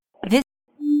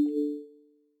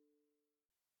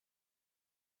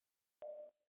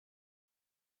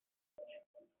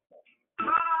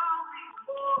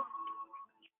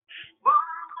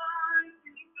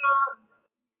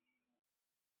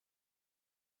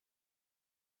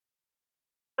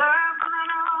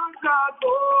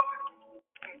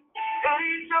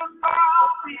angels bow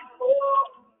before.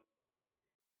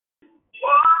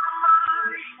 What a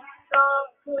mighty God.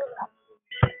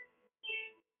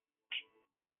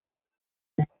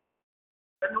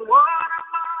 And what a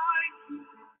mighty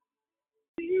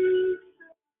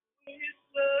Jesus we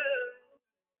serve.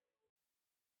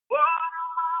 What a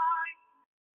mighty,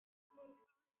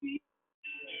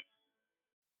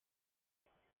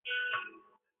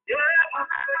 yeah,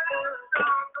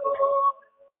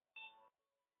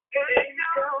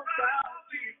 angels bow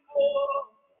before.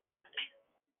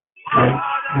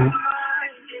 What a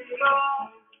mighty God.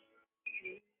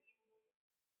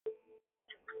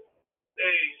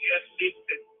 Hey, yes,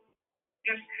 listen.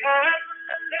 Yes, heaven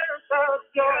and earth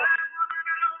adore.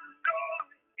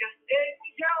 Yes,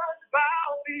 angels bow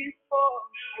before.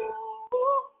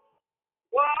 Oh,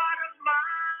 what a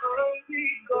mighty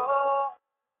God.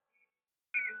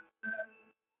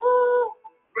 Oh,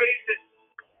 praise it.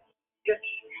 Yes,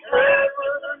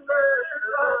 heaven and earth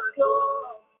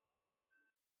adore.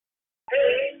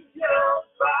 Angels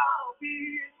bow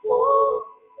before.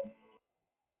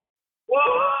 What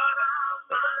a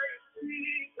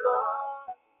mighty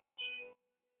God.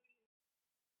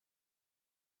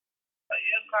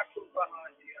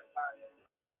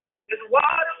 It's what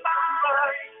a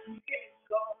mighty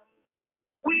God.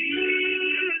 We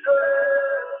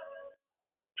serve.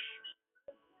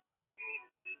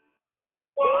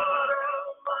 What a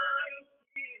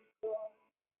mighty God.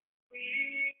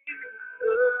 We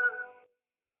serve.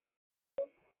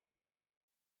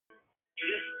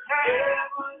 It's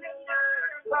heaven and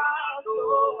earth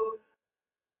adore.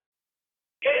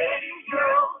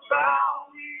 Angels bow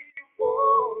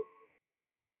before.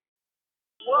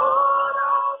 What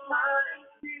a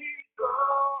mighty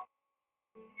God.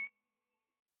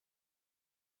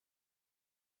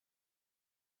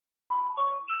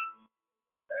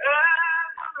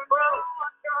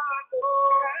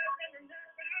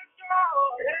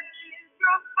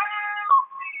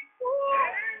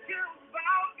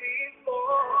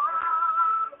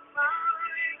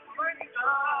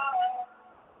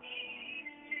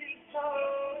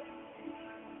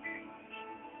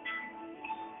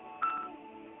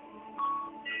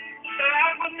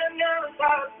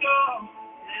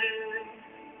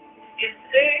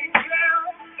 It's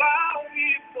angels bow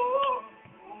before.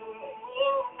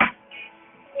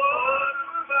 What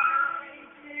a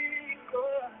mighty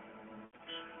God.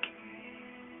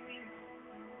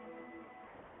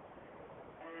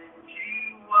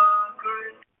 You are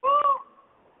great. Oh,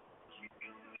 you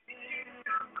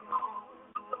miracle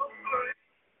so great.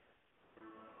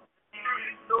 There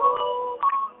is no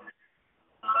one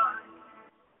like.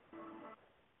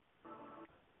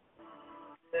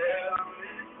 There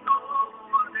is no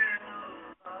one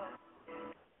else like.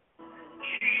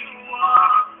 You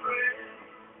are great.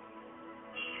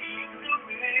 You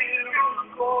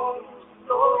miracle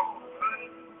so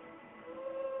great.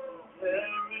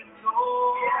 There is no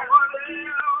one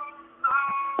else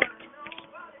like.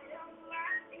 Nobody else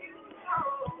like you,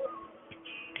 Lord.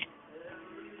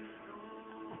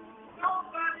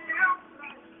 Nobody else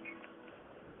like you.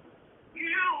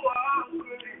 You are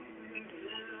great.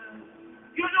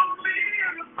 You know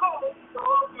miracles so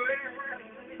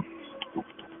great.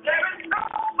 There is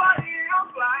nobody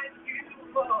else like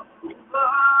you, Lord.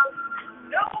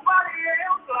 Nobody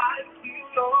else like you,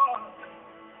 Lord.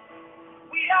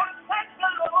 We have searched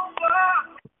all over,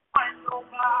 find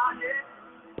nobody.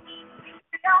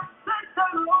 We have searched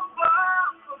all over,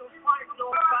 couldn't find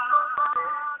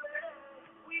nobody.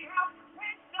 We have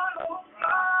searched all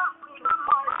over, couldn't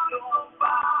find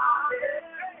nobody.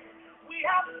 We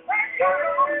have searched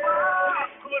all over,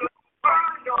 couldn't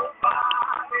find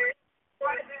nobody.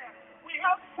 Right there. We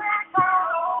have searched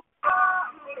all over,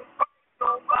 couldn't find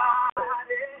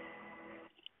nobody.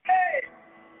 Hey,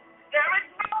 there is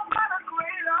no one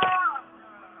greater.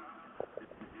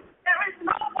 There is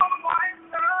no one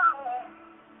wiser.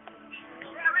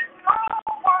 There is no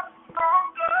one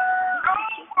stronger. No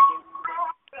one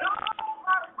stronger.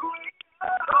 Nobody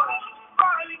greater.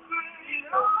 Nobody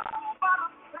greater.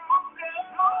 Nobody stronger.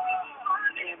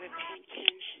 Nobody. There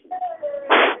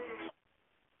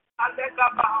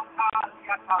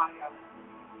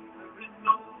is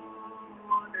no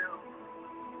one else.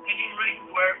 Can you raise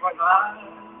wherever you are?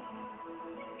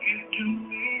 You do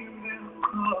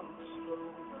miracles so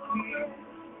great.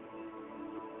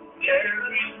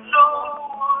 There is no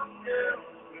one else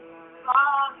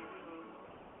like you.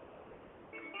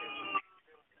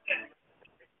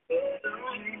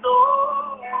 There is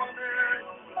no one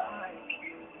else like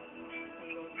you.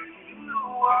 You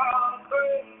are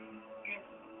great.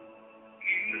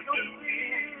 You do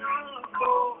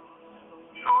miracles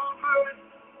so great.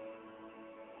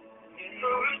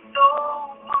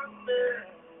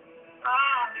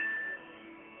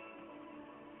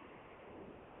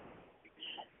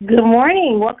 Good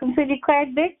morning. Welcome to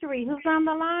Declared Victory. Who's on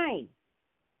the line?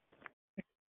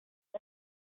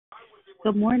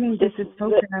 Good morning. This is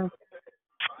Toka.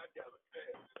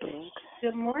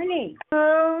 Good morning.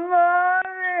 Good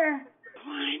morning.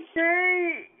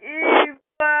 Hey,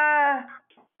 Eva.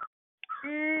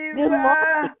 Good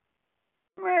morning.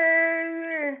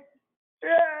 Mary.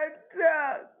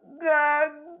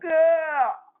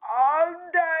 All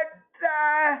that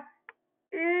time.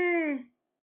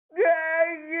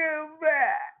 Thank you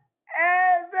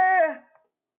every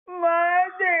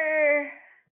Monday.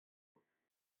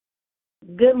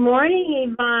 Good morning,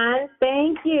 Yvonne.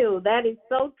 Thank you. That is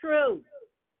so true.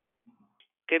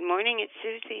 Good morning, it's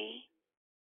Susie.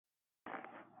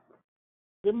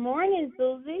 Good morning,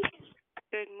 Susie.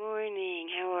 Good morning.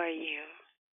 How are you?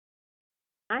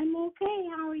 I'm okay.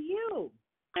 How are you?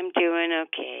 I'm doing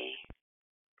okay.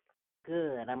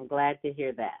 Good. I'm glad to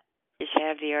hear that. Just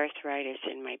have the arthritis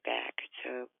in my back,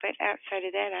 but outside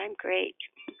of that, I'm great.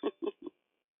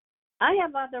 I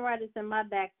have arthritis in my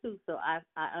back too, so I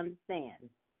understand.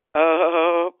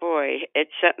 Oh boy, it's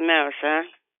something else, huh?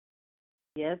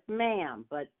 Yes, ma'am.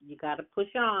 But you got to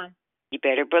push on. You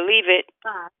better believe it.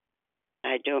 Bye.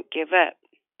 I don't give up.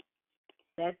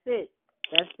 That's it.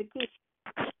 That's the key.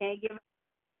 Can't give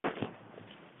up.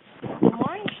 Good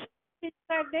morning. It's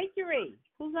our victory.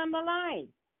 Who's on the line?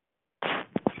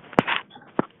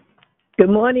 Good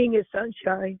morning, it's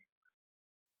Sunshine.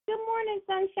 Good morning,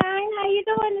 Sunshine. How you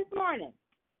doing this morning?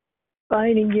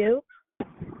 Fine, and you?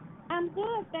 I'm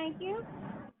good, thank you.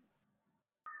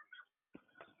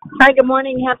 Hi, good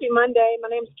morning. Happy Monday. My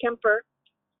name's Kemper.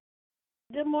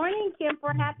 Good morning,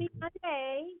 Kimper. Happy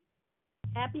Monday.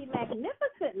 Happy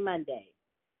magnificent Monday.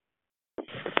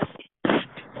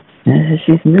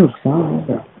 She's new,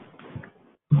 so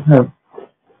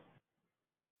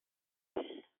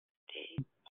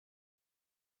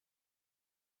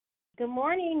Good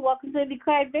morning. Welcome to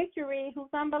Declared Victory. Who's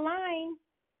on the line?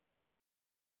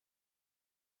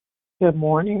 Good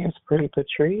morning, it's Pretty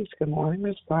Patrice. Good morning,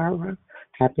 Miss Barbara.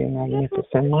 Happy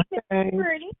Magnificent Monday.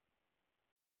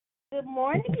 Good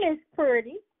morning, Miss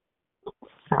Purdy.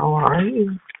 How are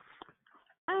you?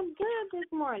 I'm good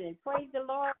this morning. Praise the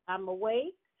Lord. I'm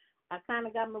awake. I kind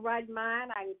of got my right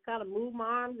mind. I can kind of move my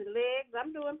arms and legs.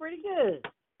 I'm doing pretty good.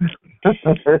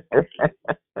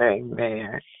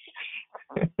 Amen.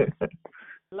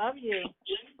 Love you.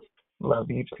 Love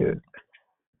you too.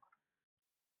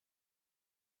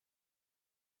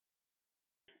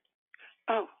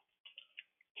 Oh,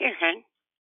 here, hon.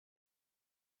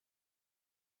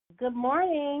 Good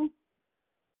morning.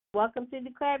 Welcome to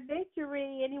Declared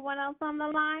Victory. Anyone else on the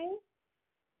line?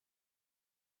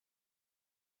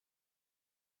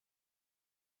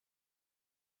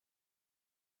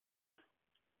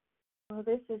 Well,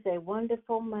 this is a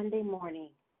wonderful Monday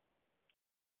morning.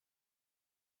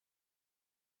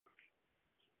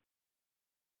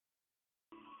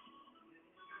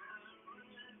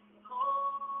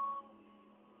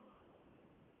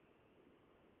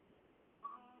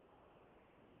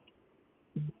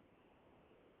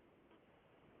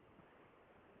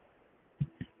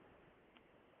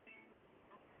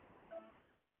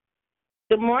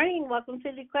 Good morning. Welcome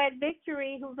to Declared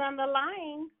Victory. Who's on the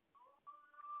line?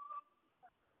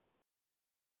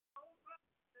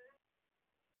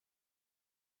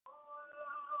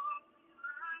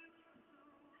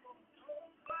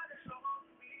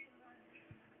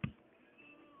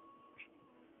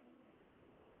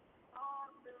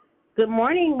 Good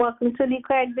morning. Welcome to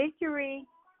Declared Victory.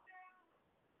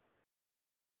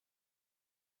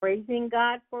 Praising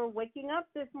God for waking up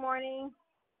this morning.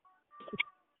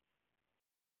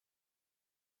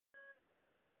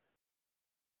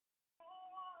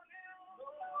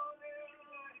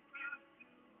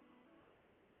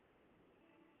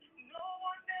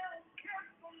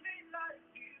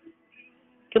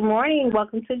 Good morning.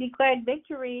 Welcome to Declared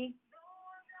Victory.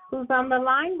 Who's on the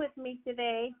line with me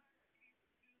today?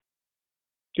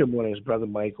 Good morning, it's Brother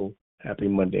Michael. Happy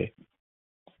Monday.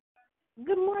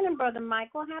 Good morning, Brother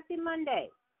Michael. Happy Monday.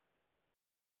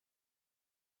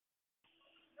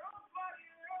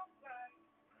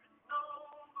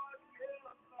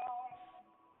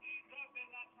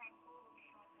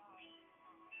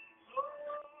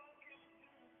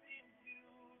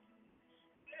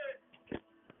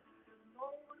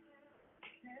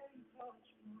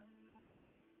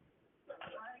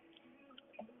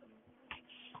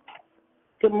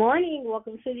 Good morning.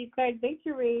 Welcome to Declared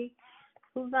Victory.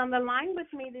 Who's on the line with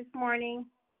me this morning?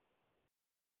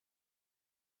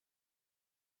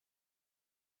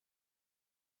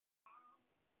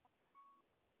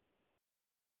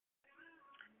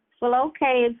 Well,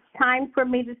 okay, it's time for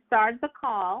me to start the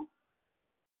call.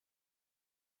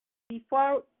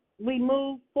 Before we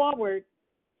move forward,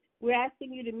 we're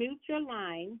asking you to mute your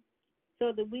line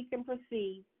so that we can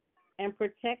proceed and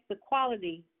protect the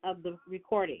quality of the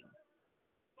recording.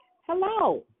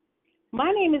 Hello,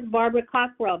 my name is Barbara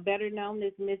Cockrell, better known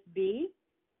as Miss B.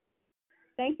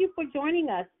 Thank you for joining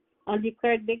us on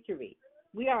Declared Victory.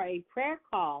 We are a prayer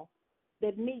call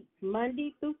that meets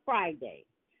Monday through Friday,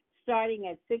 starting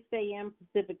at 6 a.m.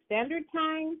 Pacific Standard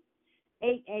Time,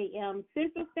 8 a.m.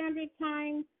 Central Standard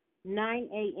Time, 9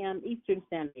 a.m. Eastern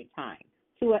Standard Time,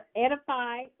 to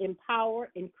edify, empower,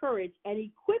 encourage, and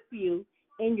equip you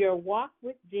in your walk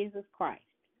with Jesus Christ.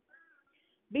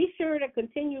 Be sure to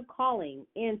continue calling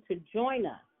in to join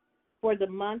us for the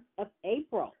month of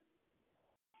April,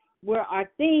 where our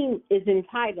theme is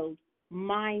entitled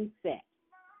Mindset.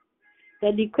 The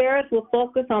declarers will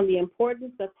focus on the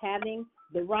importance of having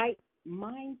the right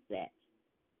mindset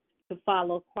to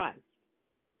follow Christ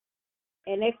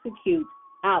and execute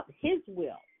out His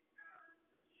will.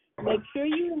 Make sure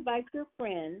you invite your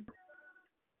friends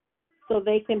so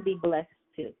they can be blessed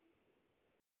too.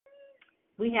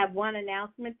 We have one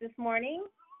announcement this morning.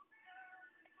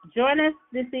 Join us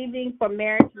this evening for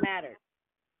Marriage Matters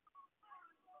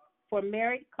for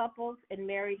married couples and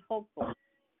married hopefuls,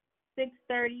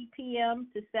 6:30 p.m.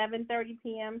 to 7:30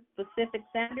 p.m. Pacific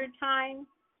Standard Time,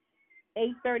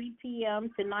 8:30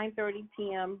 p.m. to 9:30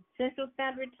 p.m. Central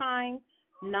Standard Time,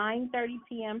 9:30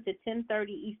 p.m. to 10:30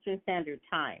 Eastern Standard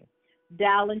Time.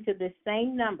 Dial into the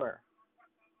same number,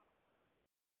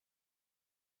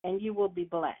 and you will be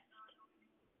blessed.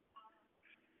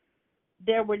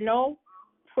 There were no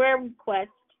prayer requests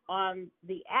on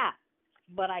the app,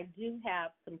 but I do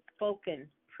have some spoken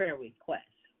prayer requests.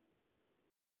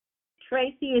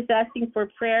 Tracy is asking for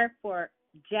prayer for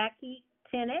Jackie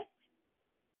Tennant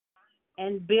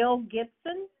and Bill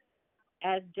Gibson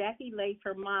as Jackie lays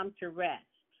her mom to rest.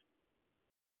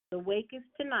 The wake is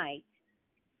tonight.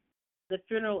 The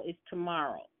funeral is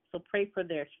tomorrow. So pray for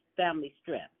their family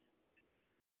strength.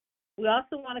 We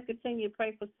also want to continue to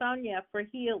pray for Sonia for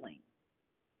healing.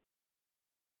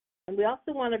 And we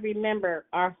also want to remember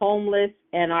our homeless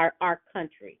and our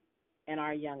country and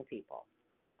our young people.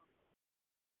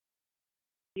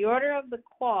 The order of the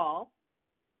call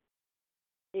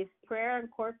is prayer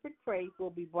and corporate praise will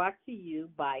be brought to you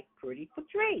by Pretty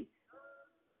Patrice.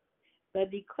 The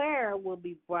declaration will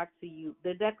be brought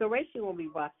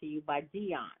to you by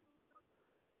Dionne.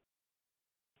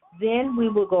 Then we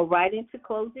will go right into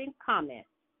closing comments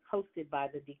hosted by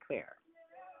the declarer.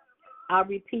 I'll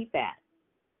repeat that.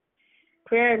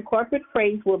 Prayer and corporate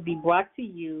praise will be brought to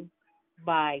you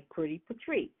by Pretty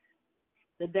Patrice.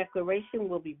 The declaration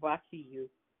will be brought to you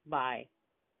by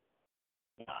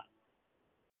God.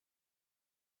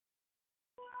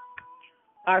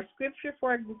 Our scripture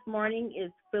for this morning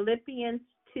is Philippians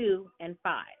 2 and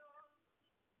 5.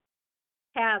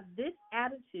 Have this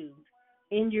attitude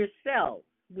in yourselves,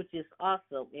 which is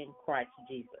also in Christ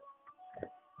Jesus.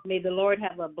 May the Lord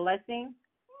have a blessing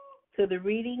to the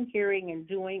reading, hearing, and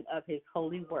doing of His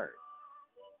holy word.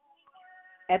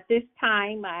 At this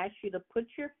time, I ask you to put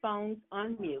your phones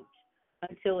on mute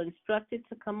until instructed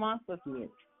to come off of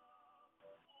mute.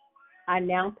 I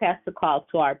now pass the call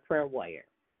to our prayer warrior.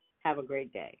 Have a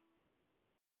great day.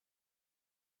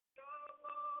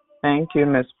 Thank you,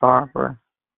 Miss Barbara.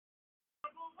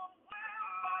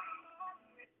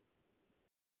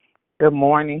 Good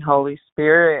morning, Holy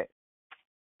Spirit.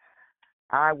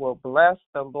 I will bless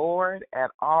the Lord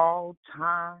at all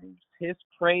times. His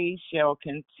praise shall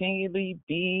continually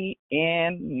be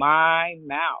in my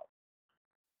mouth.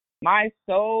 My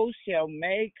soul shall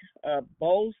make a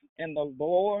boast in the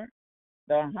Lord.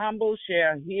 The humble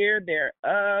shall hear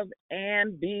thereof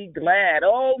and be glad.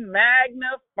 Oh,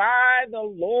 magnify the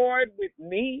Lord with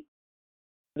me.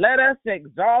 Let us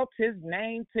exalt His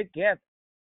name together.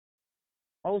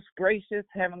 Most gracious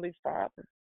Heavenly Father,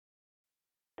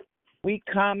 we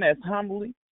come as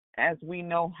humbly as we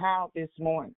know how this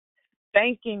morning,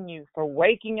 thanking you for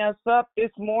waking us up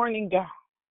this morning, God.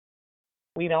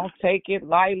 We don't take it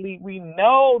lightly. We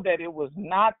know that it was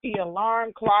not the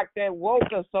alarm clock that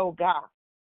woke us, oh God.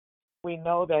 We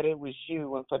know that it was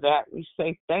you, and for that we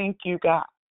say thank you, God.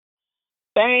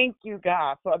 Thank you,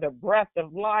 God, for the breath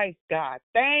of life, God.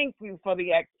 Thank you for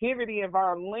the activity of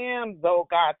our limbs, oh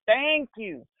God. Thank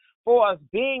you for us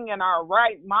being in our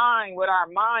right mind with our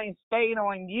mind stayed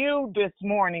on you this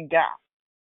morning, God.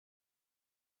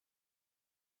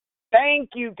 Thank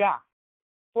you, God,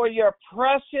 for your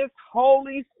precious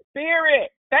Holy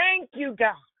Spirit. Thank you,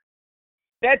 God,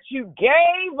 that you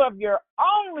gave of your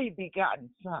only begotten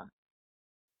Son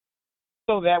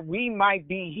so that we might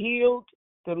be healed,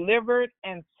 delivered,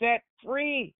 and set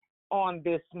free on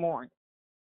this morning.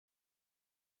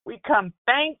 We come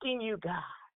thanking you, God.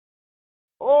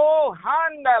 Oh,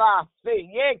 handarase,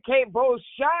 yekebo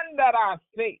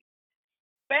shandarase.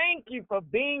 Thank you for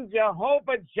being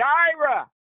Jehovah Jireh,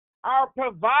 our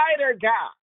provider,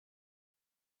 God,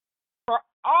 for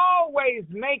always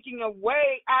making a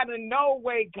way out of no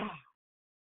way, God.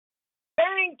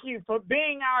 Thank you for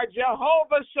being our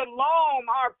Jehovah Shalom,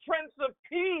 our Prince of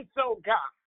Peace, oh God.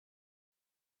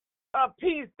 A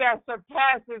peace that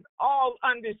surpasses all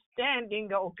understanding,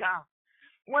 oh God.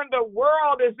 When the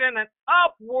world is in an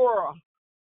uproar,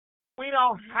 we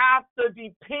don't have to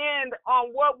depend on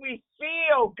what we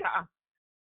feel, God.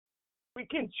 We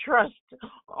can trust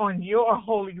on your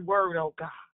holy word, oh God.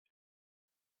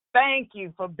 Thank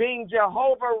you for being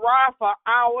Jehovah Rapha,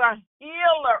 our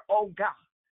healer, oh God.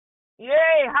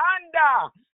 Yay,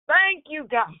 Handa. Thank you,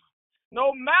 God.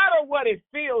 No matter what it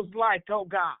feels like, oh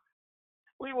God,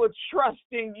 we will trust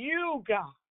in you,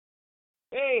 God.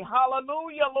 Hey,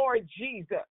 hallelujah, Lord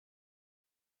Jesus.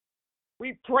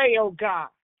 We pray, oh God,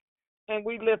 and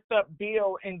we lift up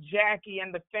Bill and Jackie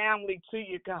and the family to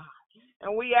you, God.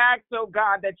 And we ask, oh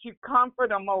God, that you comfort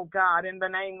them, oh God, in the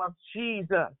name of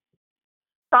Jesus.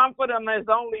 Comfort them as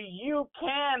only you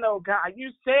can, oh God. You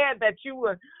said that you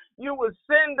would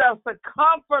send us a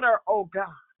comforter, oh God.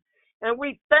 And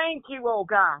we thank you, oh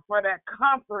God, for that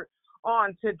comfort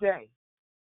on today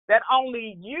that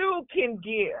only you can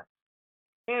give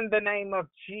in the name of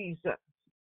Jesus.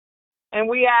 And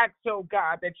we ask, oh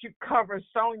God, that you cover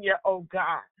Sonia, oh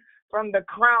God, from the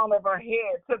crown of her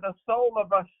head to the sole of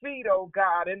her feet, oh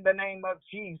God, in the name of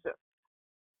Jesus.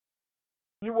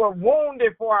 You were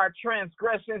wounded for our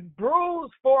transgressions,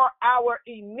 bruised for our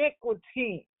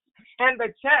iniquities, and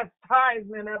the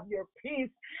chastisement of your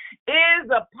peace is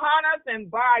upon us,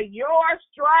 and by your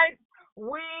stripes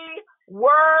we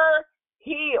were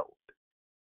healed.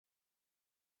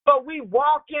 But we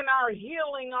walk in our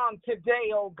healing on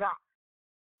today, oh God.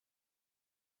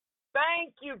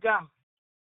 Thank you, God.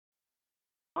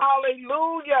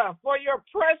 Hallelujah, for your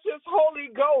precious Holy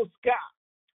Ghost, God.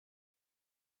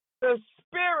 The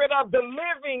Spirit of the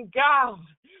living God.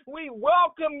 We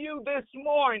welcome you this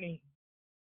morning.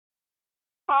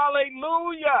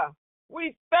 Hallelujah.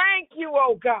 We thank you,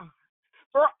 oh God,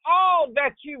 for all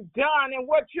that you've done and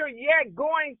what you're yet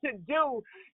going to do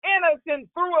in us and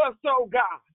through us, oh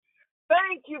God.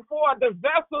 Thank you for the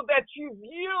vessel that you've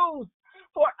used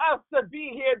for us to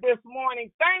be here this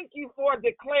morning. Thank you for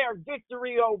declared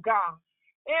victory, oh God,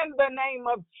 in the name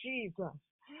of Jesus.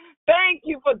 Thank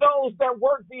you for those that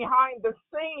work behind the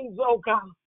scenes, oh God.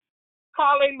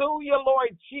 Hallelujah,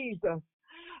 Lord Jesus.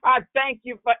 I thank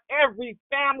you for every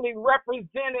family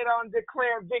represented on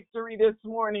Declare Victory this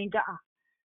morning, God.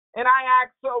 And I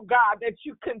ask, oh God, that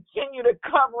you continue to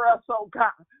cover us, oh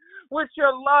God, with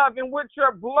your love and with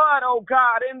your blood, oh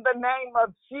God, in the name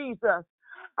of Jesus.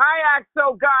 I ask,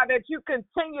 oh God, that you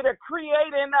continue to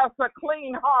create in us a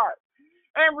clean heart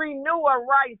and renew a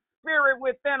right spirit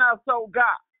within us, oh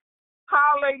God.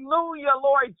 Hallelujah,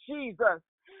 Lord Jesus.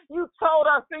 You told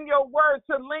us in your word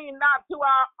to lean not to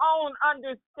our own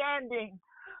understanding,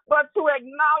 but to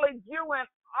acknowledge you in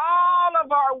all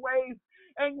of our ways,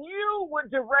 and you would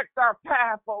direct our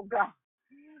path, oh God.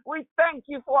 We thank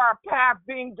you for our path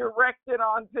being directed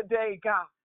on today, God.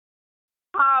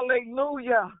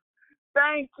 Hallelujah.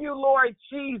 Thank you, Lord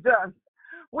Jesus.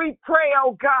 We pray,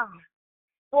 oh God,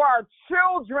 for our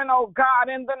children, oh God,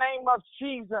 in the name of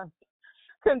Jesus.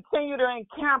 Continue to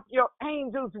encamp your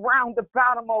angels round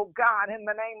about them, oh God, in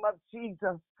the name of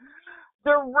Jesus.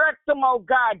 Direct them, oh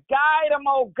God. Guide them,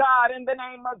 oh God, in the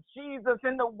name of Jesus,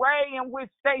 in the way in which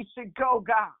they should go,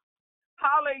 God.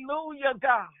 Hallelujah,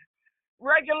 God.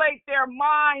 Regulate their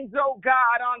minds, oh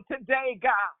God, on today,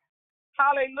 God.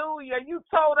 Hallelujah. You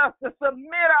told us to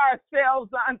submit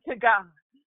ourselves unto God.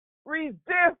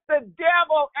 Resist the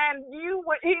devil and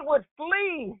he would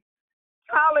flee.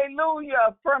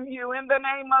 Hallelujah, from you in the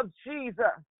name of Jesus.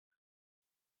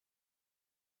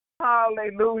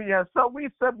 Hallelujah. So we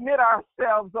submit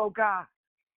ourselves, oh God,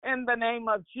 in the name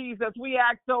of Jesus. We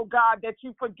ask, oh God, that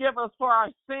you forgive us for our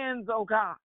sins, oh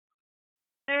God.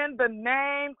 In the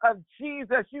name of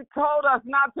Jesus, you told us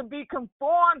not to be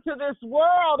conformed to this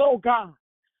world, oh God,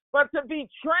 but to be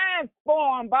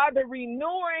transformed by the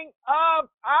renewing of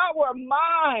our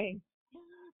minds.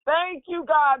 Thank you,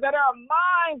 God, that our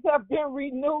minds have been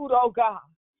renewed, oh God.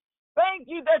 Thank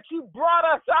you that you brought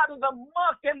us out of the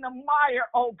muck and the mire,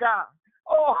 oh God.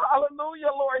 Oh, hallelujah,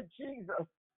 Lord Jesus.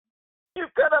 You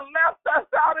could have left us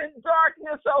out in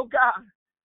darkness, oh God.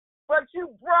 But you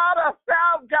brought us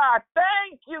out, God.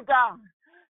 Thank you, God.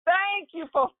 Thank you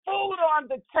for food on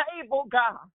the table,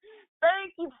 God.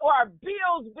 Thank you for our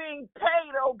bills being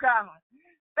paid, oh God.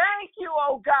 Thank you,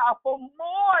 oh God, for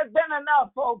more than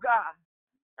enough, oh God.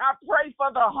 I pray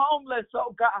for the homeless,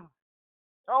 oh God.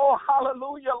 Oh,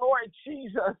 hallelujah, Lord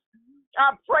Jesus.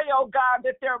 I pray, oh God,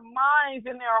 that their minds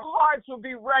and their hearts will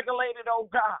be regulated, oh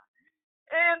God,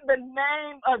 in the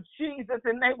name of Jesus,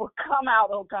 and they will come out,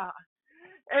 oh God,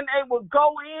 and they will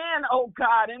go in, oh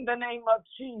God, in the name of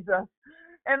Jesus,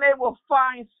 and they will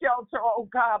find shelter, oh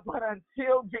God. But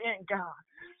until then, God,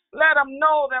 let them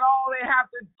know that all they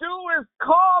have to do is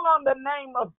call on the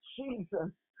name of Jesus.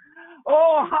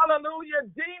 Oh, hallelujah.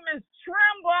 Demons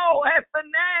tremble at the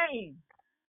name.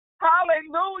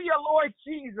 Hallelujah, Lord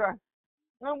Jesus.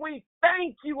 And we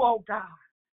thank you, oh God.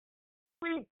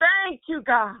 We thank you,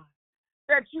 God,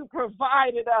 that you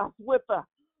provided us with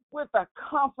a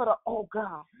comforter, oh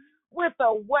God, with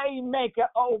a way maker,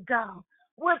 oh God,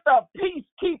 with a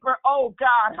peacekeeper, oh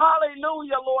God.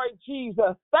 Hallelujah, Lord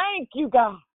Jesus. Thank you,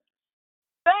 God.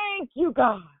 Thank you,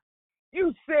 God.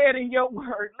 You said in your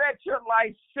word, let your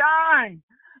light shine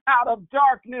out of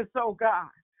darkness, oh God.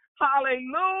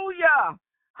 Hallelujah.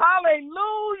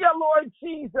 Hallelujah, Lord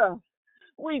Jesus.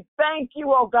 We thank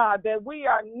you, oh God, that we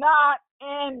are not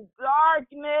in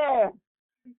darkness.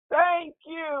 Thank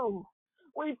you.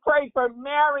 We pray for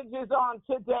marriages on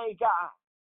today, God.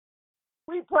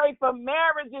 We pray for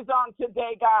marriages on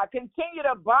today, God. Continue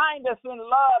to bind us in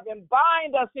love and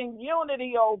bind us in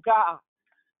unity, oh God.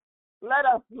 Let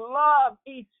us love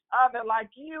each other like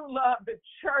you love the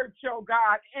church, oh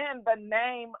God, in the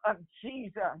name of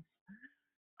Jesus.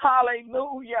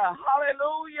 Hallelujah,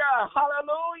 hallelujah,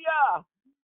 hallelujah.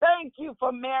 Thank you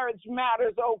for Marriage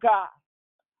Matters, oh God.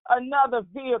 Another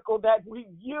vehicle that we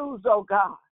use, oh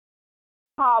God.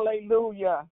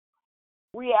 Hallelujah.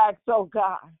 We ask, oh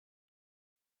God,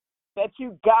 that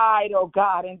you guide, oh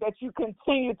God, and that you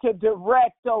continue to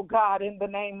direct, oh God, in the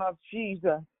name of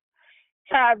Jesus.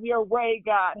 Have your way,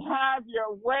 God. Have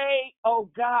your way, oh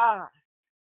God,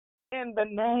 in the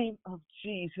name of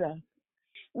Jesus.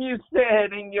 You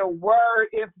said in your word,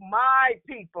 if my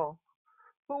people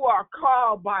who are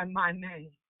called by my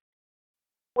name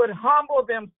would humble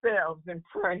themselves and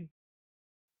pray,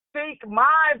 seek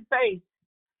my face,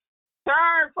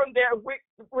 turn from their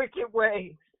wicked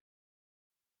ways,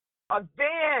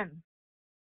 then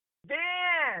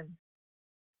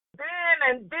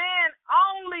and then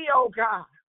only, oh God,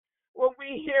 will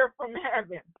we hear from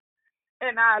heaven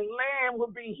and our land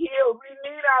will be healed. We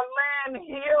need our land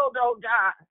healed, oh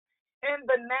God, in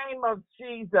the name of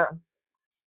Jesus.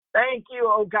 Thank you,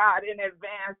 oh God, in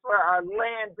advance for our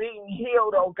land being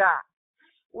healed, oh God.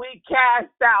 We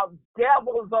cast out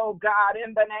devils, oh God,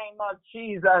 in the name of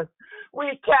Jesus.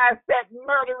 We cast that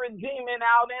murdering demon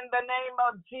out in the name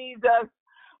of Jesus.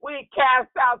 We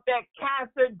cast out that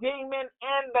cancer demon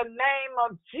in the name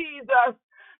of Jesus.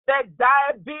 That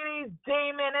diabetes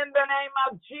demon in the name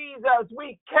of Jesus.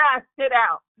 We cast it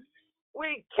out.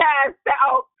 We cast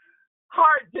out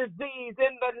heart disease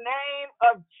in the name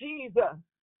of Jesus.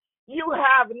 You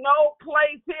have no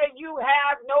place here. You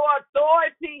have no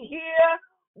authority here.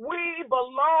 We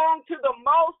belong to the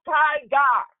Most High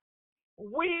God.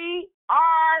 We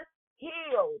are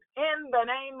healed in the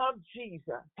name of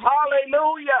Jesus.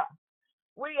 Hallelujah.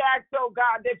 We ask, oh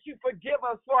God, that you forgive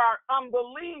us for our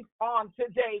unbelief on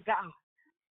today, God.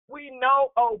 We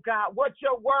know, oh God, what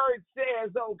your word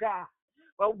says, oh God,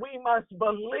 but we must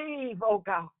believe, oh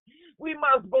God. We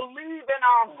must believe in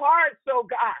our hearts, oh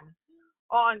God,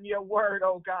 on your word,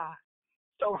 oh God.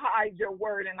 So hide your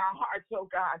word in our hearts, oh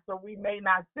God, so we may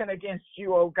not sin against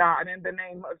you, oh God, in the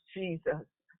name of Jesus.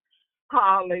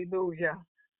 Hallelujah.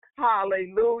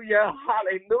 Hallelujah.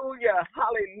 Hallelujah.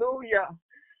 Hallelujah.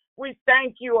 We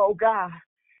thank you, oh God,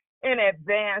 in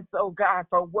advance, oh God,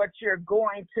 for what you're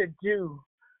going to do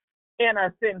in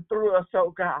us and through us,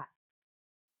 oh God.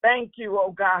 Thank you,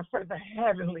 oh God, for the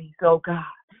heavenlies, oh God.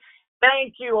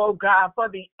 Thank you, oh God, for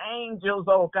the angels,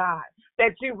 oh God,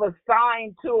 that you've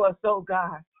assigned to us, oh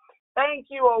God. Thank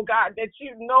you, oh God, that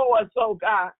you know us, oh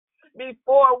God,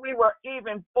 before we were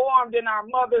even formed in our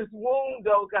mother's womb,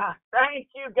 oh God. Thank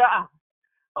you, God.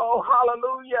 Oh,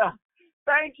 hallelujah.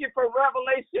 Thank you for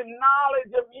revelation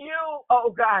knowledge of you,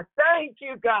 oh God. Thank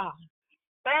you, God.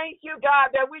 Thank you, God,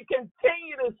 that we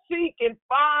continue to seek and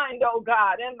find, oh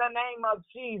God, in the name of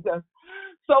Jesus.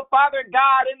 So, Father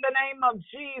God, in the name of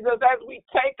Jesus, as we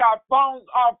take our phones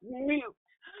off mute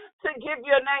to give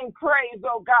your name praise,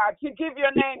 oh God, to give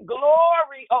your name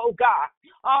glory, oh God,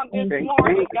 on this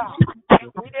morning, God.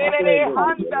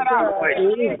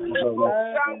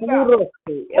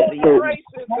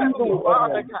 Gracious Heavenly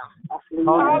Father, God.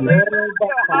 Hallelujah,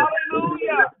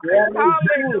 hallelujah,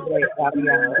 hallelujah.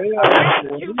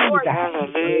 Thank you, Lord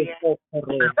Jesus.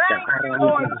 Thank you,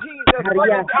 Lord Jesus, for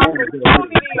this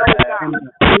opportunity, oh God.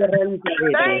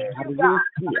 Thank you, God.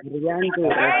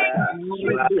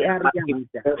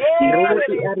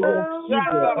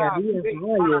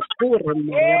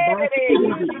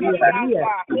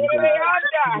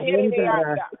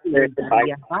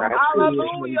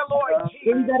 Hallelujah, Lord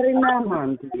Jesus.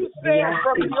 You said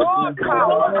from your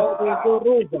power,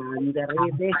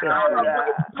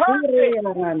 perfect in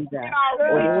our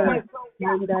weakness, oh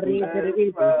God.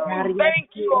 Thank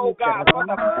you, oh God, for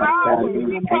the power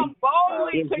to come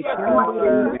boldly to your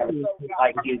throne,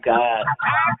 like you, God.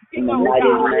 asking, oh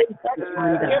God, that you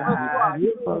forgive us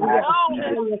for known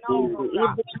and unknown, oh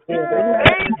God.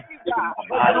 Thank you, God,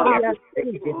 for the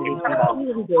opportunity.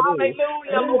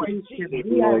 Hallelujah, Lord Jesus.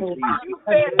 You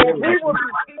said that we will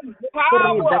receive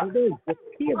power.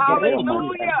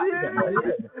 Hallelujah.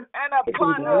 And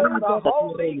upon us, the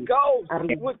Holy Ghost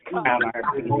would come.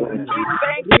 We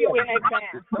thank you in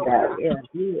advance. Oh God.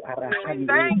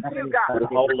 Thank you, God. Her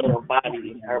whole little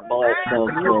body, her blood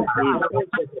cells will go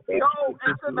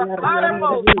into the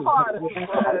uttermost part of us.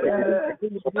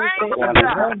 Thank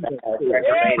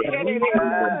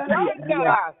you,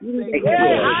 God. Jesus.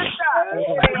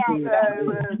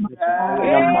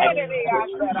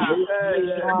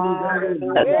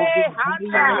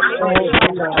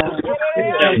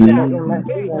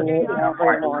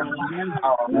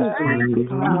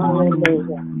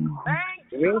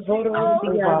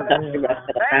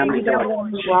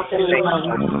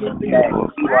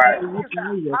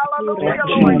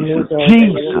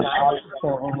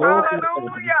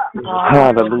 Hallelujah.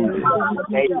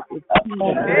 Hallelujah.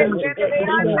 Glory.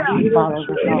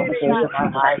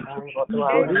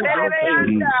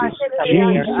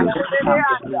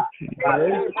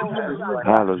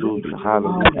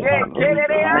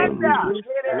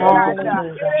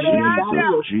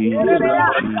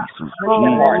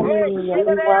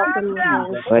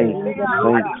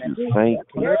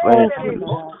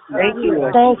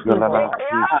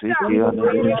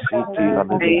 Hallelujah.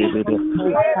 Glory.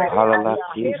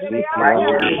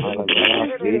 Thank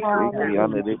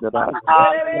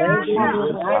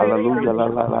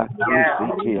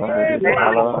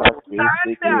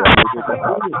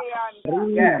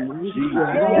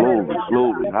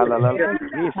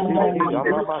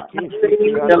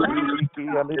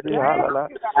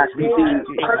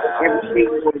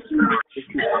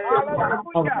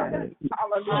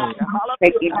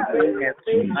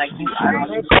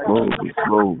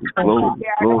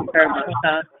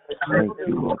you,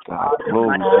 Lord God.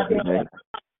 Glory to your name.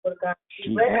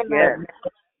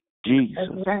 Jesus.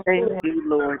 Thank you,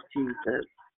 Lord Jesus.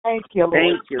 Thank you, Lord.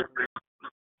 Thank you.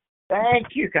 Thank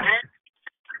you, God.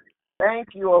 Thank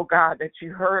you, oh God, that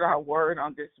you heard our word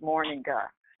on this morning, God.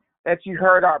 That you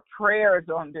heard our prayers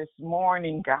on this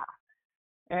morning, God.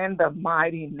 In the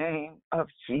mighty name of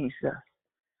Jesus.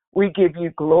 We give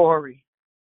you glory.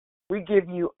 We give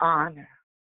you honor.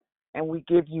 And we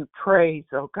give you praise,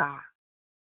 oh God.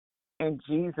 In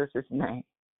Jesus' name.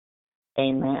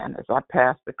 Amen. As I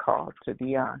pass the call to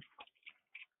Dionne.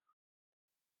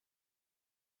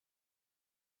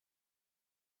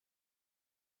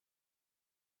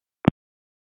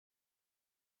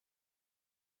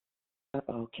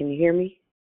 Uh-oh. Can you hear me?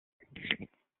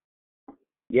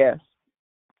 Yes.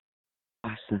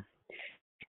 Awesome.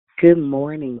 Good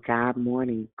morning, God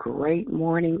morning. Great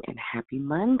morning and happy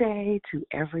Monday to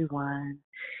everyone.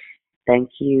 Thank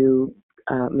you,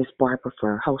 Miss Barbara,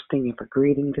 for hosting and for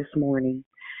greeting this morning.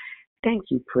 Thank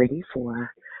you, Pretty,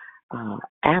 for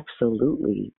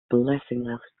absolutely blessing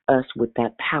us with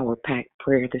that power-packed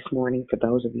prayer this morning. For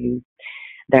those of you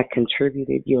that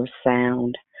contributed your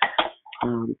sound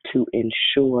to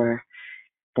ensure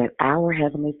that our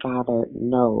Heavenly Father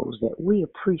knows that we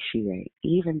appreciate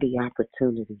even the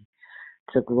opportunity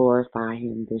to glorify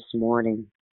Him this morning.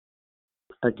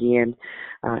 Again,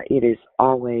 it is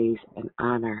always an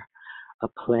honor, a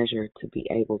pleasure to be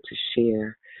able to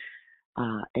share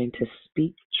and to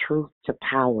speak truth to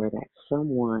power, that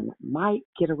someone might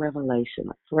get a revelation,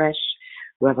 a fresh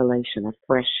revelation, a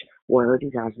fresh word. You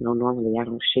guys know normally I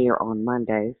don't share on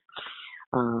Mondays.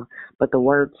 But the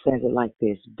word says it like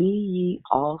this: be ye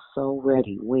also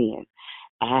ready when?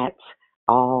 At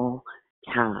all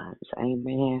times.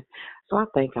 Amen. So I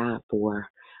thank God for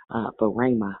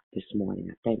Rhema this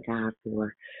morning. I thank God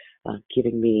for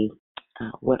giving me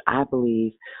what I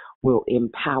believe will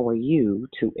empower you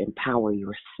to empower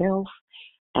yourself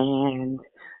and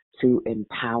to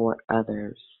empower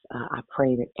others. I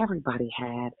pray that everybody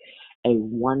had a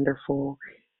wonderful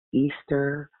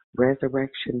Easter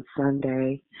Resurrection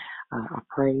Sunday. I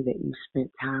pray that you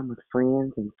spent time with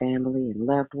friends and family and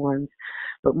loved ones.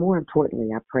 But more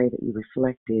importantly, I pray that you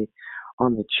reflected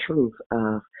on the truth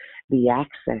of the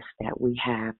access that we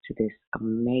have to this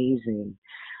amazing,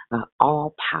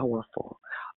 all powerful,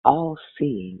 all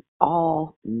seeing,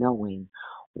 all knowing,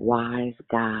 wise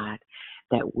God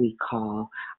that we call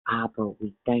Abba.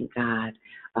 We thank God,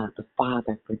 the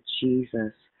Father, for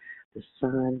Jesus, the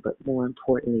Son, but more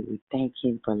importantly, we thank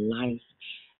Him for life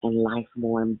and life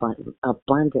more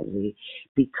abundantly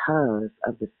because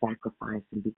of the sacrifice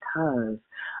and because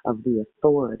of the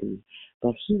authority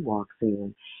that He walks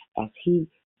in as He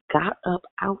got up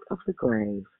out of the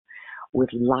grave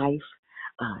with life,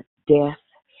 death,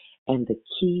 and the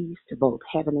keys to both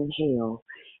heaven and hell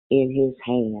in His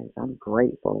hands. I'm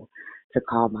grateful to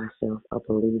call myself a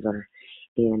believer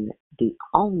in the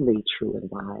only true and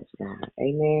wise God.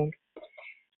 Amen.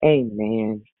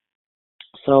 Amen.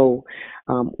 So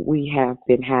we have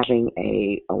been having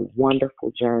a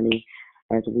wonderful journey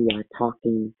as we are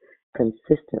talking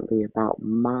consistently about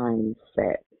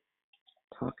mindset.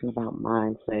 Talking about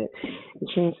mindset. And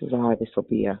chances are this will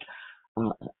be a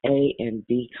and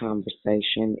B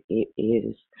conversation. It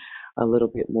is a little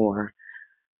bit more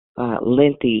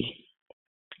lengthy,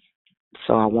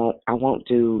 so I won't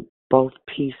do both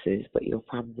pieces, but you'll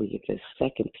probably get the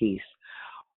second piece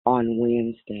on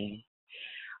Wednesday.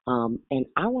 And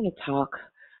I want to talk.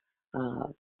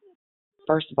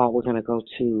 First of all, we're going to go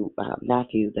to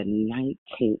Matthew, the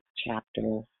 19th chapter.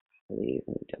 I believe.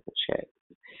 Let me double check.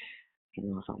 I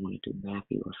don't know if I want to do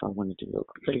Matthew or if I want to do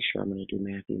Luke. I'm pretty sure I'm going to do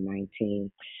Matthew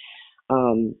 19.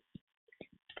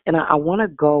 And I want to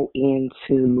go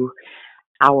into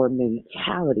our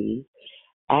mentality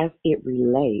as it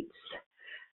relates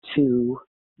to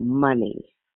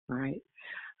money, right?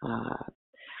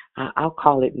 I'll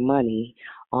call it money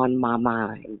on my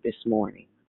mind this morning.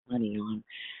 Money on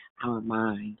our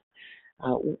mind.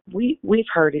 We've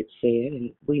heard it said,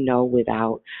 and we know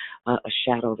without a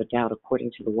shadow of a doubt,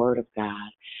 according to the Word of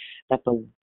God, that the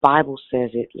Bible says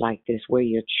it like this: where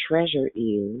your treasure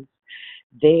is,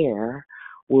 there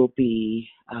will be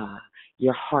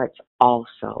your hearts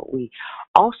also. We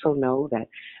also know that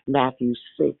Matthew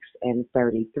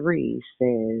 6:33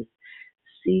 says,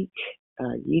 seek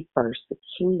ye first the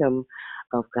kingdom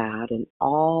of God and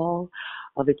all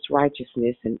of its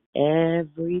righteousness, and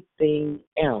everything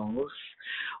else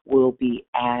will be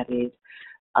added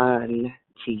unto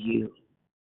you.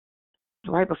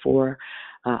 Right before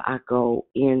I go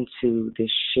into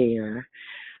this share,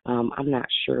 I'm not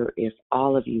sure if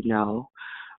all of you know,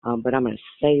 but I'm going to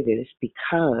say this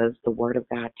because the Word of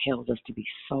God tells us to be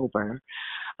sober,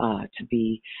 to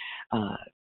be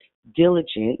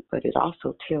diligent, but it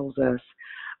also tells us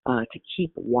to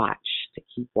keep watch,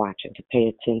 and to pay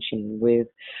attention with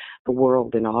the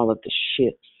world and all of the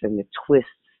shifts and the twists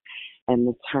and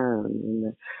the turns and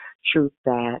the truth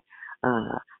that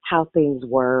how things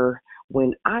were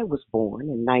when I was born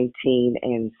in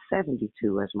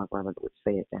 1972, as my grandmother would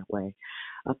say it that way.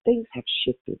 Things have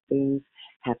shifted. Things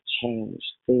have changed.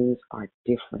 Things are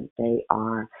different. They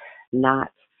are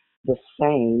not the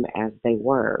same as they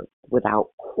were, without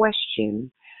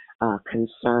question,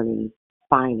 concerning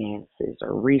finances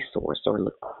or resource or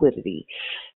liquidity.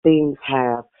 Things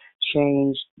have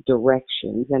changed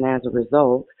directions, and as a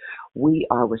result, we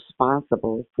are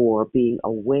responsible for being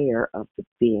aware of the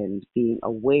bend, being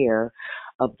aware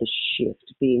of the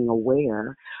shift, being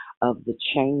aware of the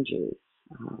changes.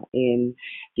 In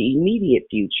the immediate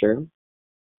future,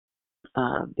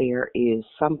 there is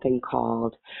something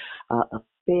called a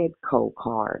Fedco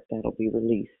card that'll be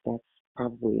released. That's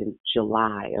probably in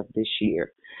July of this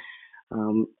year.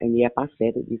 And yep, I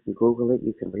said it. You can Google it.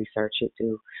 You can research it.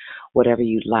 Do whatever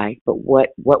you'd like. But what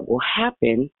will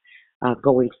happen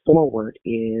going forward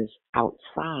is,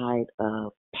 outside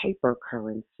of paper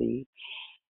currency,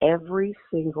 every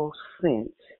single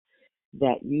cent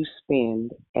that you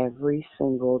spend every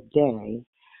single day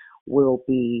will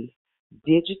be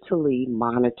digitally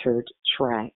monitored,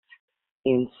 tracked,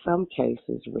 in some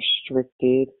cases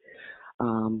restricted,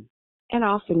 and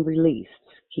often released.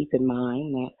 Keep in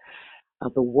mind that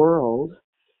the world,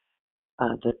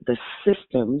 the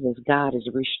systems, as God is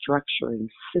restructuring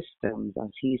systems, as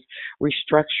He's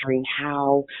restructuring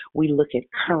how we look at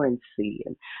currency,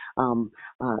 and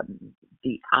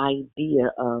the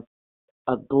idea of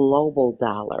a global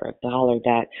dollar, a dollar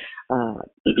that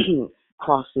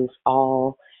crosses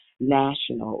all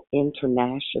national,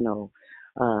 international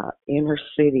inner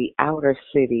city, outer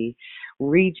city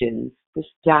regions, this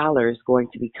dollar is going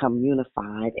to become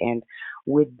unified. And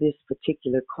with this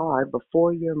particular card,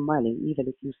 before your money, even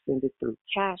if you send it through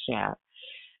Cash App,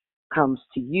 comes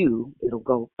to you, it'll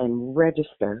go and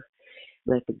register,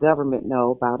 let the government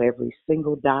know about every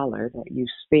single dollar that you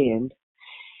spend,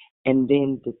 and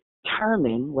then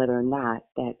determine whether or not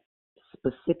that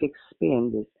specific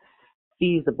spend is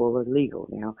feasible or legal.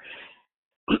 Now,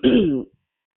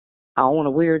 I don't want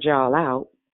to weird y'all out,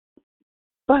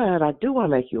 but I do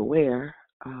want to make you aware.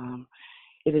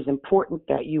 It is important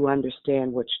that you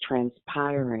understand what's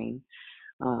transpiring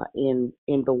in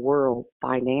the world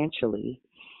financially,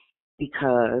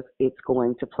 because it's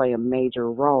going to play a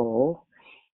major role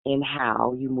in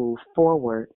how you move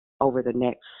forward over the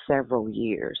next several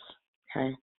years.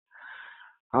 Okay.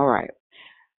 All right.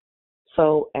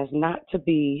 So, as not to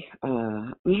be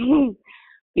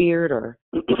feared or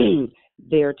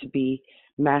there to be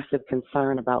massive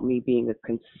concern about me being a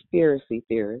conspiracy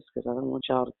theorist, because I don't want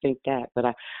y'all to think that, but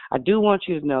I do want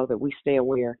you to know that we stay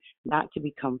aware, not to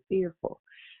become fearful,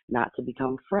 not to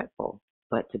become fretful,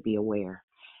 but to be aware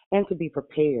and to be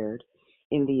prepared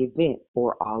in the event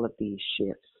for all of these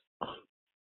shifts.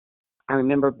 I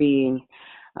remember being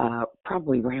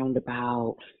probably round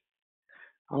about,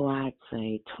 I'd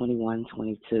say 21,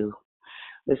 22.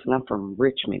 Listen, I'm from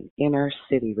Richmond, inner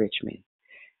city Richmond.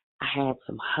 I had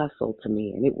some hustle to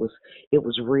me, and it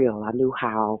was real. I knew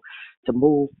how to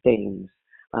move things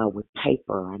with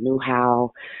paper. I knew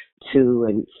how to,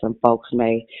 and some folks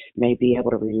may be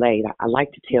able to relate. I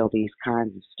like to tell these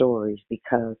kinds of stories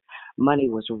because money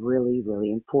was really,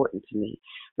 really important to me.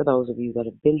 For those of you that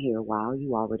have been here a while,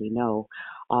 you already know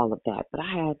all of that. But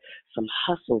I had some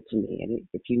hustle to me, and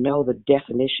if you know the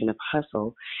definition of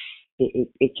hustle,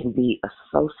 it can be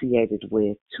associated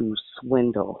with to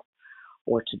swindle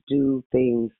or to do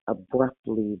things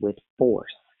abruptly with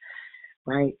force,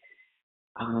 right?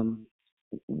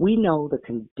 We know the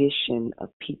condition of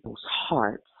people's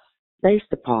hearts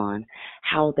based upon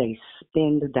how they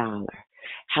spend a dollar,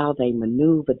 how they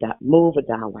move a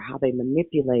dollar, how they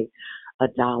manipulate a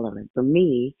dollar. And for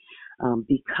me,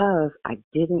 because I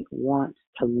didn't want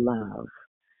to love,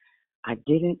 I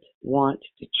didn't want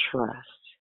to trust,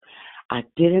 I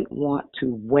didn't want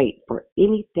to wait for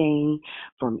anything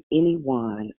from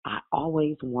anyone. I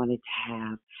always wanted to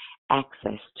have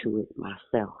access to it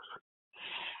myself.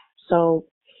 So,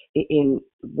 in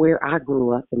where I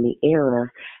grew up, in the era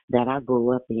that I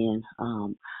grew up in,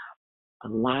 a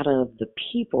lot of the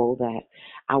people that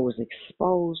I was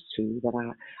exposed to,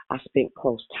 that I spent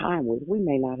close time with, we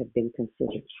may not have been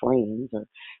considered friends or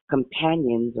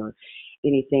companions or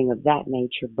anything of that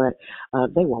nature, but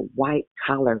they were white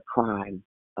collar crime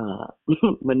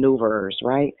maneuverers,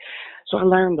 right? So I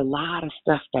learned a lot of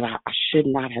stuff that I should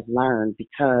not have learned,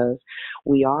 because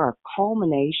we are a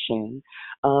culmination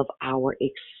of our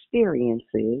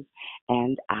experiences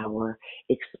and our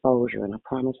exposure. And I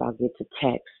promise I'll get to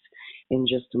text in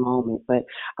just a moment, but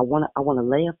I want to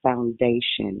lay a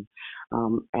foundation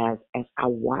as I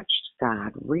watched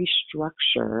God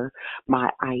restructure my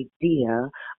idea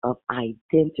of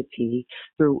identity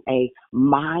through a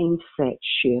mindset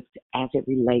shift as it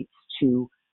relates to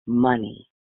money.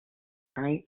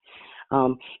 Right?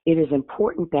 It is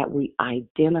important that we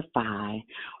identify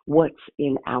what's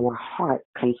in our heart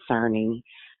concerning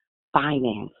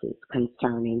finances,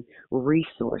 concerning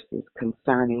resources,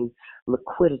 concerning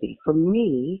liquidity. For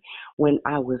me, when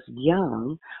I was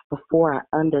young, before I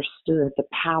understood the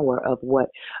power of what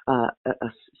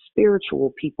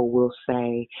spiritual people will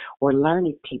say, or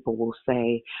learned people will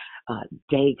say,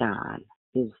 Dagon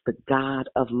is the god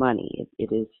of money.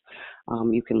 It is,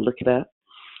 you can look it up.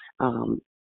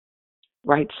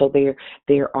 Right? So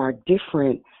there are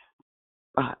different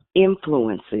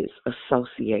influences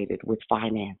associated with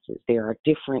finances. There are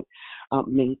different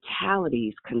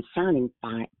mentalities concerning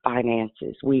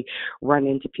finances. We run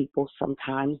into people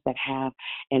sometimes that have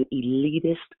an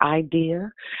elitist idea.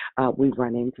 We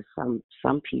run into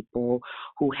some people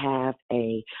who have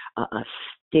a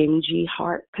stingy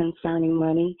heart concerning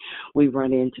money. We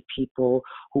run into people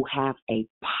who have a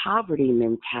poverty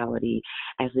mentality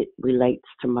as it relates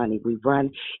to money. We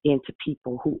run into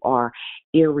people who are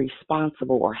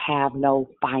irresponsible or have no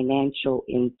financial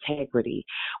integrity.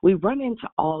 We run into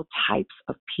all types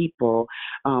of people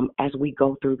as we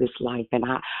go through this life. And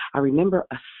I remember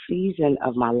a season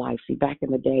of my life. See, back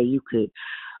in the day, you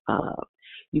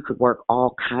could work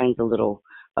all kinds of little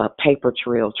paper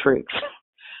trail tricks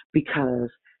because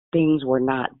things were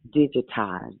not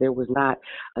digitized. There was not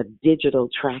a digital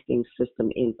tracking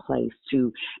system in place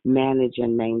to manage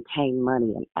and maintain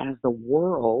money. And as the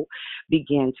world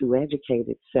began to educate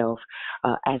itself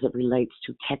as it relates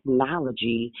to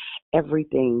technology,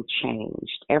 everything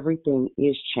changed. Everything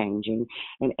is changing,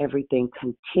 and everything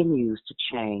continues to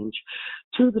change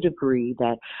to the degree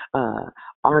that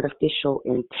artificial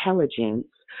intelligence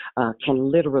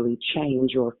can literally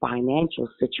change your financial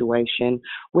situation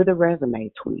with a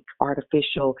resume tweak.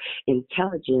 Artificial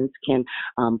intelligence can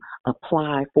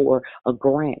apply for a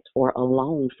grant or a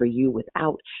loan for you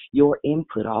without your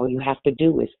input. All you have to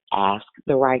do is ask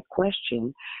the right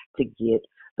question to get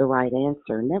the right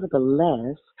answer.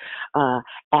 Nevertheless,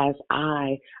 as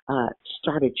I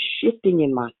started shifting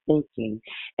in my thinking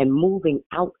and moving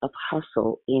out of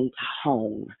hustle into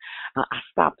home, I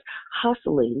stopped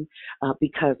hustling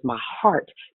because my heart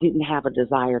didn't have a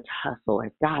desire to hustle.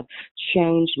 As God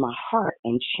changed my heart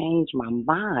and changed my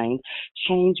mind,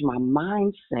 changed my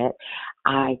mindset,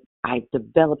 I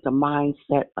developed a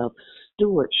mindset of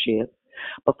stewardship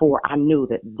before I knew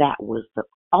that that was the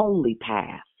only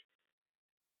path.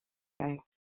 Okay?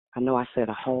 I know I said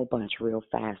a whole bunch real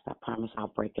fast. I promise I'll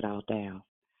break it all down.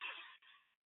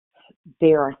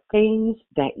 There are things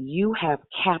that you have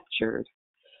captured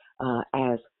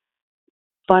as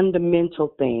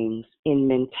fundamental things in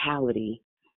mentality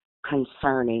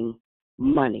concerning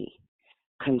money,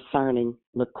 concerning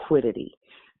liquidity,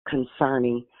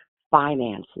 concerning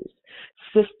finances,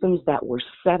 systems that were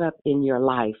set up in your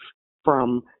life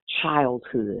from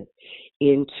childhood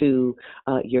into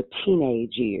your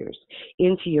teenage years,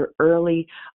 into your early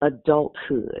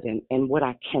adulthood. And what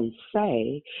I can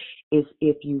say is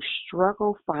if you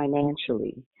struggle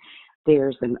financially,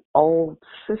 there's an old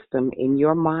system in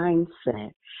your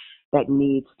mindset that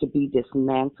needs to be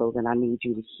dismantled, and I need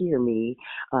you to hear me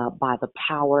by the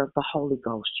power of the Holy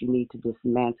Ghost. You need to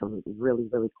dismantle it really,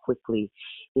 really quickly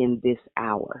in this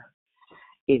hour.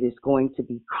 It is going to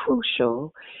be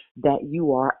crucial that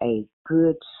you are a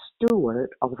good steward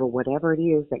over whatever it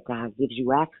is that God gives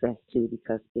you access to,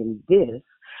 because in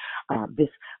this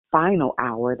final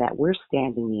hour that we're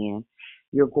standing in,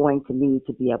 you're going to need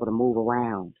to be able to move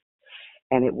around,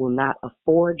 and it will not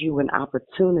afford you an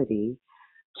opportunity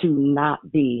to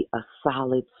not be a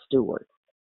solid steward.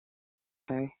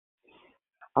 Okay?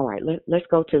 All right, let's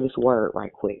go to this word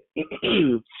right quick.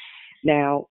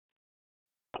 Now,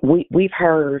 we've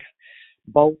heard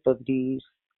both of these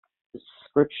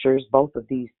scriptures, both of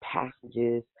these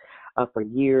passages for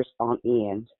years on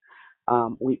end.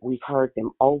 We've heard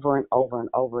them over and over and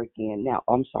over again. Now,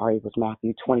 I'm sorry, it was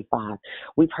Matthew 25.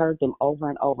 We've heard them over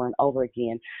and over and over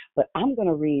again, but I'm going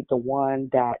to read the one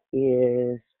that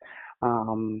is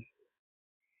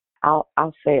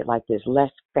I'll say it like this,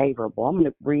 less favorable. I'm going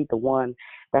to read the one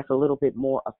that's a little bit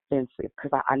more offensive,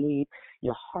 because I need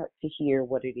your heart to hear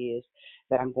what it is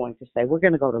that I'm going to say. We're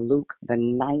going to go to Luke, the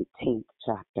 19th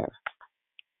chapter.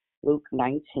 Luke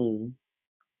 19.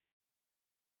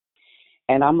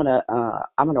 And I'm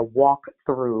going to walk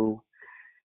through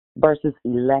verses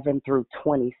 11 through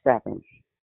 27.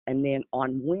 And then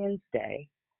on Wednesday,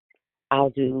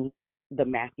 I'll do the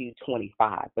Matthew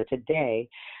 25. But today,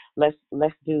 let's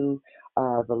do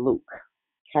the Luke.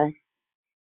 Okay?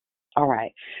 All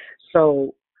right.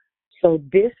 So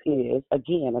this is,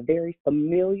 again, a very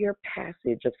familiar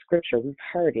passage of Scripture. We've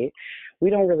heard it. We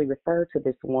don't really refer to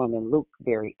this one in Luke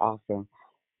very often,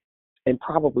 and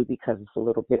probably because it's a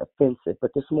little bit offensive.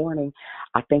 But this morning,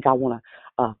 I think I want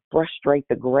to frustrate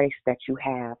the grace that you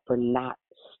have for not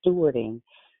stewarding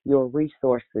your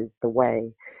resources the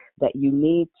way that you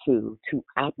need to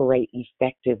operate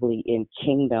effectively in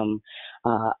kingdom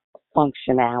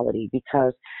functionality,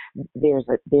 because there's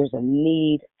a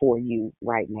need for you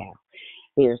right now.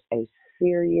 There's a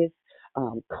serious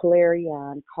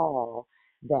clarion call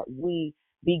that we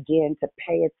begin to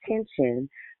pay attention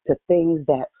to things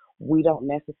that we don't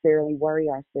necessarily worry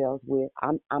ourselves with.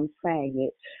 I'm saying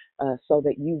it so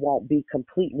that you won't be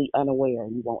completely unaware.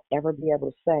 You won't ever be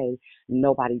able to say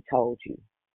nobody told you.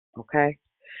 Okay?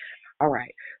 All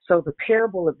right. So the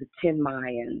parable of the 10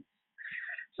 Mayans.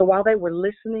 So while they were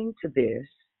listening to this,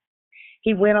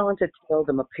 he went on to tell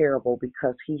them a parable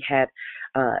because he had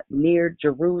neared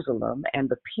Jerusalem, and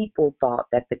the people thought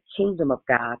that the kingdom of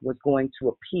God was going to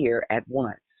appear at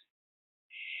once.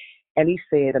 And he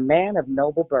said, a man of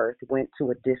noble birth went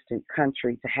to a distant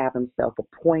country to have himself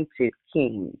appointed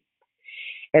king,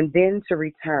 and then to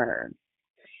return.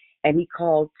 And he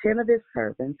called 10 of his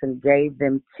servants and gave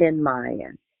them 10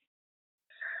 Mayans.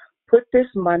 Put this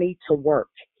money to work,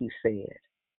 he said,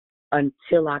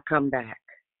 until I come back.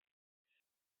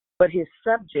 But his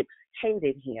subjects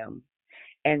hated him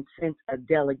and sent a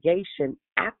delegation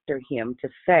after him to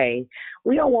say,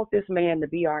 we don't want this man to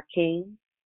be our king.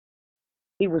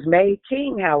 He was made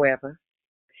king, however,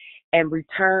 and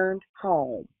returned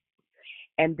home.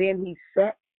 And then he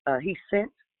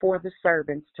sent for the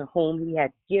servants to whom he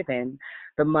had given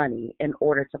the money in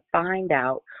order to find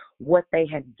out what they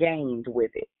had gained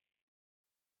with it.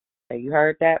 So you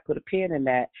heard that? Put a pin in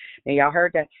that. Now y'all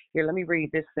heard that? Here, let me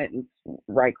read this sentence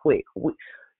right quick.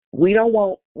 We don't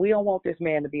want this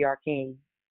man to be our king.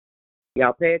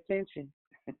 Y'all pay attention.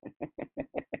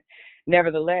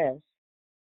 Nevertheless,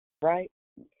 right?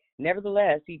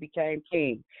 Nevertheless, he became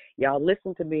king. Y'all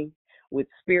listen to me with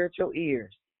spiritual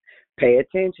ears. Pay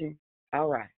attention. All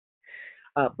right.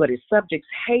 But his subjects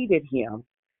hated him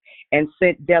and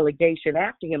sent delegation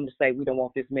after him to say, we don't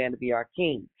want this man to be our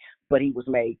king. But he was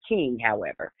made king,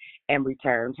 however, and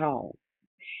returned home.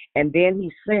 And then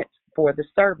he sent for the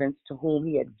servants to whom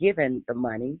he had given the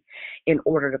money in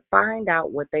order to find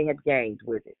out what they had gained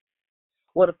with it.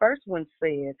 Well, the first one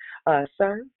said,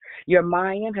 sir, your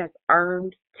Mayan has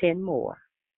earned 10 more.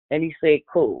 And he said,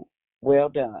 cool, well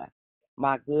done,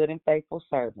 my good and faithful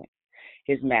servant.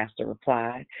 His master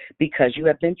replied, because you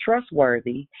have been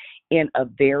trustworthy in a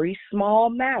very small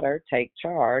matter, take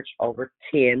charge over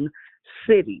 10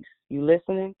 cities. You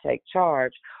listening? Take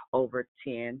charge over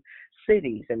 10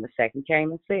 cities. And the second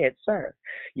came and said, sir,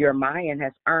 your Mayan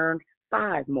has earned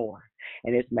 5 more.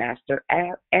 And his master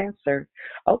answered,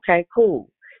 okay, cool.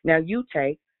 Now you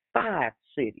take 5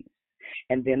 cities.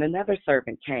 And then another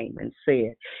servant came and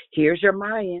said, here's your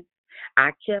Mayan.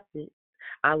 I kept it.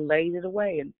 I laid it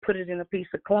away and put it in a piece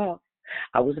of cloth.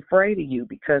 I was afraid of you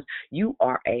because you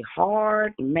are a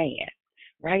hard man,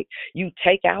 right? You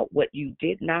take out what you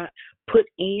did not put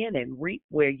in and reap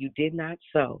where you did not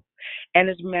sow. And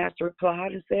his master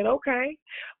replied and said, okay,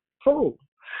 cool.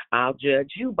 I'll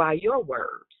judge you by your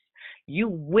words. You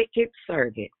wicked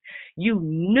servant. You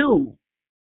knew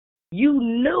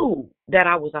that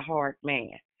I was a hard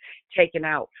man, taking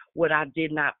out what I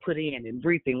did not put in and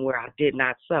reaping where I did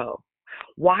not sow.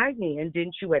 Why then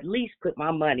didn't you at least put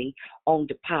my money on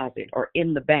deposit or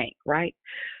in the bank, right?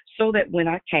 So that when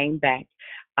I came back,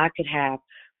 I could have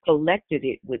collected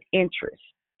it with interest.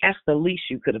 That's the least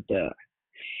you could have done.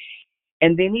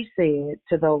 And then he said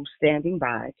to those standing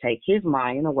by, take his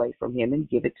Mayan away from him and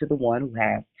give it to the one who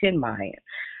has 10 Mayan.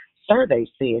 Sir, they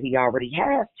said, he already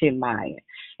has 10 Mayan.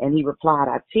 And he replied,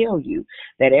 I tell you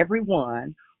that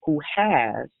everyone who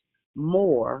has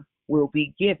more will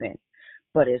be given.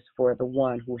 But as for the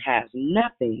one who has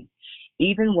nothing,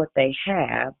 even what they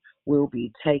have will be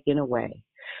taken away.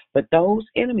 But those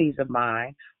enemies of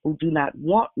mine who do not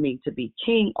want me to be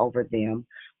king over them,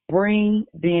 bring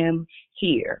them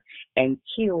here and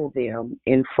kill them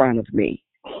in front of me.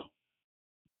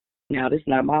 Now, this is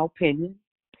not my opinion.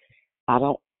 I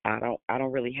don't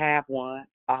really have one.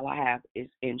 All I have is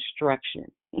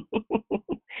instruction.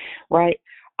 Right?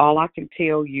 All I can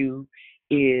tell you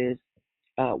is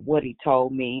what he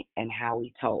told me and how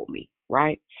he told me,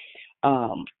 right?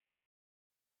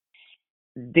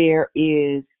 There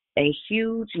is a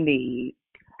huge need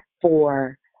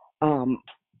for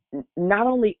not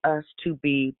only us to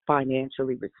be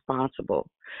financially responsible,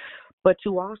 but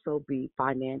to also be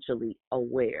financially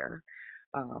aware.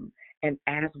 And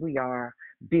as we are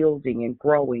building and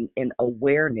growing in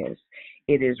awareness,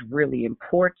 it is really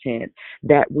important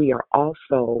that we are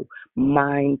also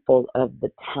mindful of the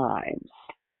times.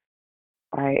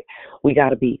 Right? We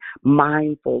got to be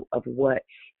mindful of what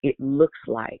it looks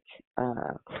like,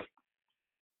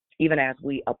 even as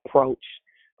we approach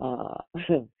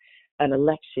an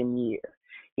election year,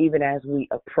 even as we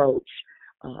approach,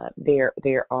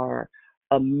 there are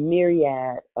a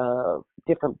myriad of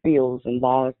different bills and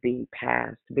laws being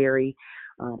passed very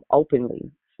openly,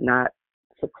 not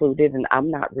secluded. And I'm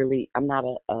not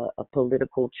a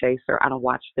political chaser. I don't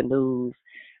watch the news.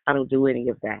 I don't do any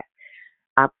of that.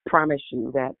 I promise you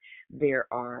that there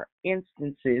are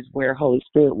instances where Holy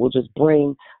Spirit will just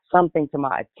bring something to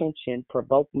my attention,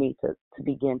 provoke me to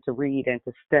begin to read and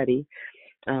to study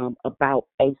about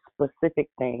a specific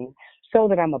thing so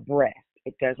that I'm abreast.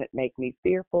 It doesn't make me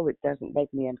fearful. It doesn't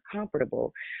make me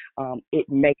uncomfortable. It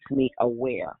makes me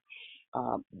aware.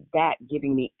 That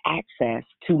giving me access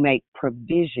to make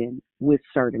provision with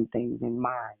certain things in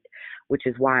mind, which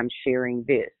is why I'm sharing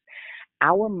this.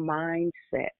 Our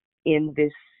mindset in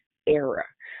this era,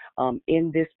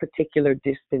 in this particular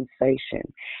dispensation,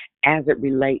 as it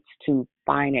relates to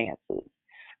finances,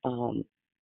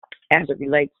 as it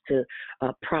relates to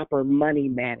proper money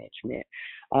management,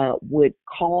 would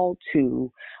call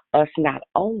to us not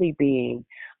only being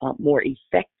more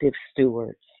effective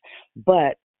stewards,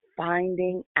 but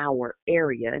finding our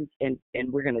area, and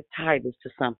we're going to tie this to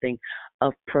something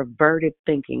of perverted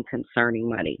thinking concerning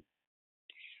money,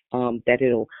 that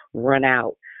it'll run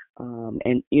out,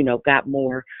 and, got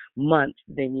more months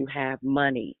than you have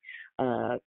money,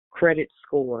 credit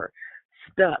score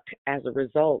stuck as a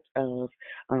result of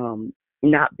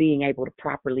not being able to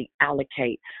properly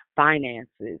allocate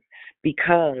finances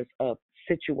because of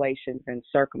situations and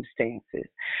circumstances,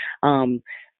 um,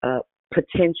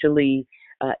 potentially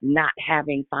not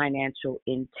having financial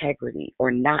integrity or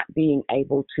not being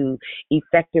able to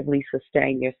effectively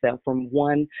sustain yourself from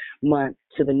one month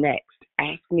to the next.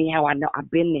 Ask me how I know.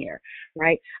 I've been there,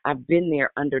 right? I've been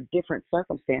there under different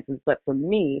circumstances, but for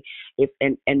me,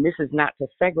 and this is not to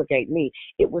segregate me,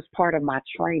 it was part of my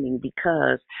training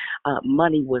because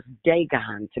money was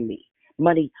Dagon to me.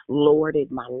 Money lorded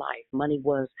my life. Money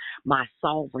was my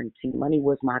sovereignty. Money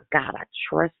was my God. I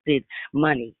trusted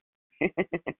money,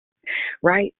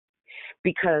 right?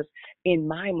 Because in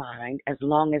my mind, as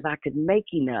long as I could make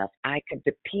enough, I could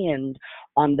depend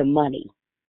on the money,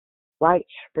 right?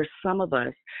 For some of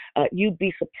us, you'd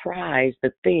be surprised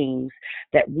the things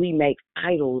that we make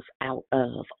idols out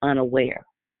of unaware.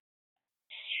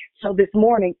 So this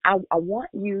morning, I want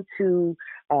you to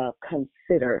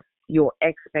consider your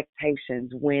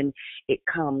expectations when it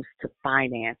comes to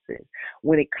finances,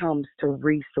 when it comes to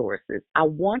resources. I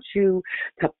want you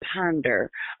to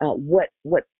ponder what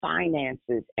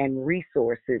finances and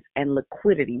resources and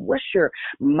liquidity, what's your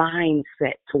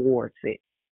mindset towards it?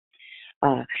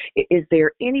 Is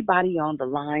there anybody on the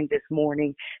line this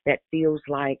morning that feels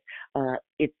like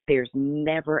there's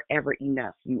never, ever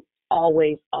enough? You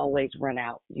always run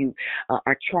out. You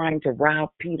are trying to rob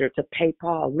Peter to pay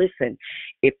Paul. Listen,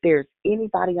 if there's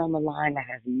anybody on the line that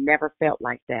has never felt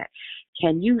like that,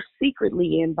 can you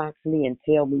secretly inbox me and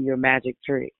tell me your magic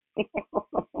trick?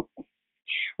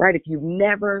 Right? If you've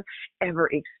never, ever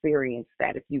experienced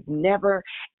that, if you've never,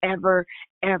 ever,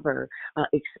 ever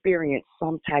experienced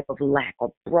some type of lack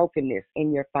or brokenness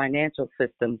in your financial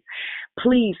system,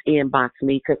 please inbox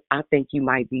me, because I think you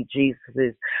might be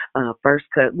Jesus's first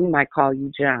cut. We might call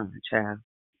you John, child.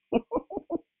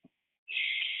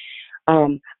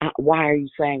 Why are you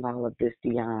saying all of this,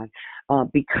 Dionne?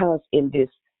 Because in this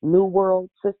new world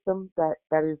system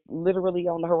that is literally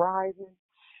on the horizon,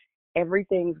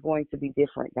 everything's going to be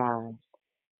different, guys.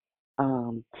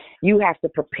 You have to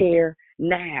prepare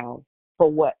now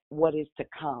for what is to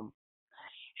come.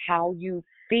 How you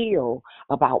feel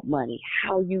about money,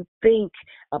 how you think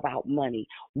about money,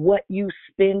 what you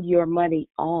spend your money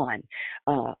on,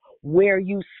 where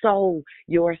you sow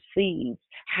your seeds,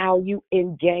 how you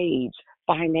engage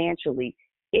financially.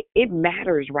 It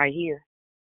matters right here.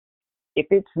 If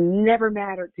it's never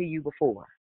mattered to you before,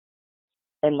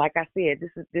 and like I said,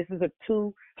 this is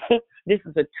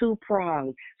a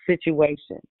two-pronged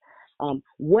situation.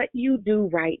 What you do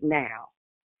right now,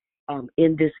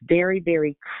 in this very,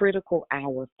 very critical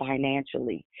hour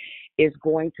financially, is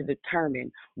going to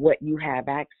determine what you have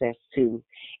access to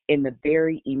in the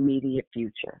very immediate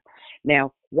future.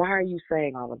 Now, why are you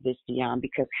saying all of this, Dionne?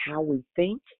 Because how we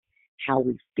think, how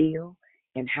we feel,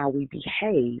 and how we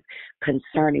behave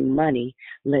concerning money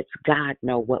lets God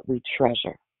know what we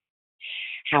treasure.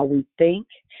 How we think,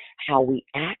 how we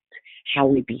act, how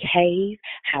we behave,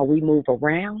 how we move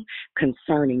around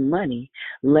concerning money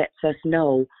lets us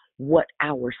know what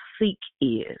our seek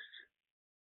is,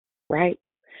 right?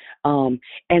 And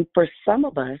for some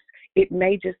of us, it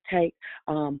may just take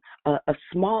a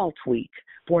small tweak.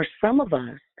 For some of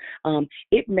us,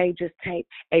 it may just take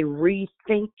a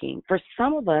rethinking. For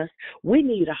some of us, we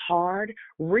need a hard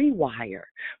rewire.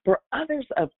 For others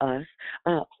of us,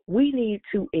 we need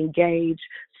to engage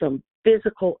some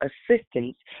physical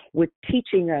assistance with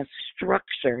teaching us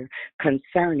structure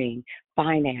concerning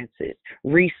finances,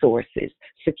 resources,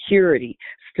 security,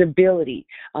 stability.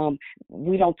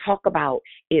 We don't talk about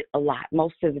it a lot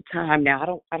most of the time.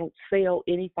 Now, I don't sell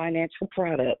any financial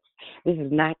products. This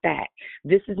is not that.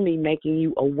 This is me making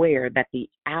you aware that the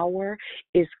hour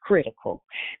is critical,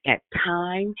 that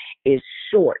time is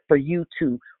short for you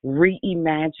to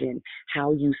reimagine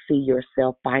how you see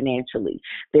yourself financially.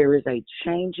 There is a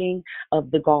changing of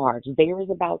the guards. There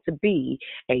is about to be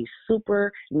a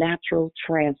supernatural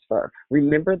transfer.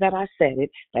 Remember that I said it.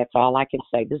 That's all I can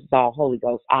say. This is all Holy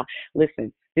Ghost.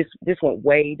 Listen, this went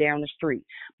way down the street.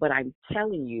 But I'm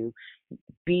telling you,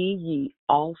 be ye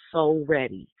also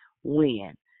ready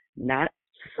when, not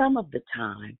some of the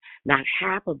time, not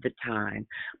half of the time,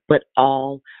 but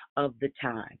all of the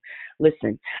time.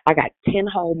 Listen, I got 10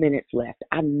 whole minutes left.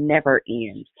 I never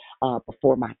end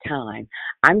before my time.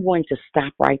 I'm going to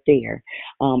stop right there.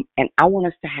 And I want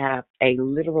us to have a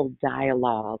literal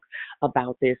dialogue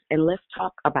about this. And let's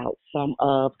talk about some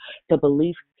of the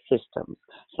belief systems,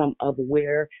 some of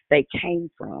where they came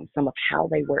from, some of how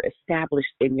they were established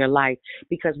in your life.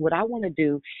 Because what I want to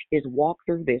do is walk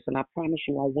through this, and I promise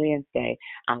you on Wednesday,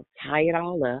 I'll tie it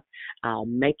all up. I'll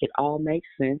make it all make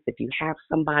sense. If you have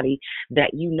somebody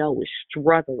that you know is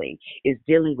struggling, is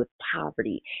dealing with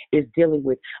poverty, is dealing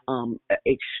with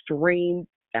extreme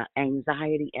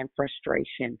anxiety and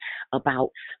frustration about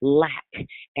lack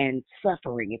and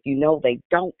suffering, if you know they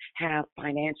don't have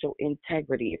financial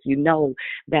integrity, if you know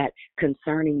that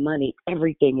concerning money,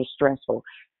 everything is stressful,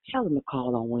 tell them to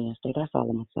call on Wednesday. That's all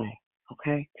I'm going to say.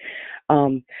 Okay?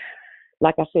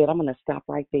 Like I said, I'm going to stop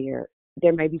right there.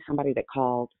 There may be somebody that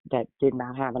called that did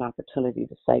not have an opportunity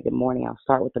to say good morning. I'll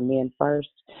start with the men first,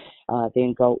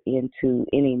 then go into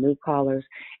any new callers,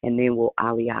 and then we'll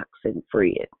Aliox and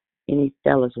Fred. Any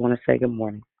fellas want to say good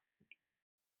morning?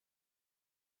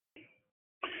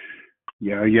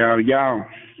 Yo, yo, yo.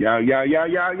 Yo, yo, yo,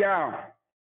 yo, yo.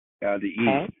 The E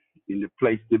Okay. in the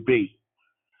place to be.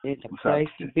 It's a What's place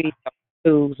up? to be.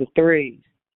 2s and 3s.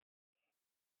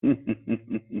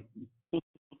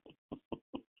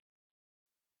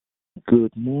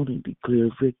 Good morning. Declare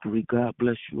victory. God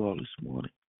bless you all this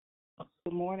morning.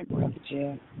 Good morning, Brother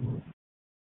Jeff.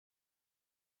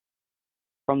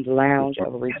 From the lounge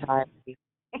of a retiree.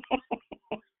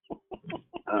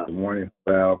 Good morning,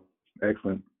 Val.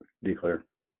 Excellent. Declare.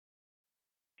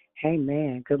 Hey,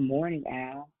 man. Good morning,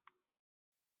 Al.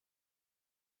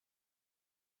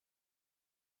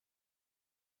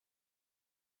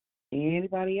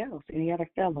 Anybody else? Any other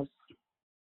fellas?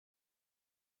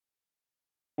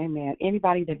 Hey, man.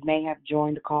 Anybody that may have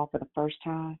joined the call for the first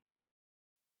time?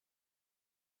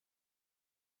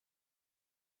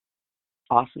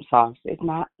 Awesome sauce. If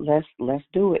not, let's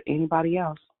do it. Anybody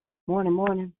else?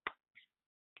 Morning.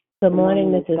 Good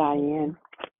morning, Miss Mrs. Diane.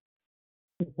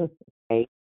 Hey,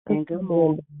 and good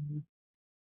morning.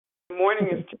 Good morning,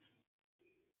 it's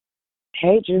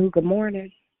Hey, Drew. Good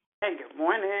morning. Hey, good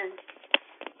morning.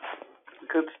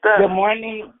 Good stuff. Good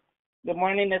morning. Good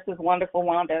morning. This is Wonderful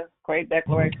Wanda. Great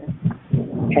declaration.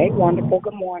 Hey, wonderful.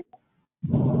 Good morning.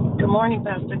 Good morning,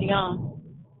 Pastor Dionne.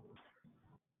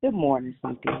 Good morning,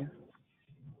 Cynthia.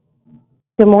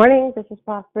 Good morning. This is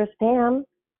Prosperous Pam.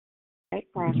 Hey,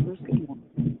 Prosperous. Good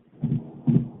morning.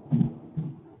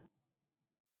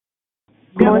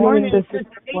 Good morning. This is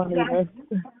Juanita.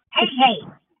 Hey.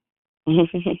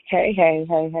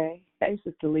 Hey,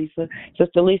 Sister Lisa.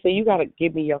 Sister Lisa, you got to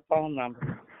give me your phone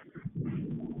number.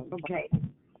 Okay.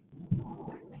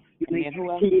 And then who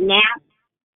else? See you now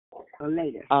or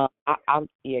later? I'll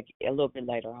a little bit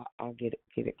later. I'll get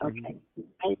it. Okay.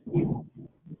 Thank you.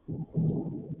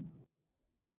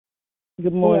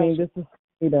 Good morning. This is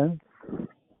Juanita.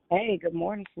 Hey, good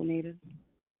morning, Sunita.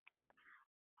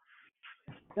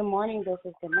 Good morning, this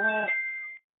is Danette.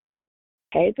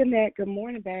 Hey, Danette. Good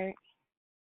morning, babe.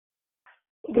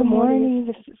 Good morning.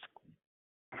 This is.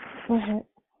 Go ahead.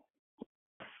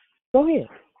 Go ahead.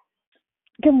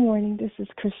 Good morning. This is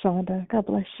Krishanda. God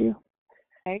bless you.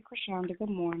 Hey, Krishanda. Good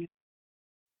morning.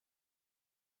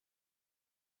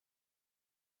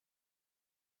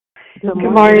 Good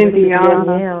morning,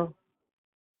 Dionne.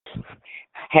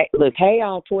 Hey, look. Hey,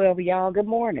 all 12 of y'all. Good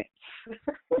morning.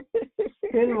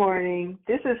 Good morning.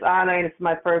 This is Anna, and it's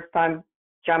my first time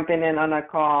jumping in on a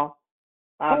call.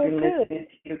 I've been listening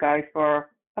to you guys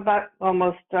for about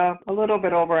almost a little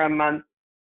bit over a month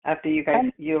after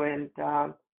you and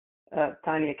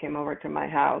Tanya came over to my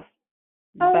house.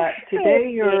 But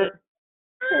today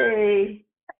hey.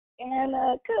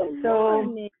 Anna, good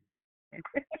morning.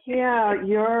 Yeah,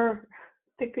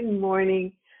 good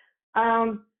morning.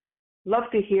 Love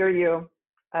to hear you.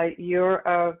 You're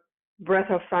a breath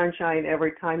of sunshine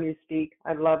every time you speak.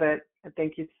 I love it. And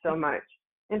thank you so much.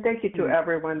 And thank you to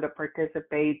everyone that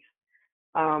participates.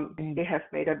 It has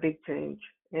made a big change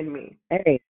in me.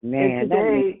 Hey, man. And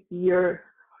today, your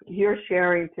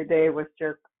sharing today was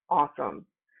just awesome.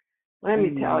 Let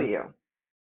me tell you.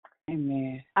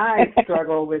 Amen. I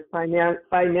struggled with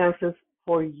finances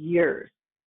for years.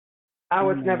 I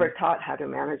was never taught how to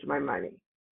manage my money.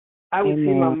 I would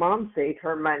see my mom save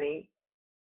her money,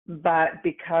 but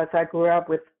because I grew up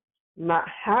with not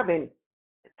having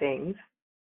things,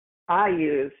 I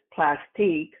used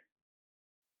plastique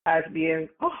as being,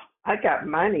 I got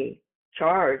money,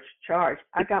 charge.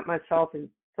 I got myself in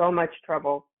so much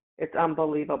trouble. It's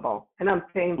unbelievable. And I'm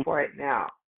paying for it now.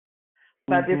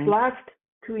 But this last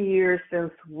 2 years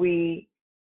since we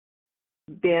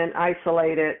been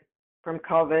isolated from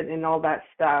COVID and all that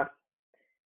stuff,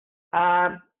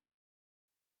 I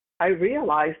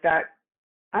realized that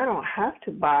I don't have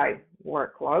to buy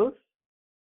work clothes,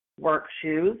 work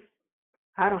shoes.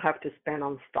 I don't have to spend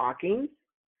on stockings,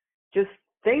 just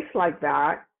things like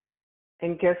that.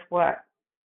 And guess what?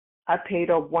 I paid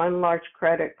off one large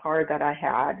credit card that I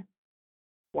had,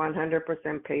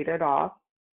 100% paid it off.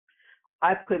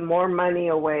 I put more money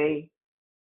away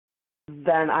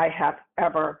than I have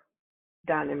ever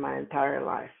done in my entire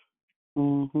life.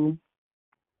 Mhm.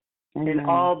 And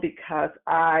all because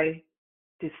I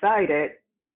decided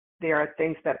there are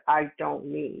things that I don't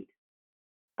need.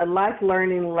 A life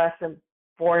learning lesson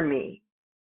for me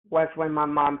was when my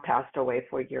mom passed away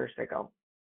 4 years ago.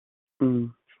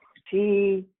 Mm.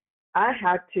 I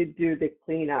had to do the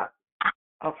cleanup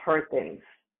of her things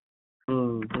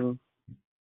Mhm.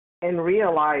 and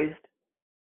realized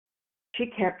she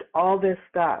kept all this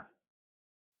stuff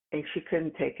and she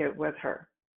couldn't take it with her.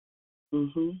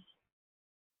 Mhm.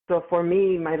 So for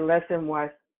me, my lesson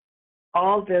was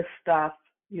all this stuff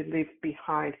you leave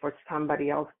behind for somebody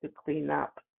else to clean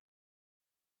up.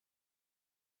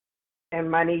 And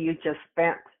money you just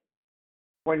spent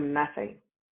for nothing.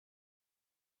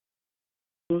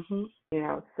 Mhm.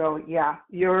 So yeah,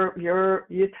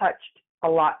 you touched a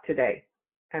lot today,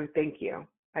 and thank you.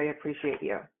 I appreciate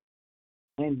you.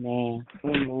 Amen.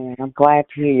 Amen. I'm glad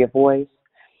to hear your voice.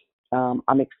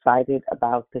 I'm excited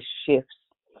about the shifts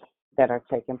that are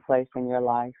taking place in your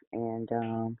life, and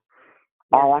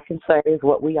all I can say is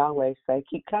what we always say: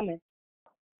 keep coming.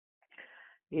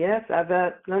 Yes, I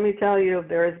bet. Let me tell you,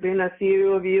 there has been a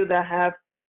few of you that have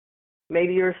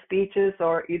made your speeches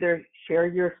or either share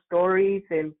your stories,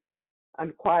 and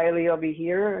I'm quietly over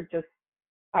here.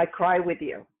 I cry with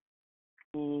you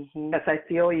because I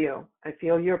feel you. I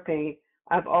feel your pain.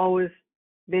 I've always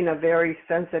been a very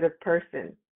sensitive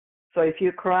person. So if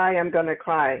you cry, I'm going to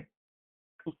cry.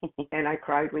 And I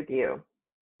cried with you,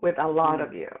 with a lot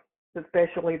of you,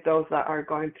 especially those that are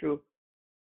going through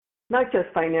not just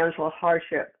financial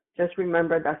hardship. Just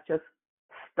remember that's just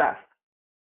stuff,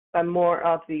 but more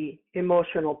of the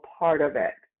emotional part of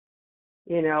it.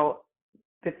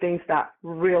 The things that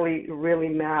really, really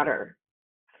matter: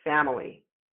 family,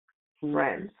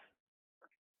 friends,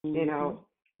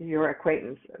 your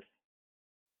acquaintances,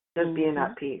 just being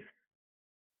at peace.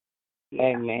 Yeah.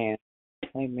 Amen.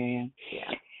 Amen.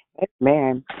 Yeah.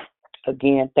 Amen.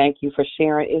 Again, thank you for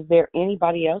sharing. Is there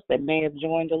anybody else that may have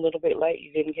joined a little bit late?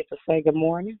 You didn't get to say good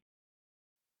morning?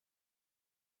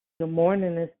 Good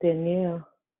morning, it's Danielle.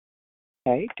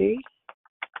 Hey, D.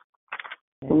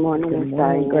 Good morning, Miss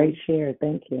Diane. Great share.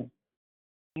 Thank you.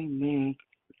 Amen.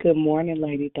 Good morning,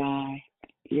 Lady Di.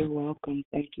 You're welcome.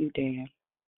 Thank you, Dan.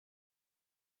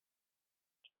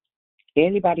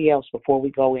 Anybody else before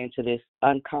we go into this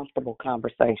uncomfortable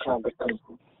conversation?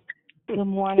 Good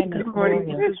morning, Miss Good morning,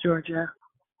 Gloria. this is Georgia.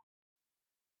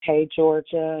 Hey,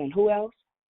 Georgia. And who else?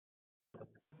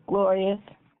 Glorious.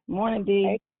 Morning, Dee.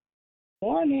 Hey,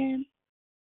 morning.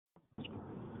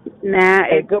 Nah,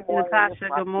 Hey, it's good morning, Natasha.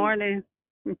 Miss Good morning.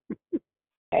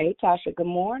 Hey, Tasha. Good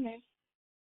morning.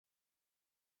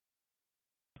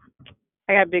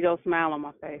 I got a big old smile on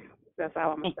my face. That's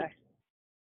all I'm going to say.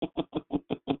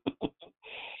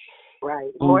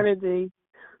 Right. Morning, Dee.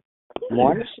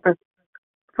 Morning.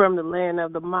 From the land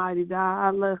of the mighty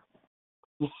dollar.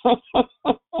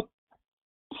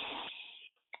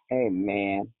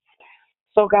 Amen.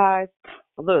 So, guys,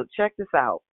 look, check this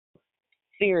out.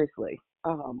 Seriously,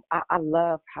 I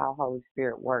love how Holy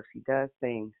Spirit works. He does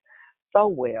things so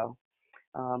well.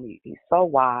 He's so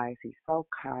wise. He's so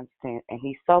constant, and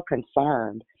he's so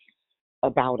concerned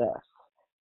about us.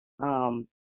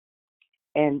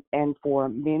 And for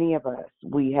many of us,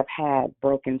 we have had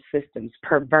broken systems,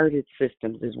 perverted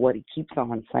systems is what he keeps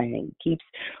on saying. He keeps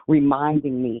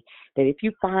reminding me that if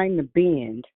you find the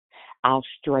bend, I'll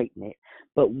straighten it.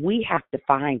 But we have to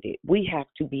find it. We have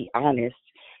to be honest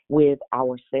with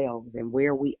ourselves and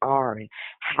where we are and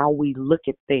how we look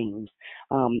at things.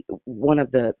 One of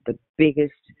the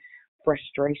biggest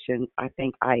frustrations I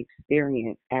think I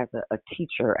experienced as a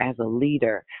teacher, as a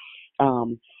leader,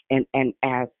 and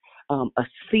as a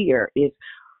seer is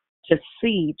to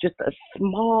see just a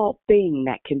small thing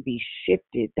that can be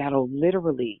shifted that'll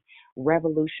literally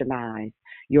revolutionize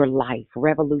your life,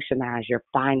 revolutionize your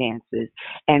finances,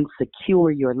 and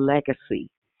secure your legacy.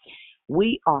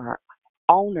 We are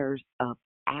owners of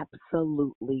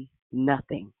absolutely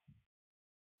nothing.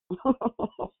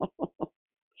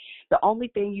 The only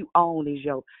thing you own is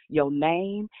your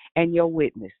name and your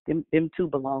witness. Them two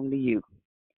belong to you.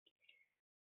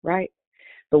 Right?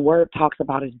 the word talks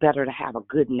about it's better to have a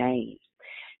good name.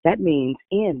 That means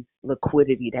in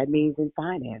liquidity. That means in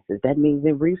finances. That means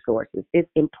in resources. It's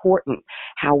important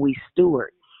how we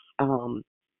steward,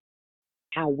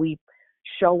 how we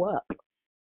show up.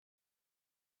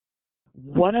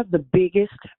 One of the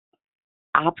biggest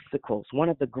obstacles, one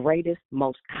of the greatest,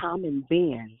 most common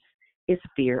bends is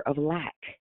fear of lack.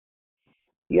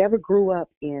 You ever grew up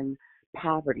in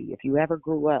poverty, if you ever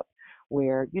grew up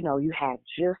where, you had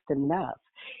just enough,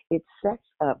 it sets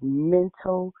up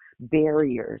mental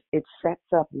barriers. It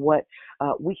sets up what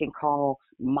we can call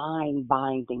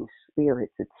mind-binding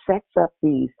spirits. It sets up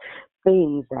these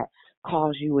things that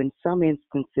cause you, in some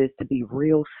instances, to be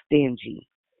real stingy,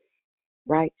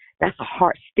 right?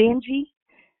 Stingy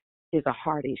is a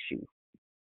heart issue.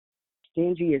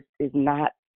 Stingy is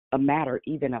not a matter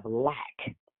even of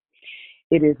lack.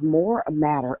 It is more a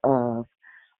matter of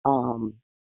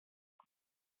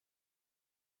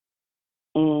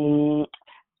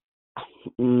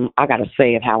I gotta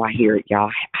say it how I hear it,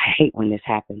 y'all. I hate when this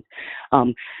happens.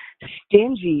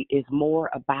 Stingy is more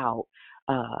about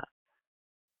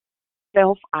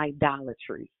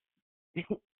self-idolatry.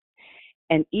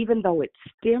 And even though it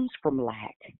stems from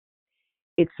lack,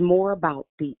 it's more about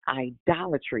the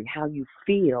idolatry, how you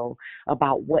feel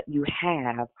about what you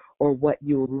have or what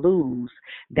you lose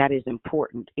that is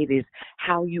important. It is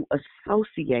how you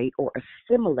associate or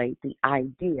assimilate the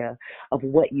idea of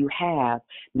what you have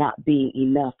not being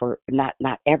enough or not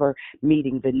ever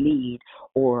meeting the need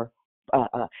or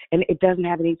and it doesn't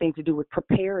have anything to do with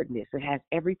preparedness. It has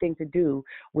everything to do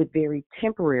with very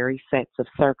temporary sets of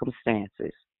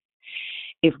circumstances.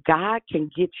 If God can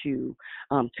get you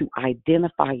to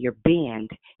identify your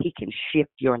bend, he can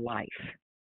shift your life.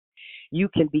 You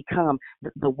can become,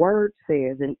 the word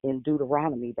says in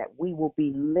Deuteronomy that we will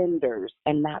be lenders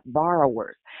and not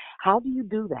borrowers. How do you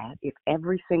do that if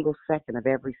every single second of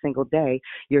every single day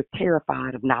you're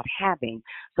terrified of not having?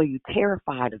 So you're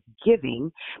terrified of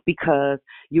giving because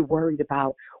you're worried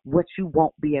about what you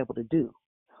won't be able to do.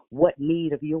 What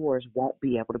need of yours won't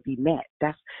be able to be met.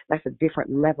 That's a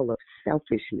different level of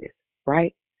selfishness,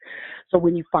 right? So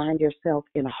when you find yourself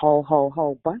in a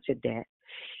whole bunch of debt,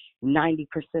 90%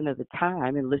 of the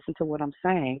time, and listen to what I'm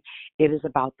saying, it is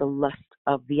about the lust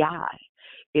of the eye.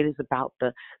 It is about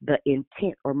the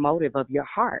intent or motive of your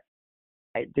heart.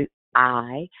 The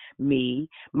I, me,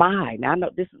 my. Now I know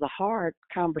this is a hard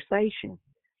conversation.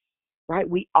 Right?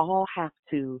 We all have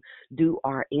to do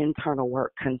our internal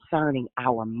work concerning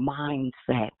our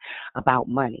mindset about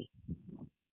money.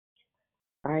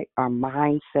 Right? Our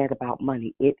mindset about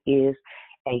money. It is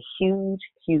a huge,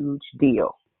 huge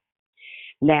deal.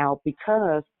 Now,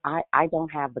 because I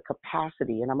don't have the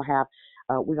capacity, and I'm gonna have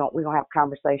we're gonna have a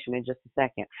conversation in just a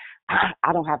second.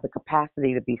 I don't have the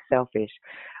capacity to be selfish.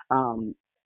 I'm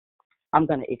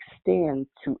gonna extend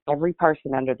to every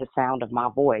person under the sound of my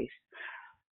voice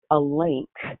a link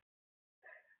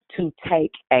to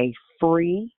take a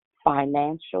free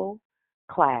financial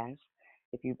class.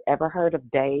 If you've ever heard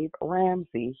of Dave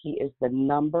Ramsey, he is the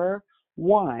number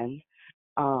one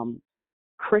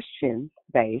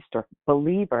Christian-based or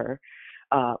believer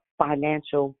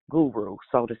financial guru,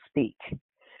 so to speak.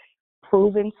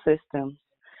 Proven systems,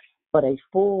 but a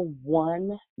full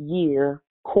 1-year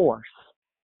course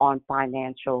on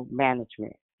financial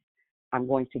management. I'm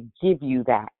going to give you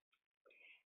that.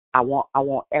 I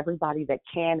want everybody that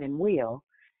can and will.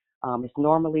 It's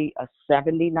normally a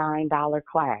 $79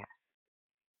 class.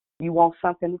 You want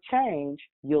something to change,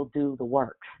 you'll do the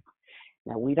work.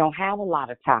 Now, we don't have a lot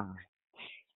of time.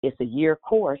 It's a year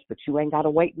course, but you ain't got to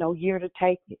wait no year to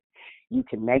take it. You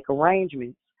can make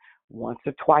arrangements once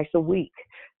or twice a week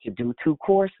to do 2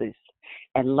 courses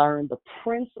and learn the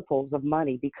principles of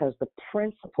money, because the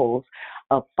principles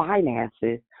of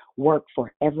finances work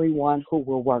for everyone who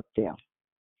will work them.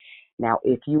 Now,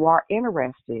 if you are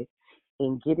interested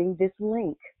in getting this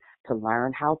link to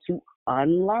learn how to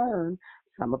unlearn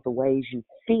some of the ways you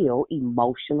feel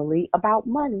emotionally about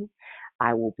money,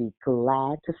 I will be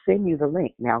glad to send you the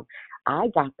link. Now, I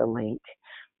got the link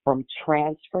from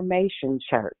Transformation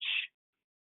Church.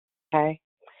 Okay?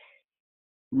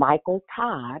 Michael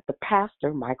Todd, the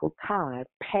pastor, Michael Todd,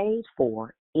 paid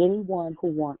for anyone who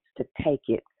wants to take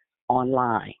it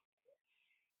online.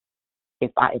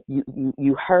 If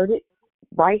you heard it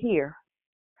right here,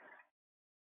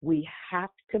 we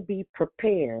have to be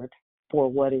prepared for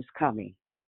what is coming.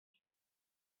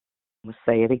 I'm going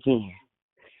to say it again.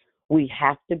 We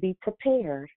have to be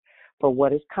prepared for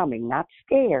what is coming. Not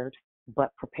scared,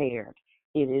 but prepared.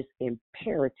 It is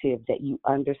imperative that you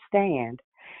understand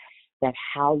that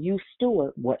how you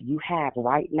steward what you have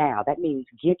right now, that means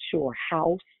get your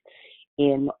house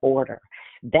in order.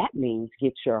 That means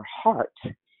get your heart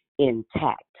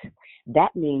intact.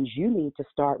 That means you need to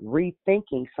start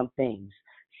rethinking some things.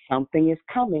 Something is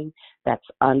coming that's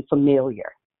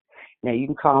unfamiliar. Now, you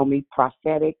can call me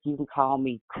prophetic. You can call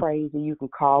me crazy. You can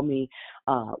call me,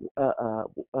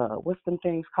 what's them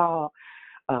things called?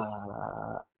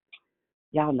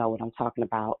 Y'all know what I'm talking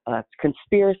about.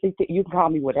 Conspiracy. You can call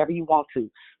me whatever you want to,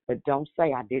 but don't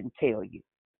say I didn't tell you.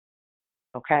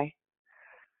 Okay?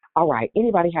 All right.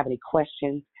 Anybody have any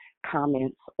questions,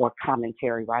 comments, or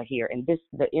commentary right here? And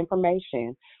the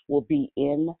information will be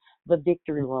in the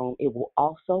victory room. It will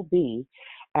also be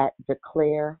at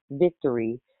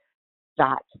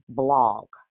declarevictory.blog.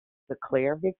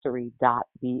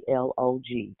 declarevictory.blog,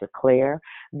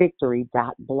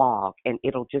 declarevictory.blog, and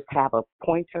it'll just have a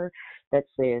pointer that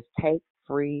says take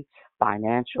free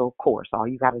financial course. All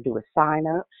you got to do is sign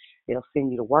up. They'll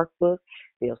send you the workbook.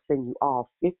 They'll send you all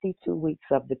 52 weeks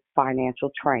of the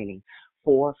financial training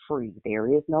for free.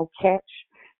 There is no catch.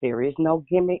 There is no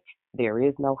gimmick. There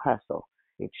is no hustle.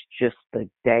 It's just the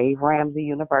Dave Ramsey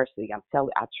University. I'm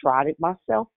telling you, I tried it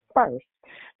myself first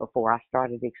before I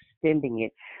started extending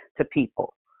it to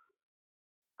people.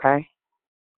 Okay?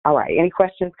 All right. Any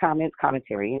questions, comments,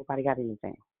 commentary? Anybody got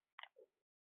anything?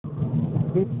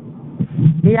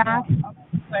 Yeah.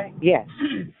 Yes.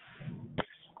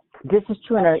 This is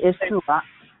Trina. It's true.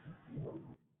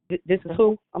 This is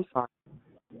who? I'm sorry.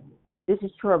 This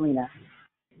is Trina.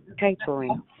 Okay,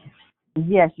 Trina.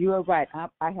 Yes, you are right.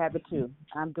 I have it too.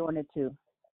 I'm doing it too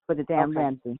for the damn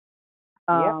Ramsey.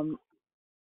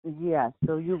 Yeah,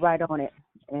 so you're right on it.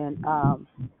 And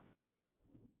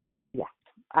yeah,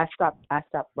 I stopped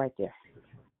right there.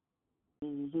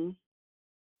 Mhm.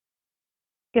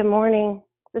 Good morning.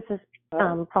 This is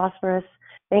Prosperous.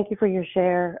 Thank you for your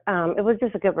share. It was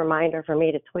just a good reminder for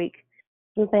me to tweak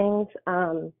some things.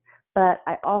 But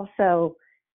I also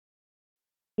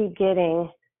keep getting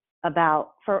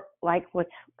about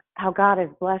how God has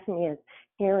blessed me is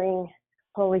hearing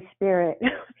Holy Spirit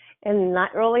in the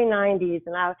early 90s.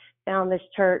 And I found this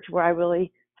church where I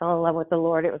really fell in love with the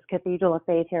Lord. It was Cathedral of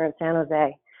Faith here in San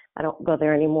Jose. I don't go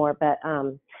there anymore, but,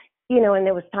 and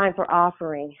it was time for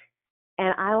offering.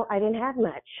 And I didn't have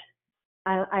much.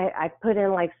 I put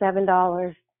in like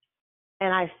 $7,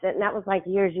 and that was like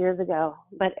years ago.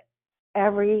 But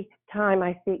every time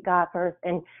I seek God first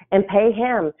and pay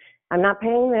Him, I'm not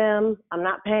paying them. I'm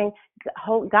not paying.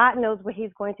 God knows what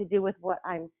He's going to do with what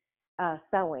I'm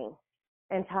sowing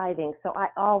and tithing. So I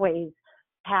always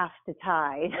have to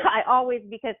tithe.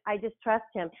 Because I just trust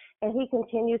Him, and He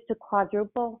continues to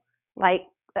quadruple.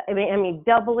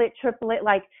 Double it, triple it.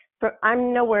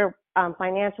 I'm nowhere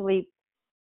financially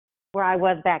where I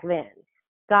was back then.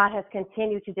 God has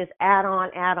continued to just add on.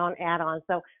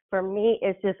 So for me,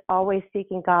 it's just always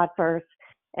seeking God first,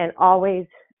 and always,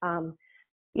 I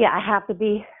have to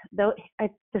be. The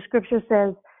scripture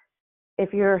says,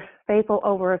 if you're faithful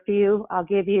over a few, I'll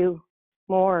give you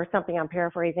more, or something. I'm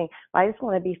paraphrasing. But I just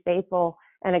want to be faithful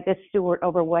and a good steward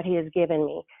over what He has given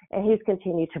me, and He's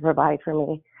continued to provide for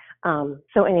me.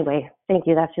 So anyway, thank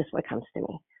you. That's just what comes to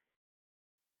me.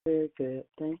 Very good.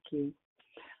 Thank you.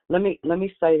 Let me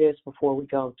say this before we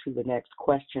go to the next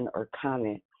question or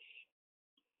comment.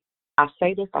 I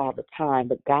say this all the time,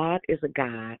 but God is a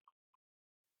God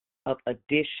of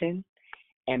addition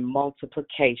and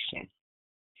multiplication.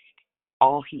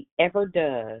 All He ever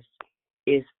does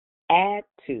is add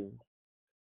to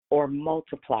or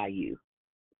multiply you.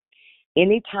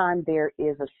 Anytime there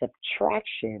is a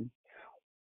subtraction,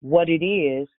 what it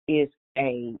is a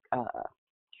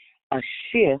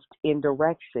shift in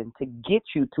direction to get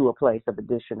you to a place of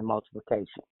addition and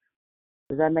multiplication.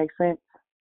 Does that make sense?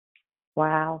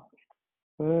 Wow.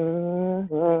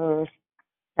 Mm-hmm.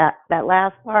 That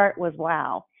last part was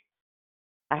wow.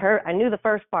 I knew the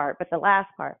first part, but the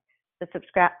last part, the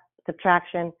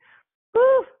subtraction.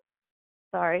 Whew,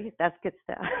 sorry, that's good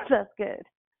stuff. That's good.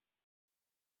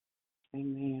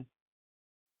 Amen.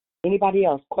 Anybody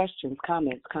else? Questions,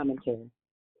 comments, commentary?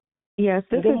 Yes,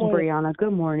 this is Brianna.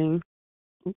 Good morning.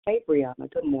 Hey, Brianna.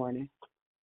 Good morning.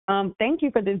 Thank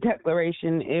you for this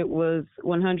declaration. It was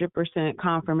 100%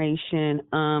 confirmation.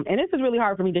 And this is really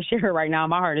hard for me to share right now.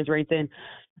 My heart is racing.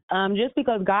 Just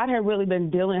because God has really been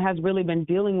dealing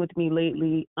with me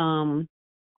lately. In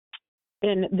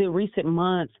the recent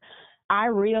months, I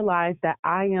realized that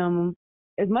I am,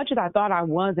 as much as I thought I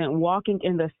wasn't, walking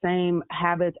in the same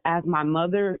habits as my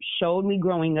mother showed me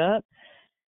growing up.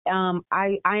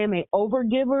 I am an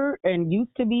overgiver, and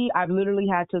used to be. I've literally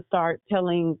had to start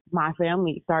telling my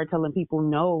family, start telling people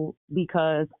no,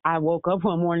 because I woke up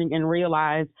one morning and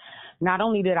realized not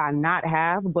only did I not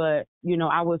have, but,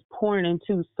 I was pouring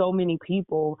into so many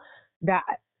people that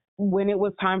when it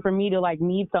was time for me to like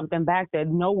need something back, that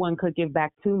no one could give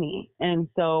back to me. And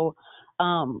so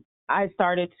I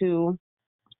started to,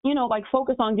 like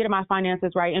focus on getting my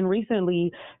finances right. And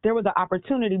recently there was an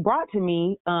opportunity brought to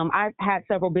me. I've had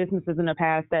several businesses in the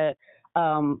past that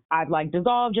I've like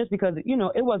dissolved just because,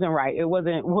 it wasn't right. It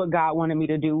wasn't what God wanted me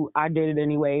to do. I did it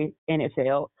anyway and it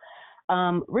failed.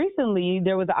 Recently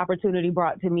there was an opportunity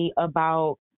brought to me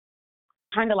about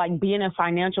kind of like being a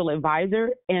financial advisor.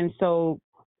 And so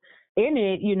in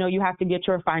it, you have to get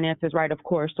your finances right, of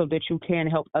course, so that you can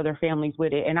help other families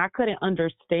with it. And I couldn't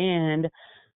understand,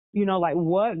 like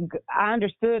what I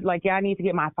understood, like, yeah, I need to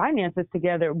get my finances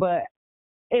together, but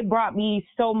it brought me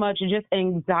so much just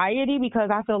anxiety because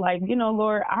I feel like,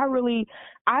 Lord,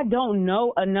 I don't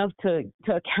know enough to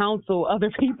counsel other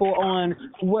people on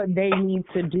what they need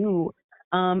to do.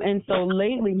 And so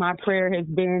lately my prayer has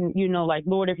been, like,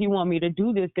 Lord, if you want me to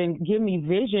do this, then give me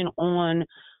vision on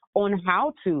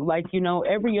how to, like,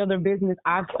 every other business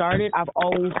I've started, I've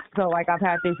always felt like I've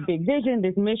had this big vision,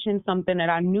 this mission, something that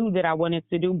I knew that I wanted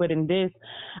to do. But in this,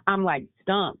 I'm like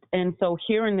stumped. And so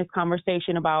hearing this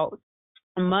conversation about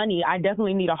money, I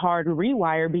definitely need a hard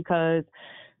rewire because,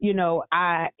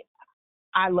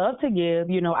 I love to give,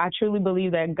 I truly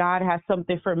believe that God has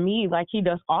something for me, like he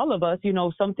does all of us,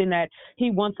 something that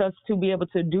he wants us to be able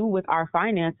to do with our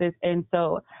finances. And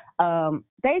so,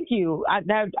 thank you.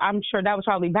 I'm sure that was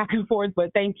probably back and forth,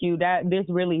 but thank you. That this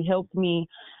really helped me,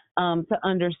 to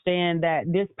understand that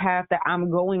this path that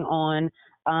I'm going on,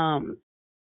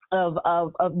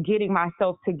 of getting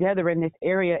myself together in this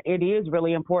area, it is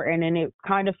really important. And it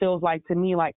kind of feels like to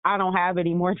me, like I don't have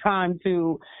any more time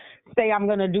to say I'm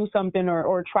going to do something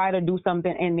or try to do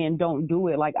something and then don't do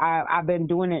it. Like I've been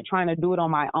doing it, trying to do it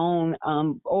on my own,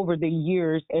 over the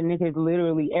years. And it is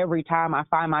literally every time I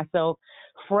find myself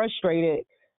frustrated.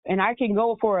 And I can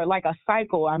go for like a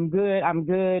cycle. I'm good.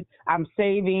 I'm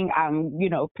saving. I'm,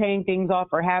 paying things off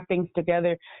or have things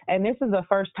together. And this is the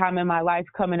first time in my life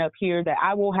coming up here that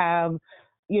I will have,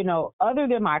 other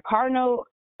than my car note,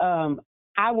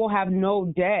 I will have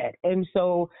no debt. And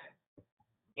so,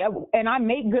 and I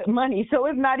make good money. So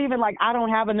it's not even like I don't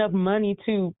have enough money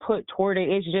to put toward it.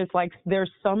 It's just like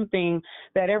there's something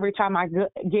that every time I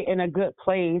get in a good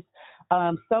place,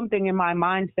 something in my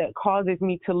mindset causes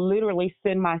me to literally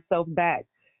send myself back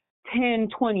 10,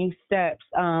 20 steps.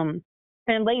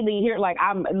 And lately here, like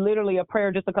I'm literally a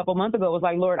prayer just a couple months ago was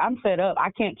like, Lord, I'm fed up.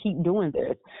 I can't keep doing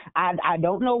this. I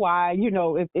don't know why,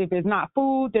 if it's not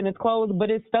food, then it's clothes, but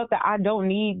it's stuff that I don't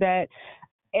need that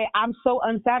I'm so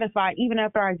unsatisfied even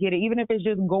after I get it, even if it's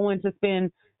just going to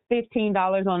spend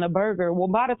 $15 on a burger. Well,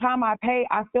 by the time I pay,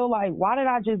 I feel like, why did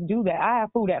I just do that? I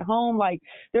have food at home. Like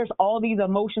there's all these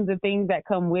emotions and things that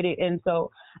come with it. And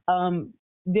so,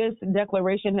 this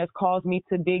declaration has caused me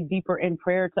to dig deeper in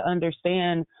prayer to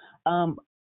understand,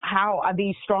 how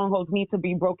these strongholds need to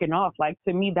be broken off. Like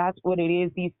to me, that's what it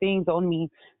is. These things on me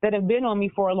that have been on me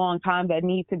for a long time that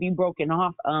need to be broken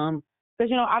off.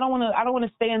 Because, I don't want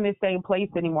to stay in this same place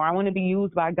anymore. I want to be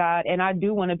used by God, and I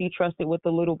do want to be trusted with a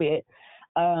little bit.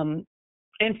 And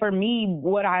for me,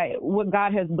 what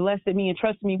God has blessed me and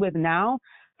trusted me with now,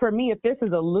 for me, if this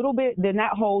is a little bit, then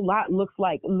that whole lot looks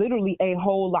like literally a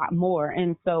whole lot more.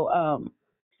 And so,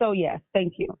 yes,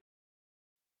 thank you.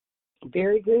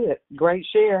 Very good. Great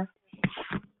share.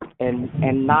 And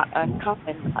not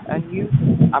uncommon, not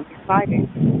unusual. I'm excited.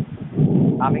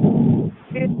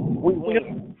 We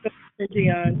win.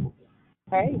 Dionne.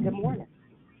 Hey, good morning.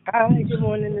 Hi, good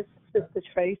morning. This is Sister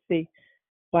Tracy.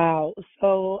 Wow.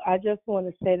 So I just want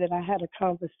to say that I had a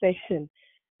conversation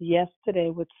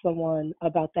yesterday with someone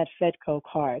about that Fedco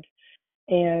card.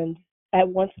 And at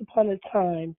once upon a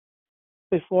time,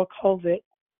 before COVID,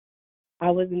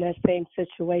 I was in that same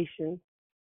situation.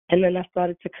 And then I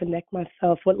started to connect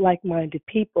myself with like-minded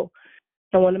people.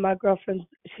 And one of my girlfriends,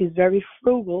 she's very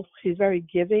frugal. She's very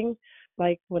giving,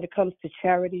 like when it comes to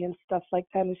charity and stuff like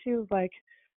that. And she was like,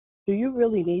 do you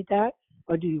really need that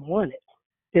or do you want it?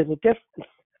 There's a difference.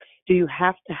 Do you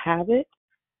have to have it?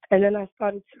 And then I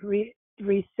started to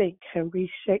rethink and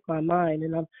reshape my mind.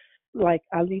 And I'm like,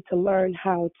 I need to learn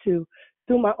how to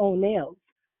do my own nails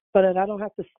so that I don't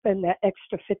have to spend that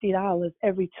extra $50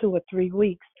 every 2 or 3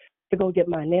 weeks to go get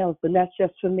my nails. But that's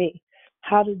just for me.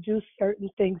 How to do certain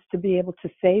things to be able to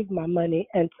save my money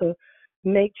and to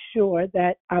make sure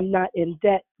that I'm not in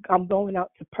debt. I'm going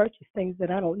out to purchase things that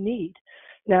I don't need.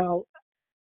 Now,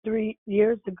 3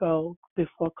 years ago,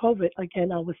 before COVID,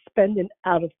 again, I was spending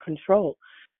out of control.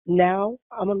 Now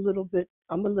I'm a little bit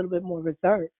more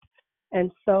reserved.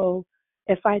 And so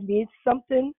If I need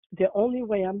something, the only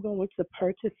way I'm going to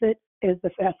purchase it is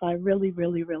if I really,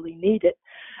 really, really need it.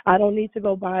 I don't need to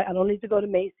go to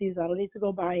Macy's. I don't need to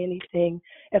go buy anything.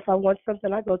 If I want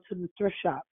something, I go to the thrift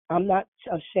shop. I'm not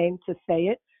ashamed to say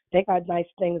it. They got nice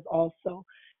things also.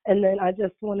 And then I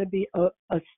just want to be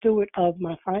a steward of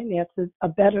my finances, a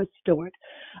better steward.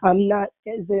 I'm not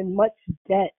as in much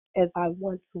debt as I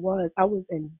once was. I was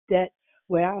in debt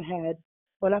where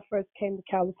when I first came to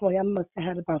California, I must have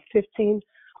had about 15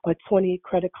 or 20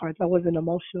 credit cards. I was an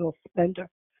emotional spender.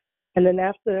 And then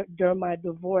during my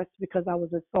divorce, because I was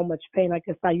in so much pain, I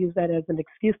guess I used that as an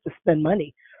excuse to spend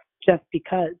money just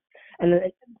because.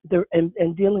 And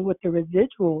and dealing with the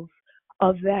residuals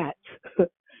of that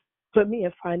put me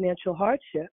in financial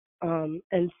hardship.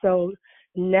 And so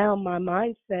now my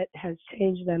mindset has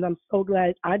changed, and I'm so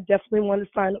glad. I definitely want to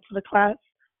sign up for the class.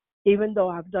 Even though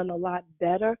I've done a lot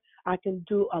better, I can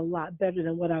do a lot better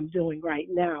than what I'm doing right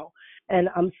now. And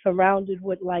I'm surrounded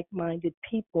with like-minded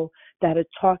people that are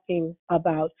talking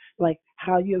about like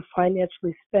how you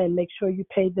financially spend. Make sure you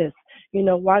pay this.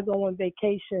 Why go on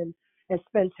vacation and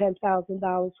spend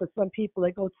 $10,000? For some people,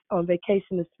 they go on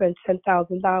vacation and spend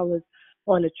 $10,000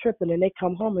 on a trip, and then they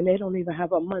come home and they don't even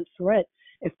have a month's rent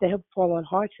if they have fallen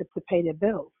hardship to pay their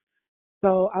bills.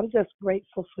 So I'm just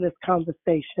grateful for this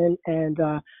conversation, and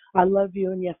I love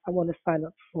you, and yes, I want to sign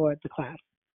up for the class.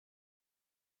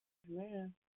 Yeah.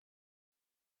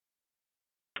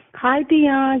 Hi,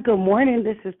 Dionne. Good morning.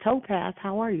 This is Topaz.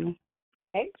 How are you?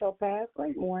 Hey, Topaz.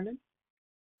 Great morning.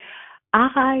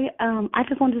 I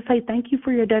just wanted to say thank you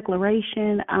for your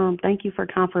declaration. Thank you for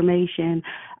confirmation.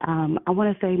 I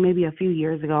want to say maybe a few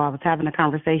years ago I was having a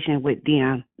conversation with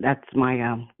Dionne. That's my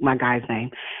guy's name.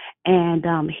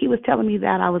 And he was telling me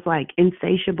that I was like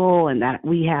insatiable and that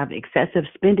we have excessive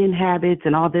spending habits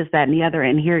and all this, that, and the other.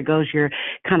 And here it goes. You're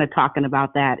kind of talking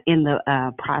about that in the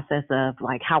process of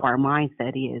like how our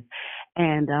mindset is.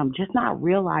 And just not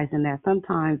realizing that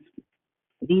sometimes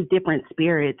these different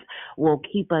spirits will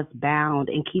keep us bound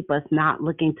and keep us not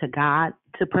looking to God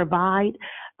to provide.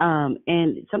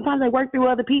 And sometimes they work through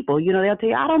other people. They'll tell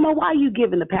you, I don't know why you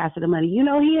giving the pastor the money. He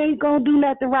ain't going to do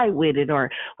nothing right with it or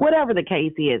whatever the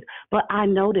case is. But I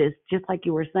noticed, just like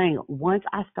you were saying, once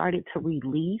I started to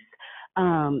release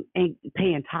and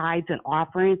paying tithes and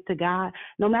offerings to God,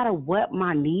 no matter what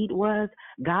my need was,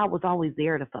 God was always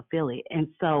there to fulfill it. And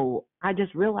so I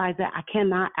just realized that I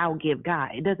cannot outgive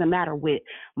God. It doesn't matter with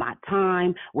my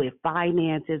time, with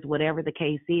finances, whatever the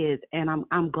case is. And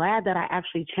I'm glad that I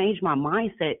actually changed my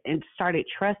mindset and started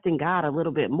trusting God a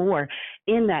little bit more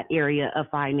in that area of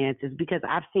finances, because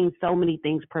I've seen so many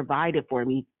things provided for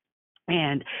me.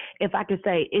 And if I could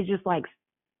say, it's just like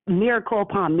miracle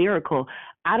upon miracle.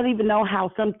 I don't even know how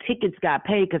some tickets got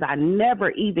paid because I never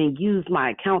even used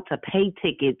my account to pay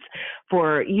tickets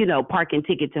for, parking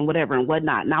tickets and whatever and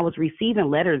whatnot. And I was receiving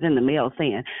letters in the mail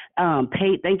saying,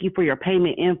 thank you for your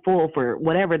payment in full for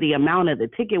whatever the amount of the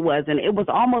ticket was. And it was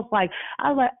almost like, I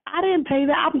was like, I didn't pay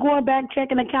that. I'm going back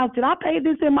checking accounts. Did I pay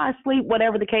this in my sleep?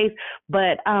 Whatever the case.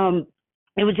 But,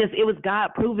 it was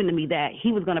God proving to me that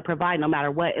he was going to provide no matter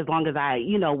what, as long as I,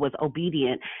 was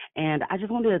obedient. And I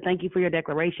just wanted to thank you for your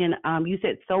declaration. You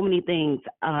said so many things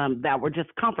that were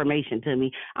just confirmation to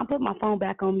me. I'm putting my phone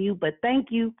back on mute, but thank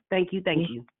you. Good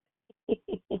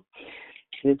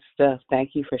stuff.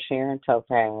 Thank you for sharing,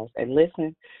 Topaz. And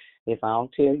listen, if I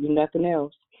don't tell you nothing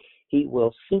else, he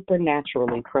will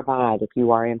supernaturally provide if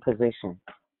you are in position.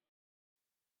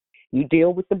 You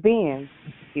deal with the bins,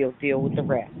 he'll deal with the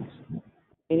rest.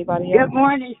 Anybody else? Good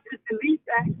morning, Sister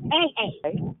Lisa. Hey.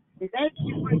 Thank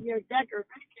you for your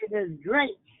declaration. It's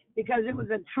great because it was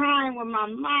a time when my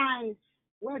mind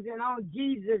wasn't on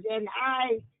Jesus and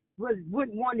I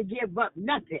wouldn't want to give up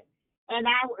nothing. And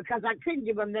because I couldn't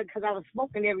give up nothing because I was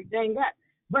smoking everything up.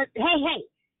 But hey,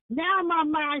 now my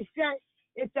mindset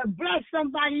is to bless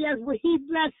somebody else. When he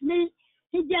blessed me,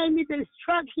 he gave me this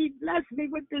truck. He blessed me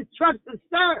with this truck to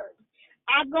serve.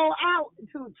 I go out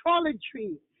to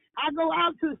toiletries. I go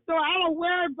out to the store. I don't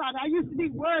worry about it. I used to be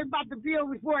worried about the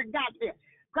bill before it got there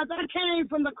because I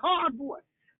came from the cardboard.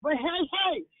 But hey,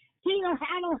 I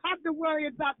don't have to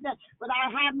worry about that. But I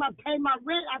pay my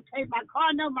rent, I pay my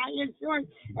car note, my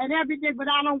insurance, and everything. But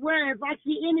I don't worry. If I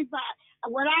see anybody,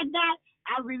 what I got,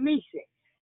 I release it.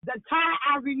 The tie,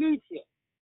 I release it.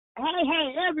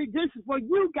 Hey, this is for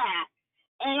you guys.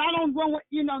 And I don't want,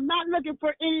 not looking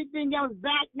for anything else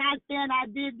back, not saying I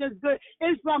did this good.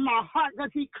 It's from my heart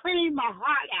because he cleaned my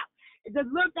heart out. To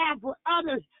look out for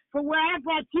others, for where I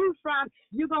brought you from,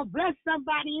 you're going to bless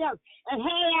somebody else. And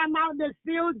hey, I'm out in the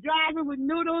field driving with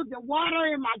noodles and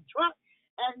water in my truck.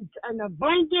 and the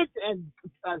blankets and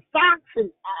socks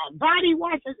and body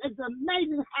washes. It's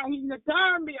amazing how he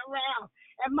turned me around.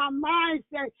 And my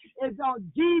mindset is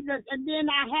on Jesus. And then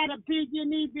I had a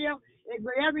PG&E bill.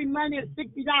 Every money is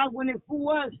 $60 when it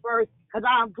was first, because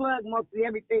I unplugged mostly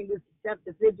everything except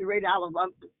the refrigerator. I was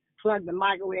unplugged the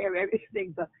microwave,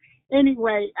 everything. So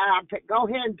anyway, go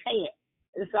ahead and pay it.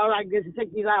 It's all right, get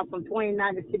 $60 from $29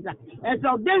 to $60. And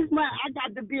so this month I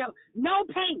got the bill, no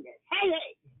payment.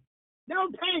 Hey, no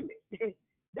payment.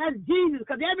 That's Jesus,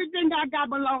 because everything I got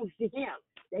belongs to him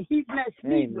that he blessed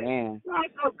me with. So I'm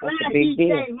so glad he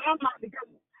saved my life, because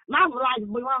my life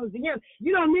belongs to him.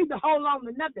 You don't need to hold on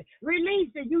to nothing.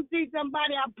 Release it. You see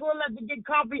somebody, I pull up to get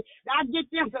coffee, I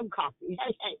get them some coffee.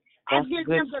 Hey. I get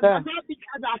them some, not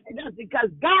because that's because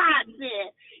God said,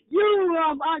 you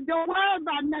don't worry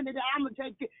about none of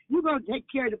that. You're going to take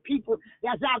care of the people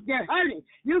that's out there hurting.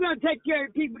 You're going to take care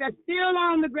of the people that's still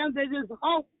on the ground. There's just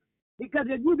hope. Because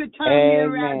if you could turn me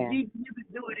around, Jesus, you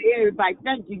could do it to everybody.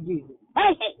 Thank you, Jesus.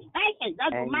 Hey,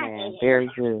 that's what my head. Very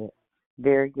good.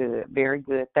 Very good. Very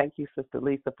good. Thank you, Sister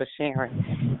Lisa, for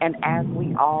sharing. And as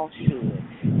we all should,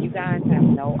 you guys have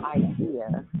no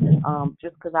idea,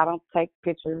 just because I don't take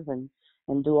pictures and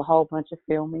do a whole bunch of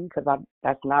filming, because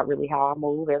that's not really how I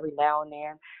move. Every now and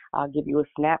then I'll give you a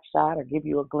snapshot or give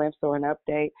you a glimpse or an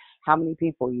update. How many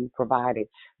people you provided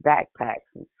backpacks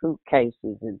and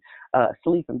suitcases and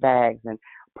sleeping bags and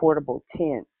portable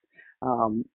tents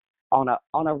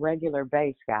on a regular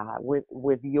base, God,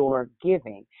 with your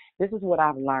giving. This is what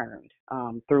I've learned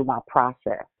through my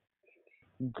process.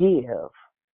 Give,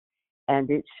 and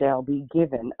it shall be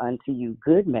given unto you.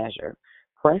 Good measure,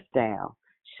 pressed down,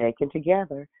 shaken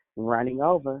together, running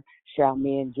over, shall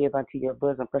men give unto your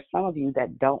bosom. For some of you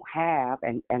that don't have,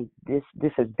 and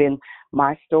this has been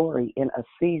my story in a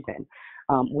season,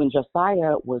 when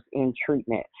Josiah was in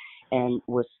treatment and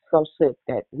was so sick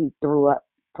that he threw up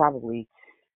probably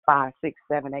 5, 6,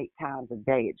 7, 8 times a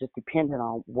day. It just depended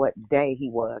on what day he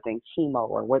was in chemo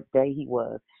or what day he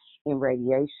was in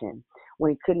radiation.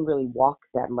 When he couldn't really walk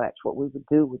that much, what we would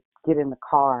do was get in the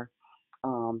car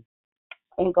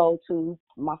and go to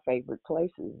my favorite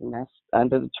places, and that's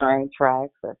under the train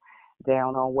tracks or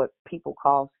down on what people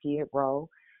call Skid Row,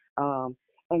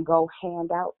 and go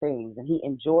hand out things. And he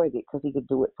enjoyed it because he could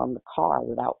do it from the car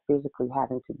without physically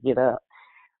having to get up.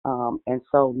 And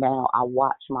so now I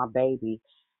watch my baby.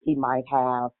 He might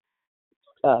have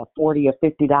 $40 or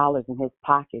 $50 in his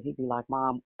pocket. He'd be like,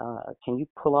 Mom, can you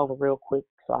pull over real quick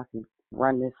so I can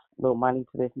run this little money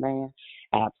to this man?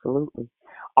 Absolutely.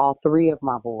 All 3 of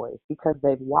my boys, because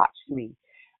they've watched me,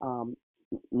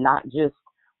 not just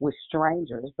with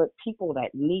strangers, but people that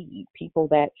need, people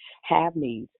that have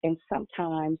needs. And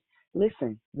sometimes,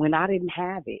 listen, when I didn't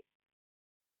have it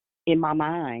in my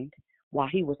mind, while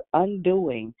he was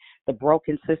undoing the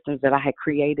broken systems that I had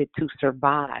created to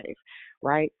survive,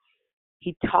 right?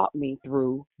 He taught me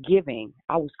through giving.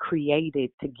 I was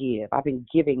created to give. I've been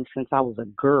giving since I was a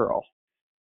girl.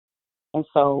 And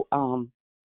so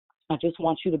I just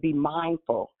want you to be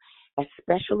mindful,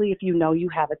 especially if you know you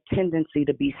have a tendency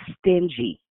to be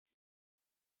stingy.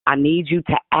 I need you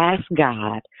to ask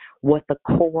God what the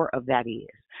core of that is.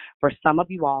 For some of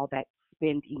you all that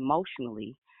spend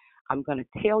emotionally, I'm going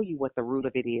to tell you what the root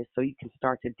of it is so you can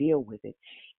start to deal with it.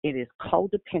 It is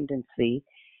codependency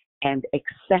and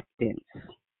acceptance.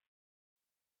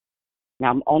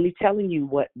 Now, I'm only telling you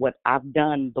what I've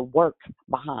done the work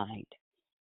behind,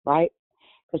 right?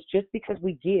 Because just because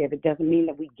we give, it doesn't mean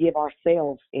that we give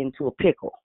ourselves into a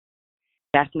pickle.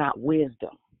 That's not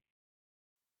wisdom.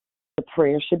 The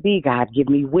prayer should be, God, give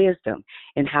me wisdom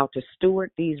in how to steward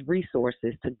these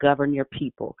resources to govern your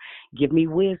people. Give me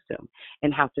wisdom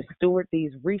in how to steward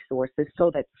these resources so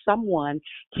that someone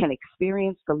can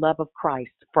experience the love of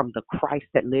Christ from the Christ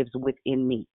that lives within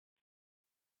me.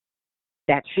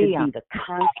 That should be the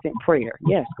constant prayer.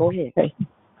 Yes, go ahead.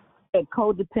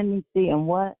 Codependency and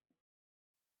what?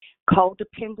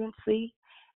 Codependency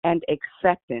and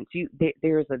acceptance.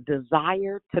 There's a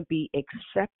desire to be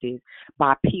accepted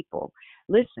by people.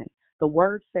 Listen, the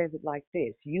word says it like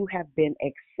this: you have been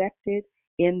accepted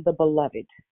in the beloved.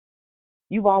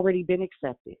 You've already been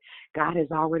accepted. God has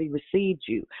already received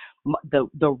you.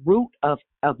 The root of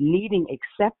needing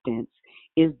acceptance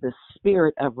is the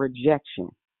spirit of rejection.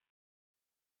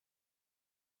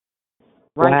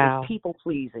 Right? Wow. It's people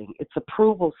pleasing. It's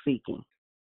approval seeking.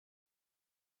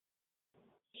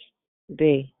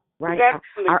 Right? That's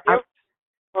from the giver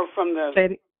or from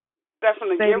the that's from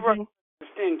the giver or the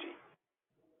stingy?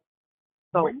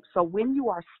 So when you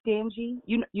are stingy,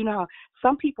 you know how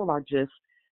some people are just,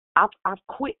 I've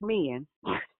quit men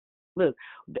Look,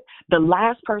 the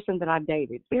last person that I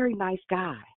dated, very nice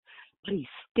guy, but he's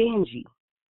stingy.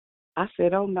 I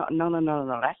said, oh, no.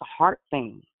 That's a heart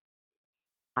thing.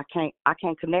 I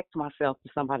can't connect myself to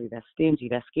somebody that's stingy.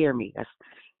 That scare me.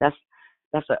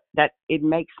 That it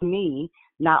makes me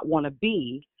not want to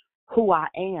be who I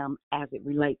am as it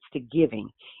relates to giving.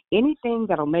 Anything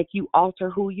that'll make you alter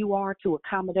who you are to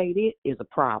accommodate it is a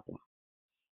problem.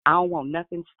 I don't want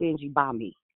nothing stingy by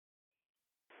me.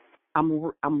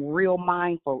 I'm real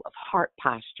mindful of heart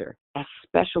posture,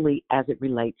 especially as it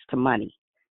relates to money.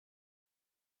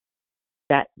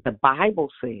 That the Bible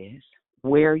says,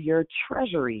 where your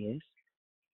treasure is,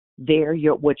 there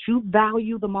what you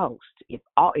value the most. If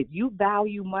you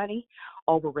value money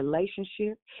over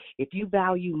relationship, if you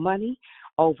value money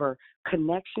over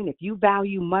connection, if you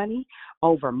value money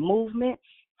over movement,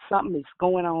 something is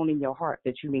going on in your heart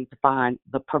that you need to find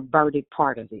the perverted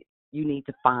part of it. You need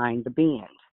to find the bend,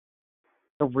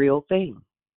 the real thing.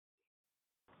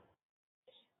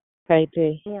 Hey,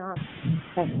 D. Yeah.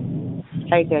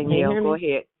 Hey, Danielle, go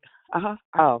ahead.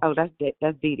 Oh, that's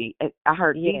Dee Dee. I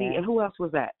heard Dee Dee, and who else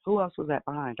was that? Who else was that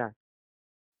behind her?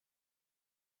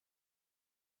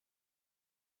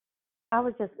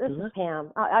 This is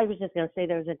Pam. I was just going to say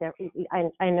there's a difference.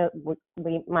 I know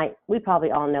we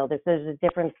probably all know this. There's a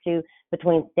difference too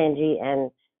between stingy and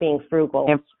being frugal.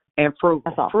 And frugal.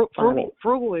 That's all.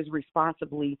 Frugal is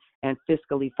responsibly and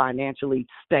fiscally, financially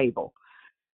stable.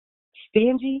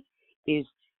 Stingy is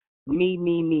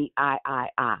me,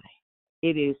 I.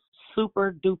 It is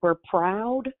super duper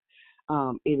proud.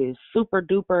 It is super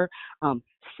duper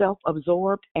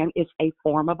self-absorbed, and it's a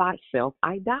form of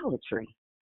self-idolatry.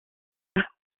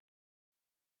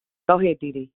 Go ahead,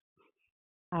 Dee Dee.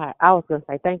 I was going to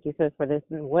say thank you, sis, for this.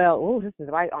 Well, this is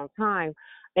right on time.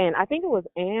 And I think it was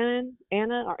Ann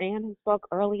who spoke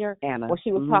earlier. Anna. Where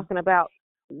she was talking about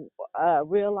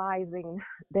realizing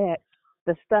that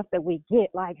the stuff that we get,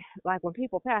 like when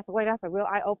people pass away, that's a real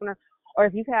eye-opener. Or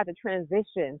if you've had to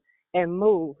transition and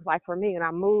move, like for me, and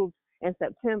I moved in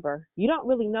September, you don't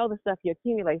really know the stuff you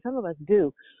accumulate. Some of us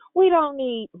do. We don't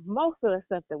need most of the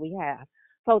stuff that we have.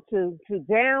 So to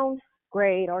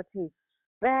downgrade or to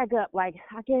bag up, like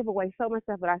I gave away so much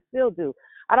stuff, but I still do.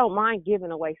 I don't mind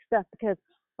giving away stuff because,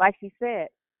 like she said,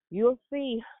 you'll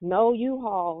see no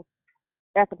U-Hauls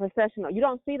at the processional. You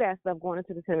don't see that stuff going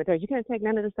into the cemetery. You can't take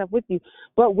none of the stuff with you.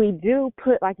 But we do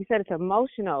put, like you said, it's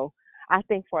emotional, I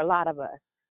think, for a lot of us.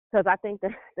 Because I think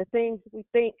that the things we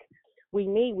think we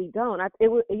need, we don't.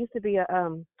 It used to be a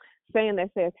saying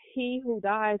that says, he who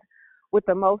dies with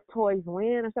the most toys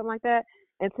win, or something like that.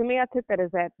 And to me, I took that as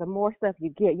that the more stuff you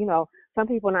get, some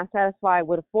people are not satisfied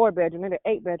with a 4-bedroom and an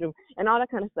 8-bedroom and all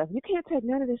that kind of stuff. You can't take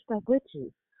none of this stuff with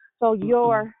you. So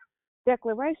your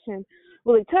declaration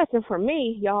really touched. And for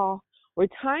me, y'all,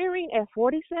 retiring at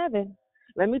 47,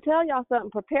 let me tell y'all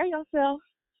something. Prepare yourself.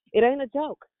 It ain't a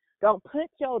joke. Don't put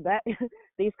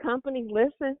these companies,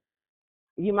 listen,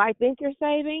 you might think you're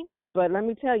saving, but let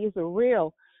me tell you, it's a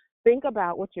real. Think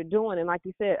about what you're doing. And like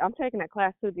you said, I'm taking that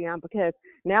class too, Dionne, because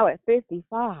now at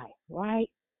 55, right,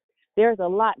 there's a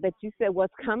lot that you said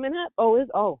what's coming up.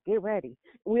 Get ready.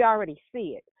 We already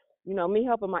see it. Me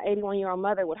helping my 81-year-old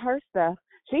mother with her stuff,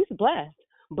 she's blessed.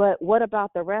 But what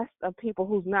about the rest of people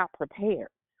who's not prepared?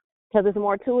 Because there's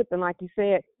more to it than, like you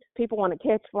said, people want to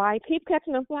catch flights. Keep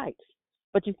catching them flights.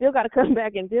 But you still got to come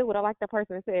back and deal with it. I like that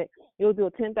person that said, you'll do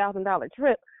a $10,000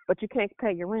 trip, but you can't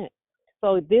pay your rent.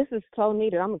 So this is so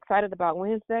needed. I'm excited about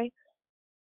Wednesday,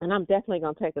 and I'm definitely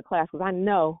going to take a class because I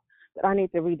know that I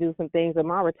need to redo some things in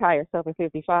my retired self at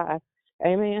 55.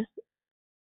 Amen?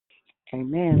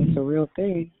 Amen. It's a real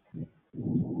thing.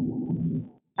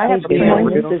 I have a prayer.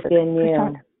 This is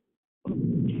Danielle.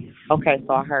 Okay,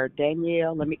 so I heard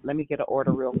Danielle. Let me get an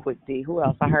order real quick, D. Who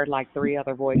else? I heard like 3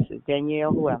 other voices.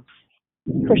 Danielle, who else?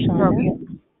 Prashanda,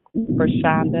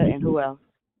 and who else?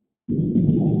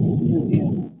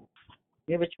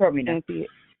 It was Trina.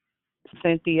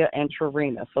 Cynthia and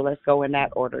Trina. So let's go in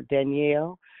that order.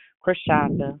 Danielle,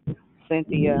 Prashanda,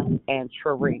 Cynthia, and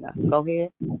Trina. Go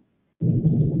ahead.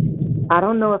 I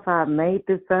don't know if I made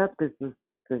this up. This is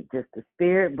just the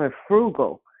spirit, but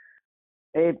frugal.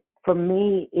 For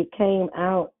me, it came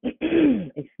out,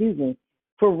 excuse me,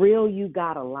 for real, you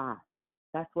got a lot.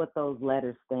 That's what those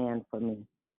letters stand for me.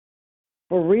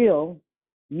 For real,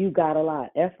 you got a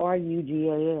lot.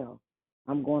 FRUGAL.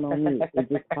 I'm going on mute. It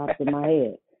just popped in my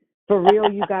head. For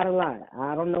real, you got a lot.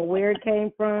 I don't know where it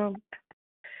came from.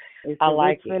 It's the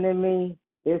Richmond in me.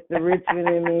 It's the Richmond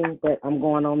in me, but I'm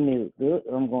going on mute.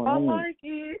 I like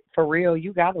it. For real,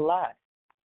 you got a lot.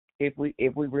 If we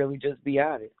really just be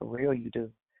honest, for real, you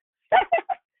do.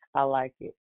 I like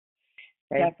it.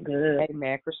 That's good.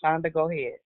 Amen. Krishanda, go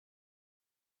ahead.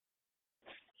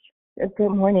 Good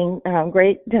morning.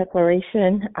 Great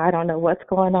declaration. I don't know what's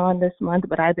going on this month,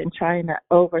 but I've been trying to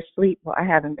oversleep. Well, I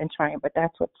haven't been trying, but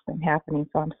that's what's been happening.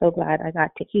 So I'm so glad I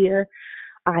got to hear.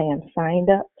 I am signed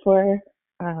up for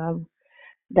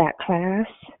that class,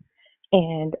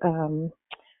 and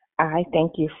I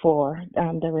thank you for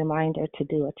the reminder to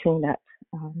do a tune-up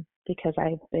because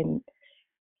I've been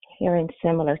hearing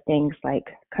similar things like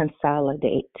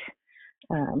consolidate,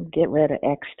 get rid of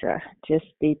extra, just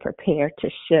be prepared to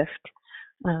shift.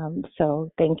 So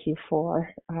thank you for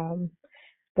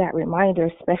that reminder,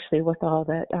 especially with all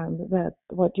that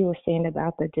what you were saying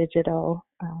about the digital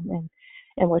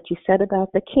and what you said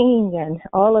about the king and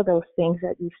all of those things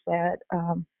that you said.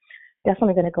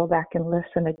 Definitely going to go back and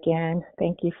listen again.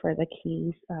 Thank you for the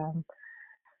keys.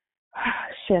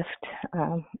 Shift.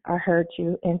 I heard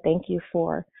you, and thank you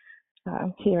for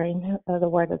hearing the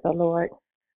word of the Lord,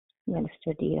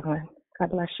 Minister Dionne.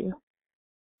 God bless you.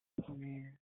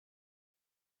 Amen.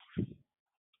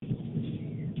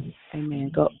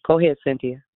 Amen. Go ahead,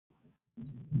 Cynthia.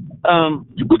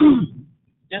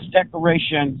 This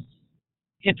declaration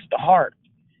hits the heart,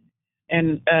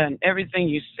 and everything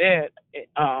you said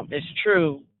is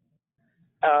true.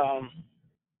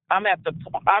 I'm at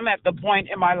the point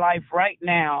in my life right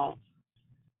now,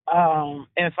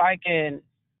 if I can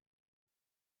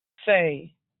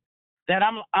say that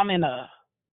I'm in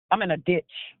a ditch.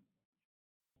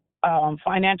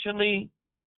 Financially,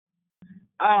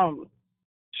 I'm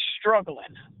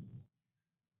struggling,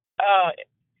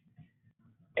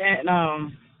 and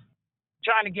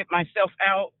trying to get myself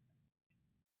out.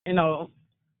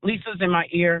 Lisa's in my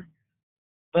ear,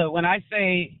 but when I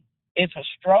say it's a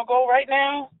struggle right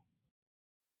now,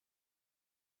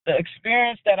 the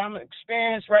experience that I'm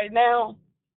experiencing right now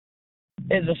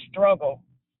is a struggle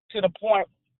to the point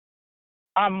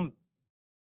I'm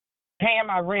paying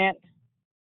my rent.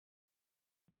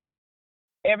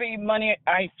 Every money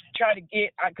I try to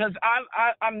get, because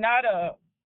I'm not a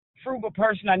frugal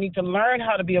person. I need to learn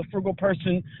how to be a frugal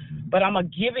person, but I'm a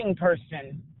giving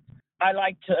person. I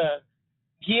like to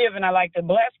give and I like to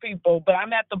bless people, but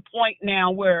I'm at the point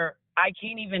now where I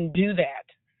can't even do that.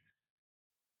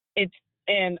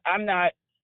 And I'm not,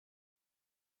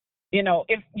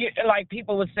 if you, like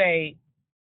people would say,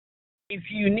 if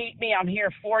you need me, I'm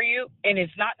here for you, and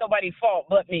it's not nobody's fault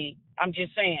but me. I'm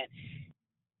just saying,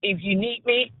 if you need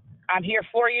me, I'm here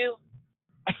for you.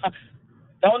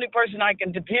 The only person I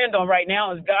can depend on right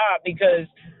now is God, because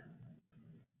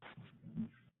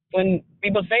when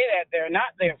people say that, they're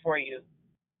not there for you.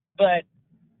 But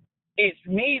it's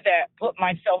me that put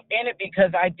myself in it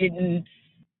because I didn't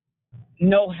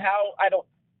know how.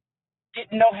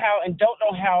 Didn't know how and don't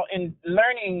know how, and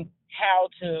learning how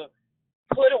to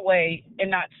put away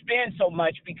and not spend so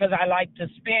much, because I like to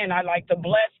spend. I like to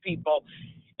bless people.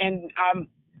 And I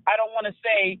don't want to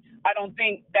say I don't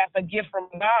think that's a gift from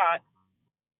God,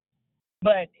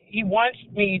 but he wants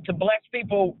me to bless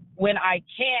people when I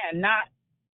can, not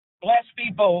bless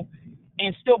people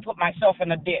and still put myself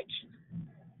in a ditch.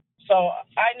 So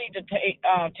I need to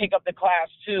take up the class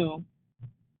too.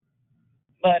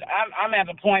 But I'm at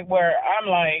a point where I'm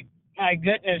like, my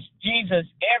goodness, Jesus,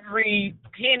 every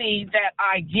penny that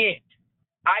I get,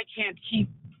 I can't keep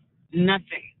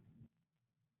nothing.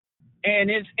 And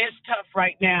it's tough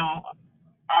right now.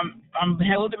 I'm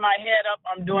holding my head up.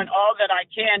 I'm doing all that I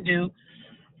can do.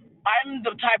 I'm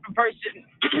the type of person,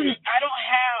 I don't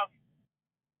have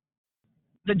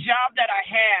the job that I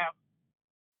have.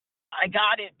 I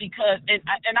got it because,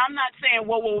 and I'm not saying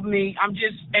woe me. I'm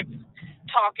just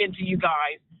talking to you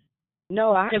guys.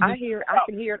 No, I can hear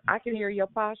your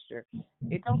posture.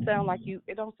 It don't sound like you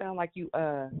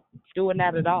doing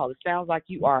that at all. It sounds like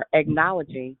you are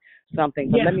acknowledging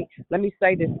something. But let me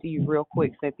say this to you real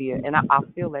quick, Cynthia, and I'll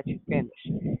still let you finish.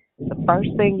 The first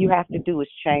thing you have to do is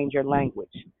change your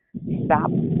language. Stop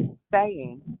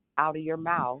saying out of your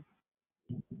mouth,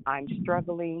 I'm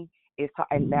struggling.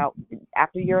 And now,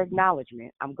 after your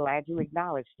acknowledgement, I'm glad you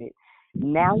acknowledged it.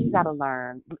 Now you got to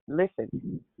learn, listen,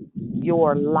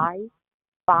 your life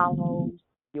follows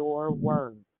your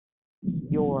words.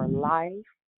 Your life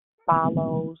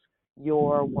follows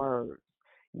your words.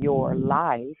 Your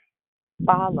life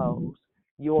follows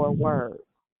your words.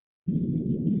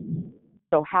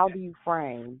 So how do you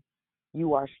frame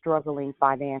you are struggling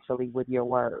financially with your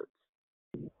words?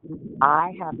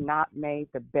 I have not made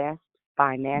the best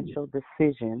financial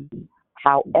decision.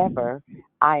 However,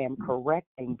 I am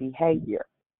correcting behavior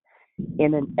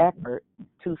in an effort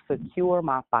to secure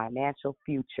my financial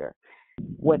future.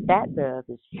 What that does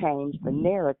is change the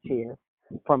narrative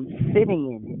from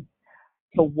sitting in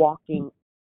it to walking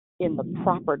in the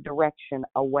proper direction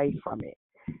away from it.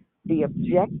 The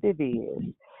objective is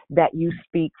that you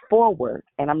speak forward,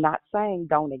 and I'm not saying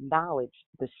don't acknowledge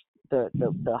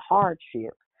the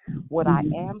hardship. What I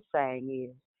am saying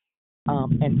is,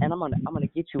 and I'm gonna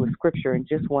get you a scripture in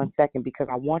just one second, because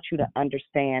I want you to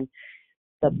understand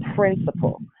the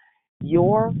principle.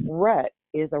 Your rut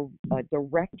is a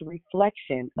direct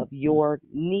reflection of your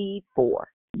need for,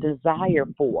 desire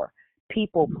for,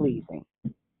 people pleasing.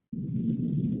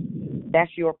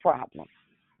 That's your problem.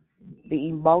 The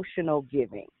emotional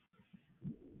giving,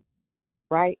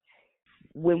 right?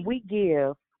 When we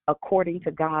give according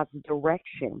to God's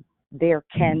direction, there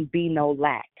can be no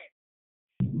lack.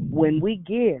 When we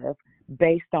give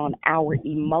based on our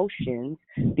emotions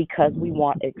because we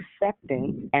want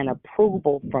acceptance and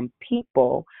approval from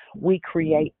people, we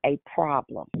create a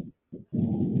problem.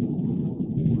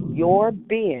 Your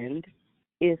bend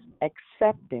is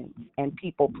acceptance and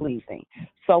people pleasing.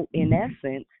 So in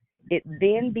essence, it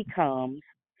then becomes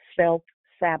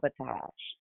self-sabotage.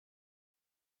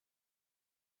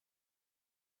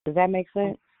 Does that make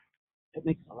sense? It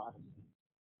makes a lot of sense.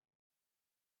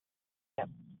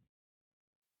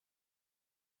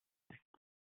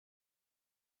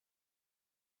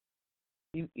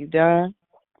 Yep. You done?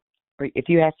 Or if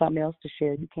you have something else to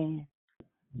share, you can.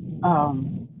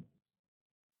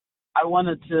 I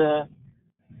wanted to,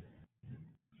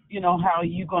 how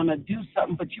you going to do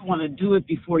something, but you want to do it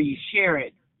before you share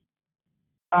it.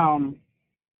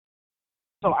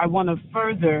 So I want to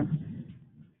further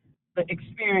the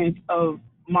experience of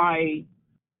my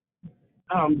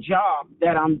job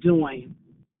that I'm doing.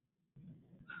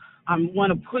 I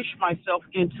want to push myself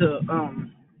into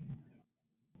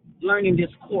learning this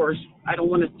course. I don't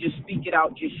want to just speak it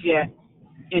out just yet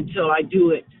until I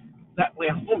do it. That way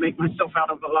I won't make myself out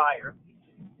of a liar.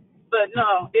 But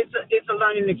no, it's a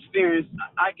learning experience.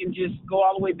 I can just go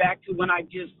all the way back to when I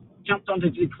just jumped on to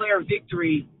declare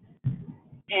victory,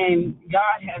 and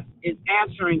God is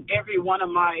answering every one of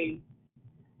my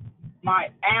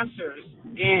answers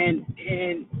and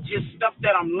just stuff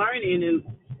that I'm learning, and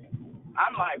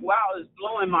I'm like, wow, it's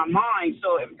blowing my mind.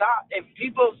 So if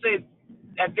people say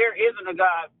that there isn't a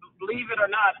God, believe it or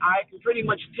not, I can pretty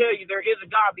much tell you there is a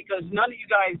God, because none of you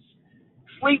guys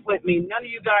sleep with me, none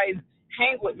of you guys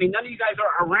hang with me, none of you guys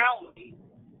are around me.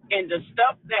 And the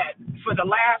stuff that for the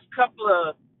last couple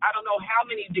of, I don't know how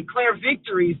many declare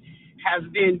victories, has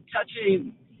been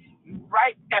touching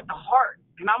right at the heart.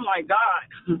 And I'm like, God,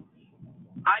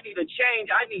 I need a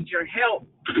change. I need your help.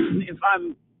 If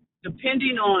I'm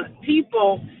depending on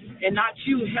people and not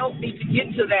you, help me to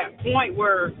get to that point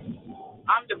where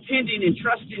I'm depending and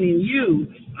trusting in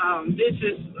you. This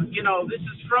is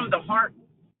from the heart.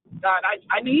 God,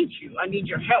 I need you. I need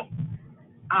your help.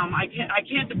 I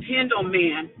can't depend on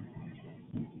man.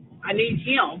 I need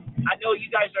him. I know you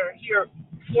guys are here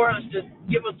for us to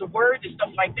give us the word and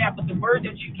stuff like that, but the word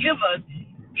that you give us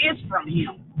is from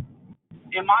him.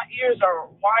 And my ears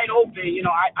are wide open.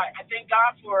 I thank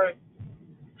God for,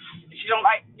 she don't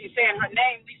like me saying her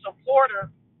name, Lisa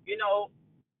Porter,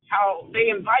 how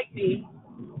they invite me.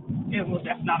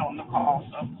 That's not on the call,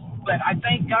 so. But I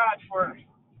thank God for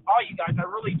all you guys. I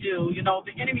really do.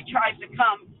 The enemy tries to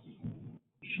come.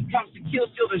 He comes to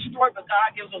kill, steal, destroy, but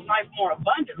God gives us life more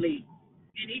abundantly.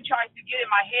 And he tries to get in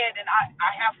my head, and I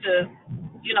have to,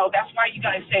 that's why you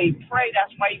guys say pray.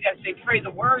 That's why you guys say pray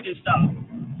the word and stuff.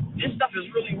 This stuff is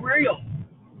really real.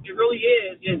 It really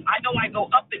is. And I know I go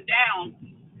up and down,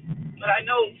 but I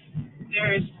know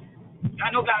God's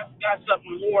got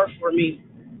something more for me.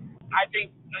 I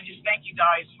just thank you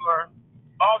guys for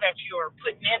all that you're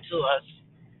putting into us.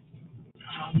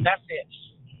 That's it.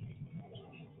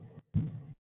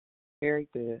 Very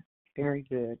good. Very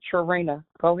good. Trina,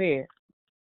 go ahead.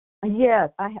 Yes,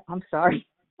 I'm sorry.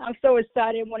 I'm so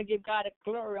excited. I want to give God the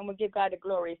glory. I'm going to give God the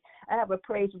glory. I have a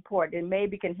praise report that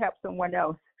maybe can help someone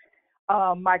else.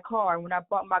 My car, when I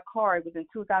bought my car, it was in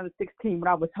 2016 when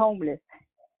I was homeless.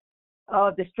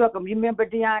 The struggle. You remember,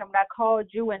 Dionne, when I called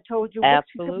you and told you?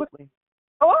 Absolutely.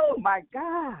 Oh, my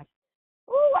God.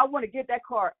 Oh, I want to get that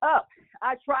car up.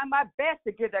 I try my best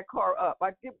to get that car up.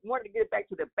 I wanted to get it back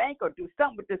to the bank or do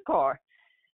something with this car.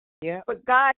 Yeah. But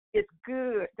God is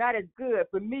good. God is good.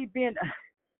 For me being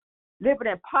living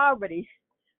in poverty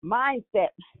mindset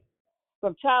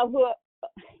from childhood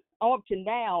on up to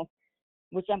now,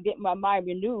 which I'm getting my mind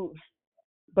renewed.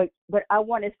 But I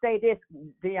want to say this,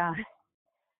 Dionne.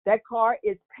 That car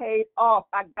is paid off.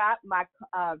 I got my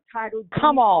title deed.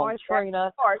 Come on,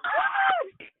 Trina.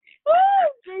 Oh,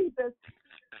 Jesus.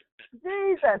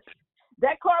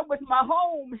 That car was my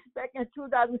home back in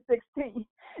 2016.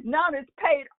 Now it's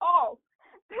paid off.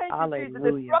 Thank Hallelujah. you, Jesus.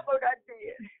 The struggle I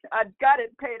did. I got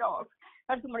it paid off.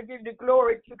 I just want to give the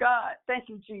glory to God. Thank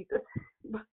you, Jesus.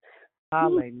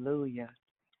 Hallelujah.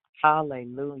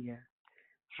 Hallelujah.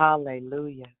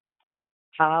 Hallelujah.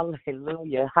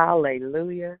 Hallelujah.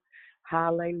 Hallelujah.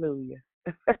 Hallelujah.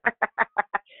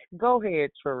 Go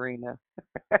ahead, Trina.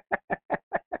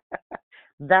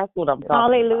 That's what I'm talking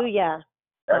Hallelujah.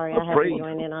 That's Sorry, a I had to praise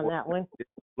join in on report. that one.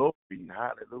 Glory,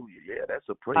 hallelujah. Yeah, that's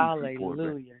a praise about. report, man.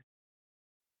 Hallelujah.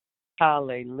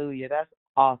 Hallelujah. That's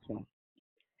awesome.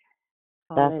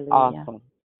 That's Hallelujah. awesome.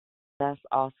 That's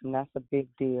awesome. That's a big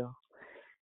deal.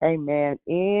 Amen.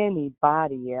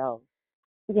 Anybody else?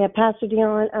 Yeah, Pastor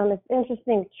Dionne, it's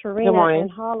interesting. Good Trina morning.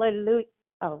 and Hallelujah.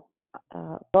 Go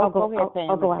ahead, Pam,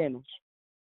 I'll go and out. finish.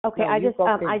 Okay, No, I you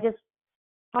go finish. just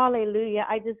Hallelujah.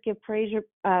 I just give praise.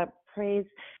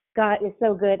 God is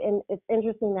so good. And it's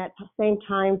interesting that same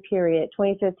time period,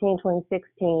 2015,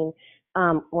 2016,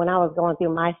 when I was going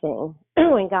through my thing,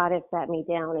 when God had sat me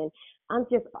down. And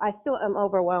I still am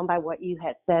overwhelmed by what you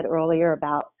had said earlier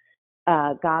about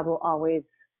God will always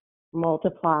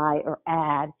multiply or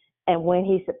add, and when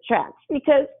he subtracts.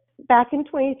 Because back in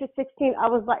 2016, I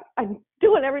was like, I'm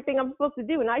doing everything I'm supposed to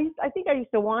do. And I think I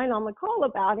used to whine on the call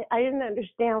about it. I didn't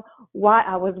understand why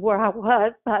I was where I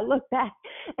was, but I look back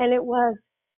and it was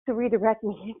to redirect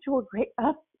me into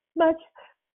a much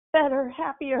better,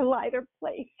 happier, lighter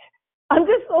place. I'm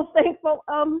just so thankful.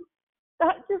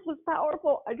 That just was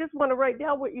powerful. I just want to write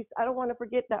down I don't want to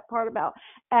forget that part about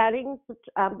adding,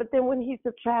 but then when he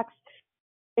subtracts,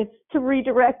 it's to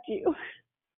redirect you.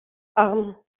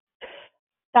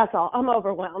 That's all. I'm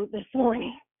overwhelmed this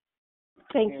morning.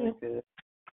 Thank you. Good.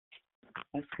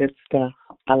 That's good stuff.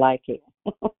 I like it.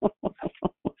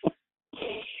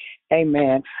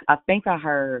 Amen. I think I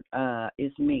heard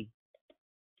it's me.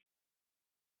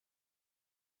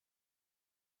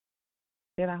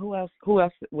 Did I? Who else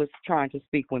was trying to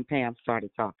speak when Pam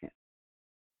started talking?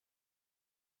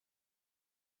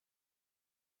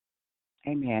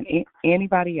 Amen.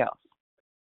 Anybody else?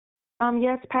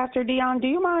 Yes, Pastor Dionne, do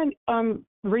you mind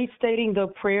restating the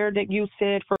prayer that you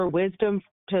said for wisdom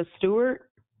to steward?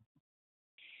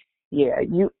 Yeah,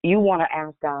 you want to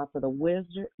ask God for the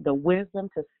wisdom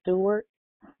to steward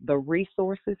the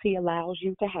resources he allows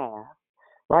you to have,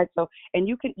 right? So, and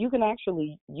you can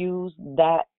actually use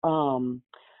that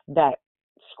that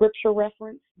scripture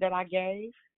reference that I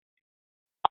gave.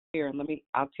 Here,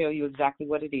 I'll tell you exactly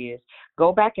what it is.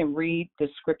 Go back and read the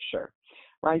scripture,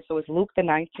 right? So it's Luke the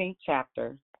 19th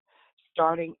chapter,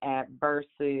 starting at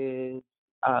verses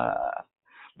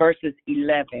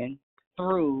 11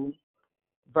 through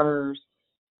verse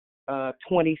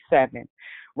 27,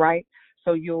 right?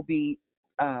 So you'll be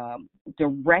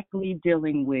directly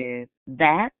dealing with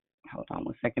that. Hold on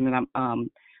one second, and I'm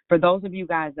for those of you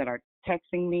guys that are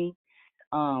texting me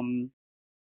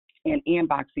and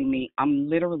inboxing me, I'm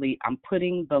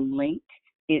putting the link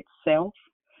itself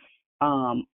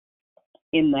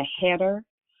in the header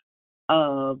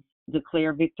of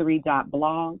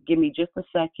declarevictory.blog. Give me just a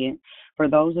second. For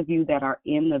those of you that are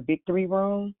in the victory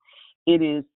room, it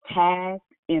is tagged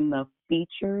in the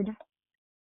featured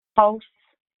posts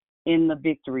in the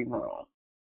victory room.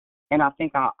 And I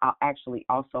think I'll actually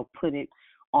also put it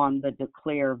on the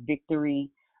Declare Victory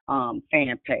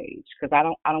fan page, because I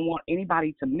don't want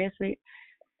anybody to miss it.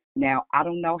 Now, I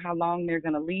don't know how long they're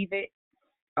going to leave it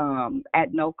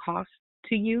at no cost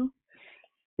to you.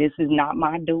 This is not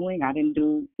my doing. I didn't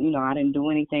do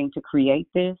anything to create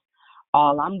this.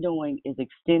 All I'm doing is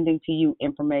extending to you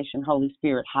information Holy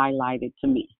Spirit highlighted to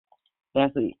me.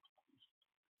 That's it.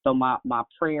 So my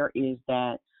prayer is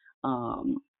that,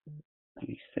 let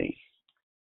me see.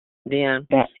 Dionne.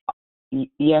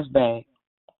 Yes, babe.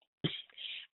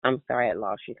 I'm sorry I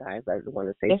lost you guys. I just want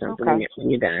to say It's something okay.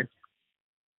 when you're done.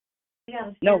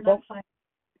 Yeah, no, go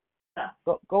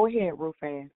ahead,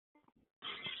 Rufan.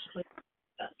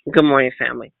 Good morning,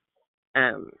 family.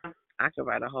 I could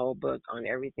write a whole book on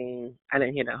everything. I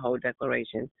didn't hear the whole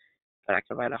declaration, but I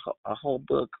could write a whole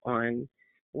book on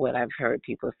what I've heard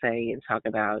people say and talk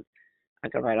about. I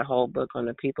could write a whole book on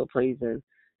the people pleasing,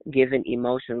 giving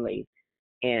emotionally,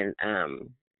 and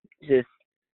just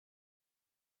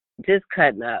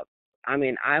cutting up. I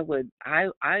mean, I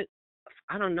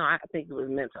don't know. I think it was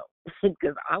mental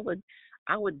because I would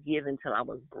give until I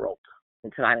was broke,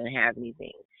 until I didn't have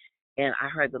anything. And I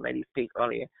heard the lady speak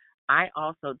earlier. I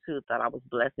also too thought I was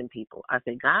blessing people. I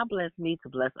said, God blessed me to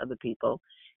bless other people.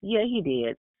 Yeah, He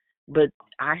did, but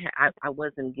I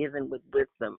wasn't given with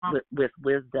wisdom. With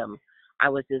wisdom, I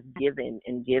was just giving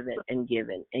and giving and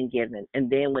giving and giving. And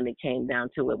then when it came down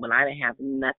to it, when I didn't have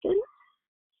nothing,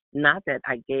 Not that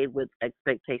I gave with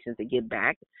expectations to get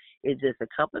back. It's just a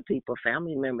couple of people,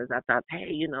 family members. I thought,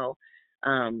 hey,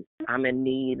 I'm in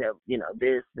need of,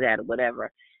 this, that,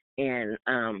 whatever, and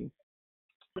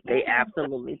they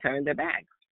absolutely turned their backs.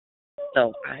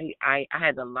 So I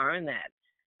had to learn that.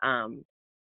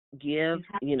 Give,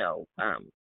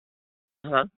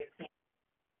 huh?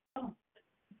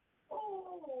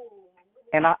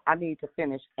 And I need to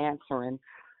finish answering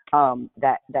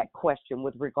that question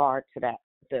with regard to that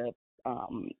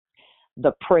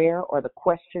the prayer or the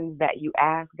questions that you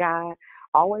ask God.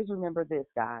 Always remember this,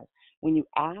 guys. When you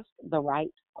ask the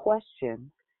right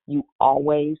question, you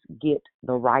always get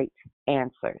the right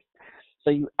answers. So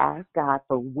you ask God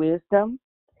for wisdom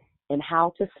in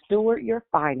how to steward your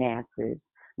finances,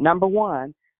 number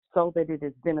one, so that it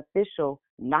is beneficial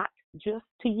not just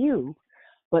to you,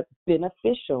 but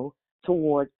beneficial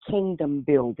toward kingdom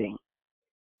building,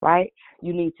 right?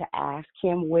 You need to ask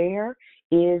him, where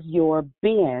is your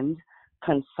bend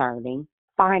concerning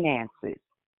finances?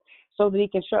 So that he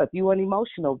can show if you're an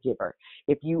emotional giver,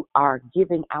 if you are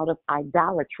giving out of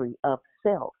idolatry of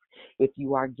self, if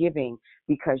you are giving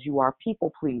because you are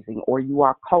people pleasing or you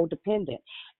are codependent,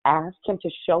 ask him to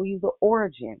show you the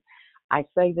origin. I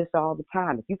say this all the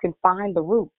time. If you can find the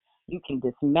root, you can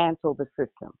dismantle the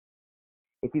system.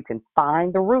 If you can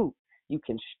find the root, you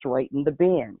can straighten the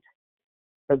bend.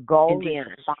 The goal is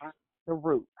to find the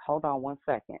root. Hold on one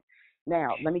second.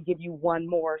 Now, let me give you one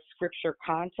more scripture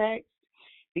context,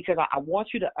 because I want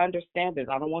you to understand this.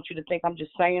 I don't want you to think I'm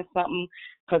just saying something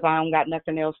because I don't got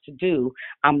nothing else to do.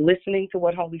 I'm listening to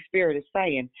what Holy Spirit is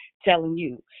saying, telling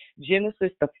you.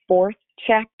 Genesis, the 4th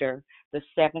chapter, the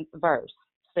 7th verse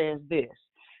says this: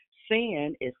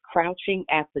 sin is crouching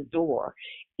at the door,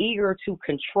 eager to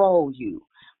control you,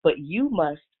 but you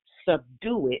must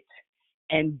subdue it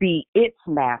and be its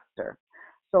master.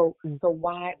 So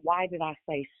why did I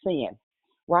say sin?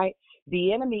 Right?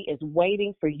 The enemy is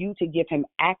waiting for you to give him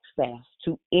access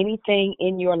to anything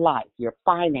in your life, your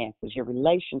finances, your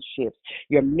relationships,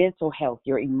 your mental health,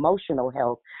 your emotional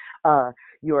health,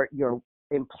 your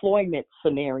employment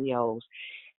scenarios,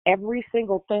 every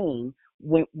single thing.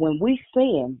 When we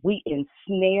sin, we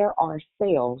ensnare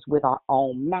ourselves with our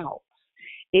own mouth.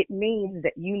 It means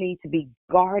that you need to be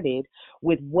guarded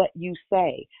with what you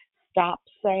say. Stop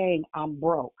saying I'm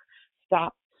broke.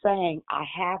 Stop saying I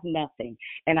have nothing.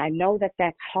 And I know that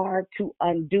that's hard to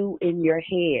undo in your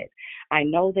head. I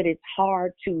know that it's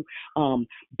hard to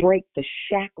break the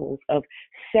shackles of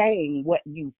saying what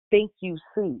you think you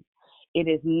see. It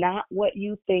is not what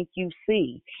you think you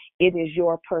see. It is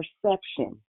your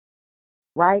perception,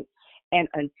 right? And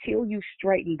until you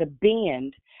straighten the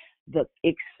bend, the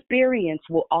experience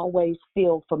will always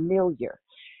feel familiar.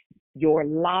 Your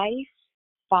life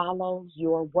follows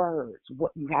your words.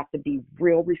 What you have to be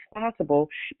real responsible,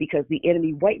 because the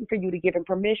enemy waiting for you to give him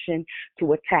permission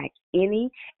to attack any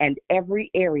and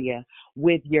every area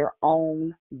with your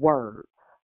own words.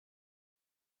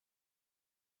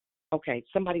 Okay,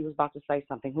 somebody was about to say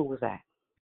something. Who was that?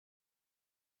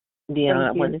 Dionne,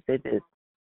 I want to say this.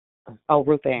 Oh,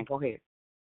 Ruth Ann, go ahead.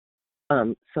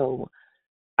 So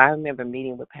I remember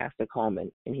meeting with Pastor Coleman,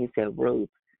 and he said, Ruth,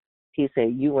 he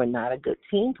said, you are not a good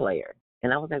team player.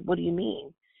 And I was like, what do you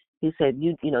mean? He said,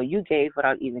 you gave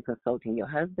without even consulting your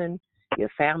husband, your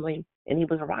family. And he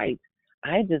was right.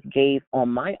 I just gave on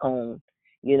my own,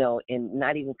 and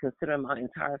not even considering my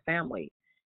entire family.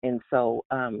 And so,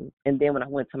 and then when I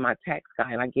went to my tax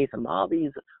guy and I gave him all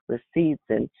these receipts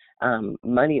and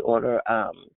money order,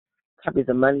 copies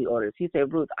of money orders, he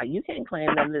said, Ruth, you can't claim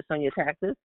none of this on your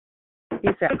taxes. He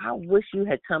said, I wish you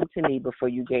had come to me before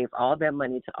you gave all that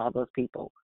money to all those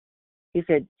people. He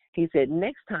said,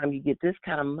 next time you get this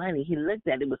kind of money, he looked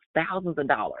at it, was thousands of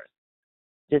dollars,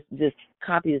 just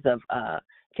copies of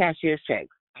cashier's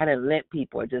checks. I didn't lent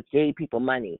people or just gave people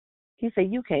money. He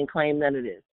said, you can't claim none of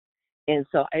this. And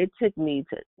so it took me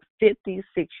to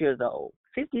 56 years old,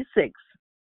 56,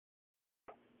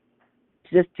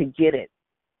 just to get it.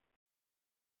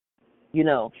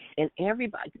 And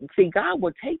everybody, see, God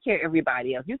will take care of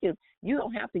everybody else. You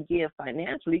don't have to give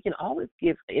financially. You can always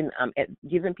give in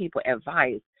giving people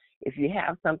advice. If you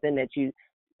have something that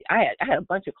I had a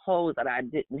bunch of clothes that I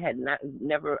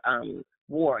never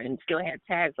wore and still had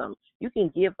tags on. You can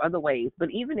give other ways, but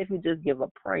even if you just give a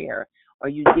prayer or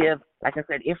you give, like I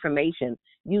said, information,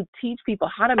 you teach people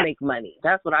how to make money.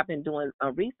 That's what I've been doing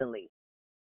recently.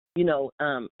 I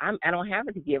don't have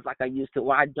it to give like I used to,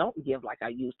 or I don't give like I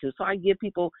used to. So I give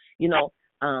people,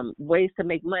 ways to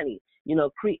make money.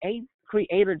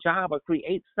 Create a job or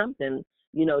create something,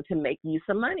 to make you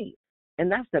some money.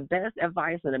 And that's the best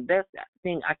advice and the best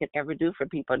thing I could ever do for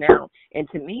people now. And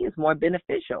to me, it's more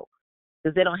beneficial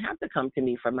because they don't have to come to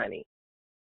me for money.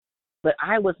 But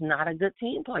I was not a good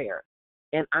team player.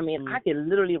 And, I mean, I could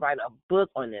literally write a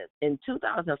book on this. In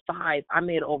 2005, I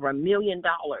made over $1 million.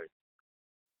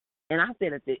 And I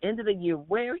said at the end of the year,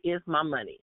 where is my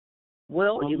money?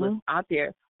 Well, it was out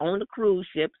there on the cruise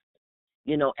ships,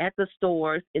 you know, at the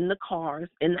stores, in the cars,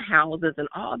 in the houses, and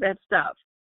all that stuff.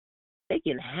 They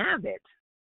can have it.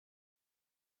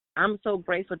 I'm so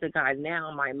grateful to God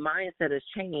now. My mindset has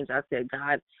changed. I said,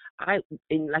 God,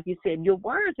 and like you said, your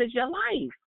words is your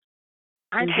life.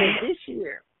 I said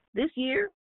this year,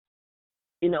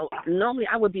 you know, normally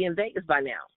I would be in Vegas by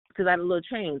now because I had a little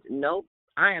change. Nope,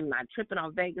 I am not tripping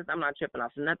off Vegas. I'm not tripping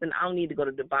off nothing. I don't need to go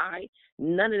to Dubai.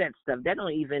 None of that stuff.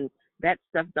 That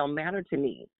stuff don't matter to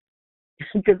me.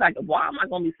 Because like, why am I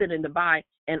going to be sitting in Dubai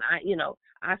and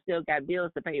I still got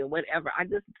bills to pay or whatever.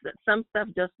 Some stuff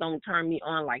just don't turn me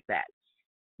on like that.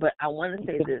 But I want to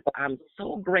say this. I'm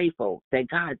so grateful that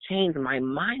God changed my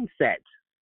mindset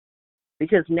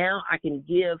because now I can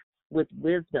give with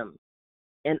wisdom.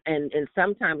 And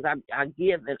sometimes I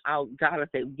give and God will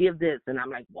say, give this. And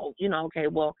I'm like, well, okay,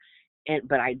 well,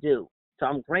 but I do. So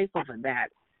I'm grateful for that.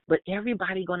 But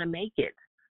everybody going to make it.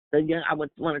 I would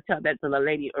want to tell that to the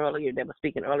lady earlier that was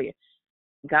speaking earlier.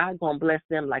 God going to bless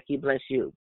them like he bless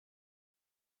you.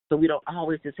 So we don't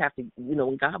always just have to,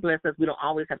 when God bless us, we don't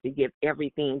always have to give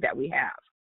everything that we have.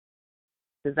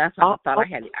 Because that's how I thought I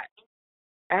had it.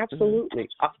 Absolutely.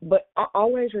 But I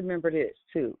always remember this,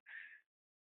 too.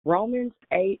 Romans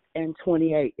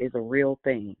 8:28 is a real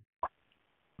thing,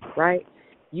 right?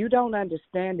 You don't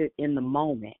understand it in the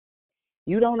moment.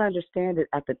 You don't understand it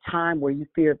at the time where you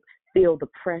feel the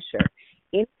pressure.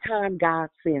 Anytime God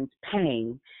sends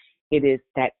pain, it is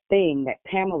that thing that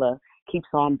Pamela keeps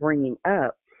on bringing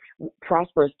up.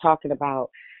 Prosper is talking about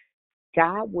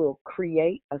God will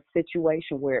create a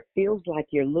situation where it feels like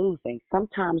you're losing.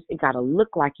 Sometimes it got to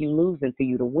look like you're losing for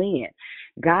you to win.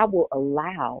 God will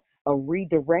allow a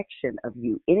redirection of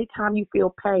you. Anytime you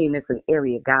feel pain, it's an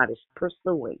area God is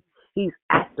pursuing. He's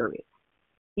after it.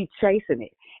 He's chasing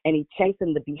it. And he's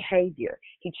chasing the behavior.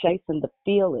 He's chasing the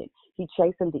feeling. He's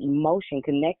chasing the emotion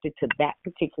connected to that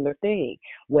particular thing.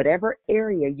 Whatever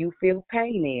area you feel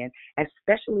pain in,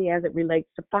 especially as it relates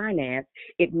to finance,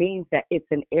 it means that it's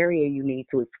an area you need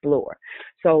to explore.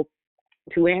 So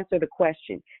to answer the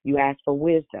question, you ask for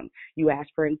wisdom. You ask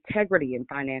for integrity in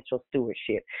financial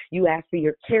stewardship. You ask for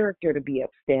your character to be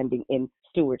upstanding in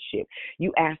stewardship.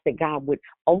 You ask that God would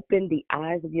open the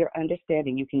eyes of your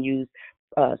understanding. You can use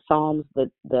Psalms, the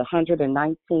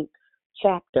 119th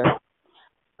chapter,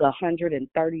 the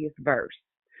 130th verse,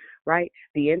 right?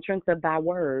 The entrance of thy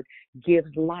word gives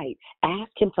light.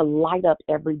 Ask him to light up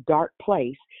every dark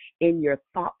place in your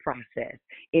thought process,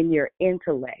 in your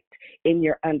intellect, in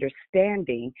your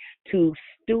understanding to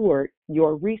steward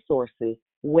your resources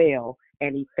well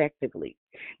and effectively.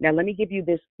 Now, let me give you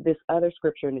this other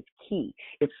scripture, and it's key.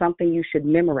 It's something you should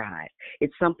memorize.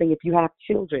 It's something, if you have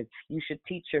children, you should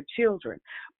teach your children.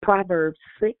 Proverbs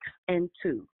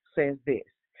 6:2 says this: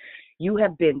 you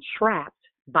have been trapped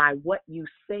by what you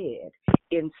said,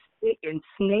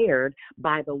 ensnared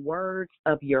by the words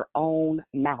of your own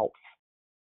mouth.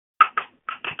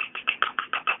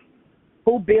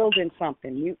 Who building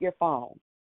something? Mute your phone.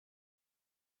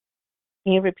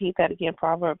 Can you repeat that again,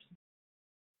 Proverbs?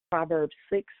 Proverbs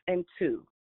 6:2.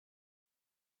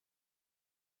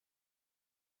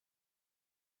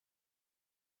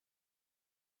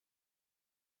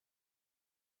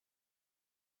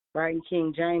 Right, and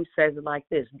King James says it like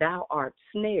this: thou art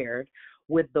snared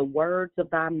with the words of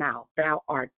thy mouth. Thou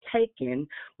art taken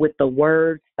with the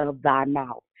words of thy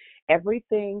mouth.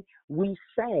 Everything we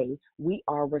say, we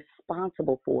are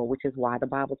responsible for, which is why the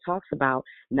Bible talks about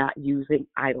not using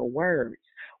idle words.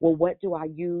 Well, what do I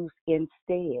use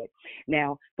instead?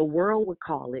 Now, the world would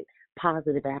call it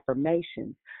positive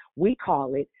affirmations. We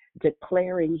call it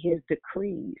declaring his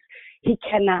decrees. He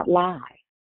cannot lie.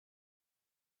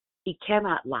 He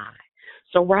cannot lie.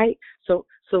 So, right? So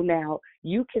now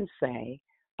you can say,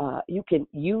 you can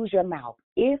use your mouth.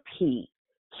 If he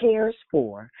cares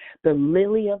for the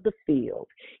lily of the field,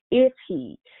 if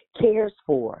he cares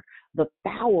for the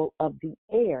fowl of the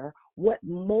air, what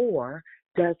more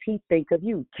does he think of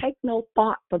you? Take no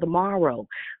thought for the morrow.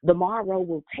 The morrow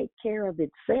will take care of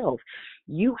itself.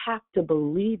 You have to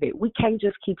believe it. We can't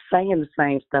just keep saying the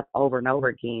same stuff over and over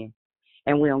again,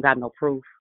 and we don't got no proof.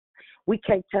 We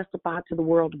can't testify to the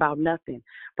world about nothing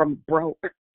from broke.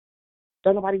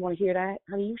 Don't nobody want to hear that?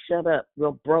 Honey, you shut up,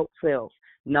 your broke self.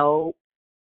 No,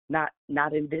 not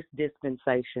in this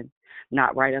dispensation,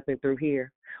 not right up and through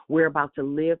here. We're about to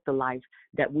live the life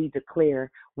that we declare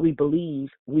we believe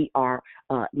we are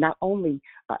not only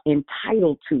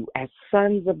entitled to as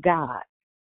sons of God,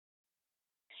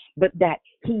 but that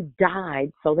he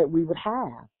died so that we would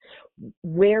have.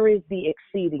 Where is the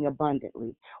exceeding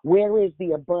abundantly? Where is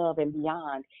the above and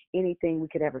beyond anything we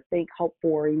could ever think, hope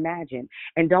for, or imagine?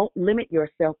 And don't limit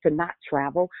yourself to not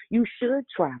travel. You should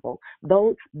travel,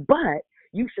 though, but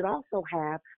you should also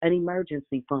have an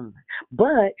emergency fund.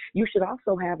 But you should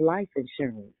also have life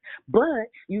insurance. But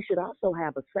you should also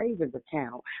have a savings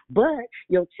account. But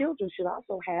your children should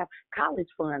also have college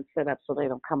funds set up so they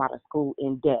don't come out of school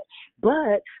in debt.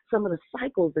 But some of the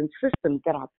cycles and systems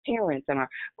that our parents and our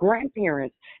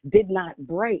grandparents did not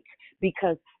break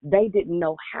because they didn't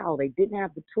know how. They didn't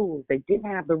have the tools. They didn't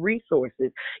have the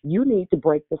resources. You need to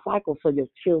break the cycle so your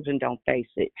children don't face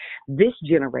it. This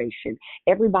generation,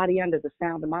 everybody under the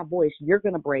sound of my voice, you're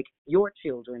going to break your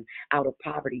children out of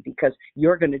poverty because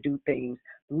you're going to do things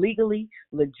legally,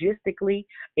 logistically,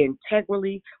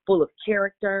 integrally, full of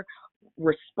character,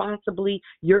 responsibly.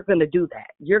 You're going to do that.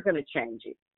 You're going to change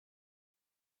it.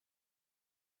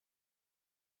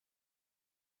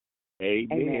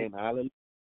 Amen. Hallelujah.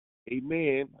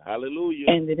 Amen. Hallelujah.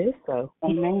 And it is so.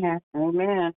 Amen.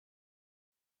 Amen.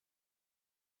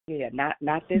 Yeah,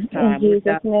 not this time. In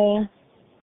Jesus' name.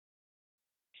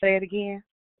 Say it again.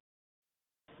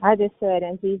 I just said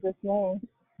in Jesus' name.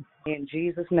 In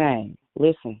Jesus' name.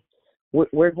 Listen,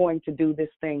 we're going to do this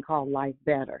thing called life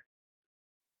better,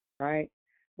 right?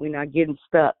 We're not getting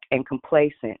stuck and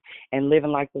complacent and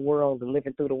living like the world and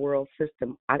living through the world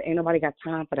system. Ain't nobody got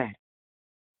time for that.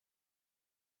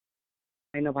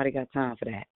 Ain't nobody got time for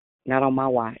that. Not on my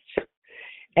watch.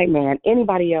 Hey, man,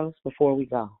 anybody else before we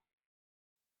go?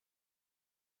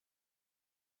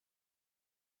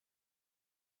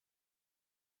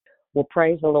 Well,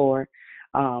 praise the Lord.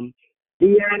 Dionne,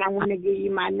 I want to give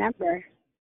you my number.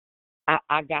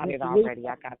 I got it already.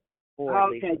 I got it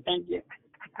forward. Okay, thank you.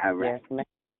 All right.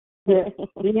 Yes, ma'am.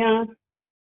 Dionne?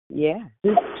 Yeah.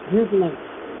 Excuse me.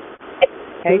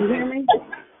 Hey, can you hear me?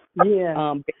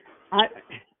 Yeah.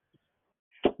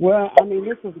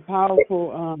 This is a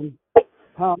powerful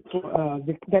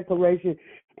declaration.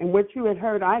 And what you had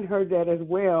heard, I'd heard that as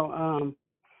well.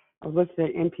 I was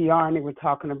listening to NPR and they were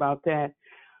talking about that.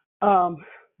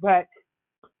 But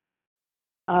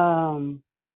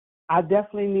I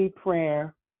definitely need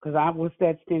prayer because I was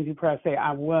that stingy prayer. I say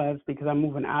I was because I'm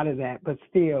moving out of that. But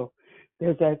still,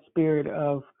 there's that spirit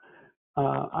of,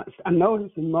 I know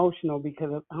it's emotional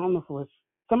because I don't know if it was,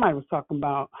 somebody was talking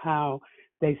about how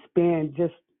they spend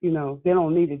just, they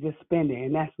don't need to just spend it.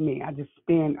 And that's me. I just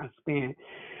spend.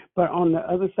 But on the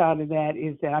other side of that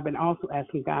is that I've been also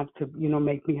asking God to,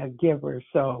 make me a giver.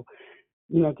 So,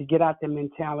 to get out the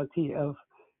mentality of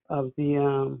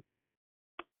the,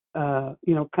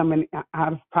 coming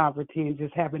out of poverty and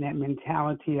just having that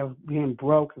mentality of being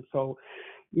broke. And so,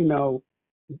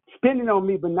 spending on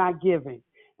me, but not giving.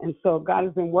 And so God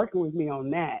has been working with me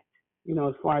on that,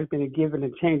 as far as being a giver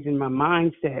and changing my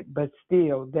mindset. But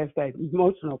still, there's that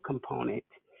emotional component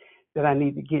that I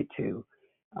need to get to.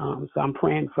 So I'm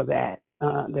praying for that,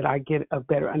 that I get a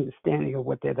better understanding of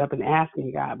what that is. I've been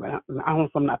asking God, but I don't know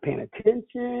if I'm not paying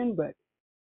attention, but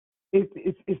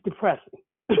it's depressing.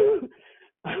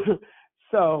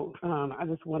 So I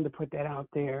just wanted to put that out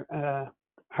there.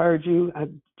 Heard you. I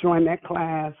joined that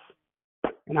class,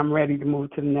 and I'm ready to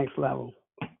move to the next level.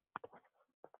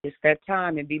 It's that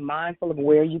time, and be mindful of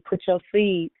where you put your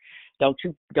seed. Don't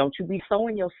you be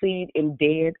sowing your seed in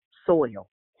dead soil.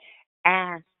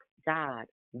 Ask God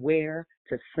where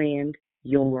to send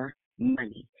your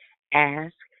money.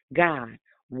 Ask God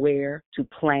where to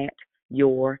plant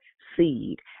your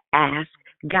seed. Ask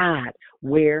God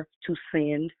where to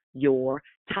send your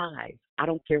tithes. I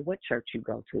don't care what church you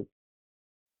go to.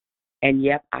 And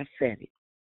yep, I said it.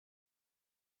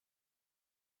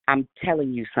 I'm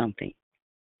telling you something.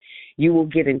 You will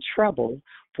get in trouble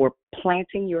for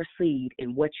planting your seed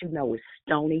in what you know is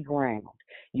stony ground.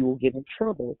 You will get in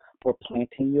trouble for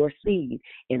planting your seed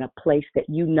in a place that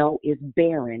you know is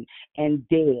barren and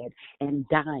dead and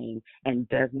dying and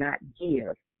does not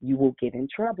give. You will get in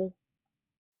trouble.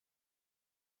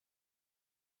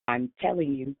 I'm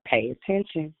telling you, pay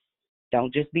attention.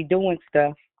 Don't just be doing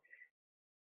stuff.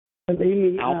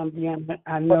 Believe me,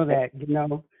 I know that,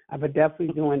 I've been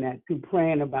definitely doing that too,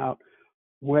 praying about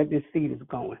where this seed is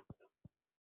going.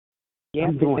 Yeah,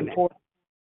 I'm doing it's important.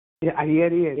 That. Yeah,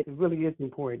 it is. It really is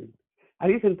important. I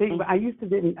used to think, but I used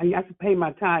to pay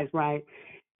my tithes, right?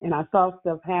 And I saw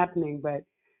stuff happening, but,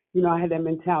 I had that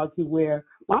mentality where,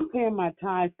 well, I'm paying my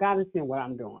tithes, God is seeing what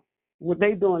I'm doing. What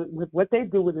they do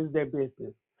with it is their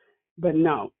business. But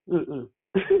no,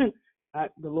 The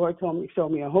Lord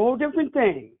showed me a whole different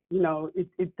thing.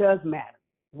 It does matter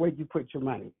where you put your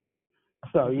money.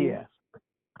 So, yeah.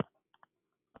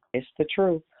 It's the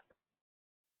truth.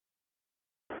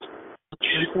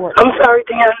 I'm sorry,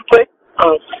 Dionne, but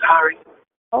sorry.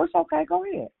 Oh, it's okay. Go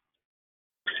ahead.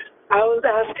 I was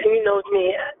asking,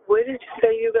 me, where did you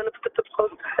say you're going to put the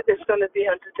post? It's going to be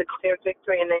under Declare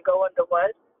Victory, and then go under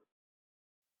what?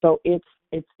 So it's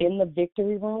in the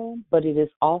Victory Room, but it is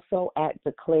also at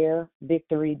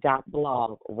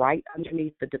declarevictory.blog, right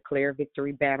underneath the Declare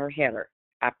Victory banner header.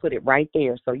 I put it right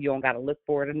there, so you don't got to look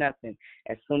for it or nothing.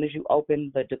 As soon as you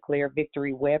open the Declare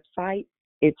Victory website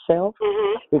itself,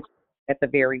 it's at the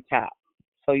very top.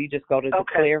 So you just go to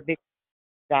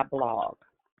declarevictory.blog.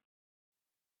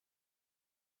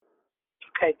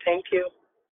 Okay, thank you.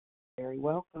 Very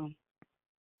welcome.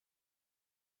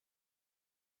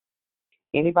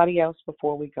 Anybody else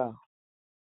before we go?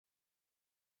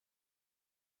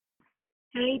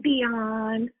 Hey,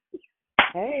 Dionne.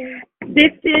 Hey.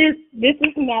 This is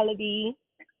Melody.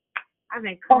 I've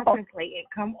been contemplating.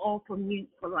 Come off of mute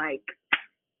for like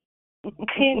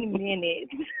 10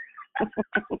 minutes.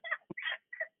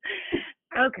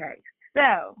 Okay,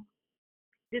 so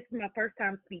this is my first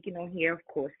time speaking on here. Of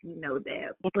course, you know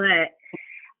that. But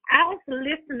I was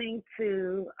listening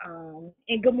to,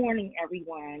 and good morning,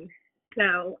 everyone.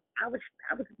 So I was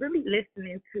really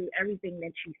listening to everything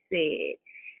that you said,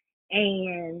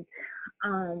 and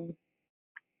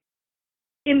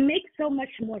it makes so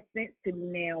much more sense to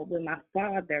me now when my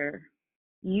father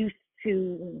used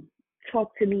to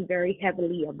talk to me very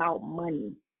heavily about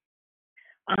money.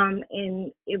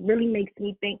 And it really makes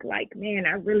me think like, man,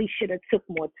 I really should have took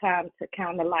more time to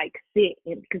kind of like sit,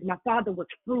 and because my father was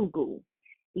frugal.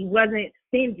 He wasn't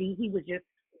stingy. He was just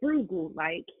frugal.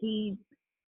 Like he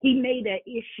made an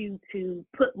issue to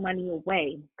put money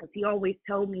away, because he always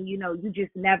told me, you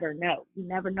just never know. You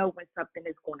never know when something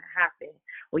is going to happen,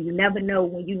 or you never know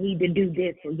when you need to do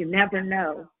this, or you never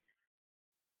know.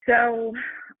 So,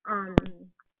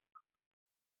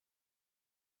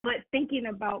 but thinking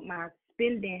about my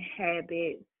spending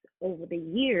habits over the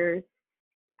years,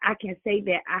 I can say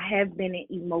that I have been an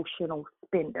emotional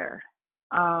spender,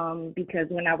 because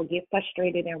when I would get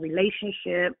frustrated in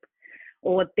relationship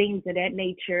or things of that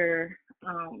nature,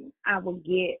 I would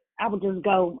just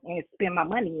go and spend my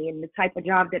money. And the type of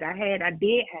job that I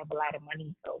did have a lot of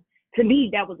money. So to me,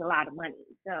 that was a lot of money.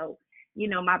 So,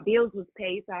 my bills was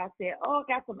paid. So I said, I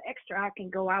got some extra. I can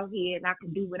go out here and I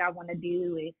can do what I want to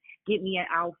do and get me an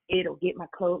outfit, or get my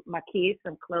kids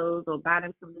some clothes, or buy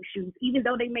them some new shoes, even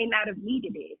though they may not have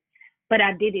needed it. But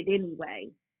I did it anyway.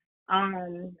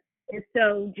 And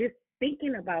so just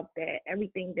thinking about that,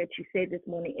 everything that you said this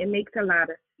morning, it makes a lot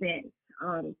of sense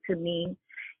to me.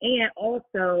 And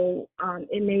also,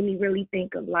 it made me really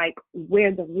think of like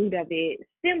where the root of it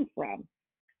stemmed from.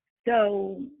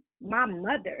 So my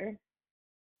mother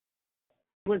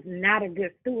was not a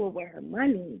good steward with her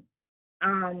money.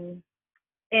 And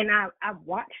I've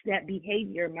watched that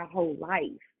behavior my whole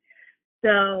life.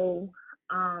 So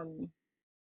I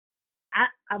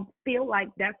feel like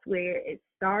that's where it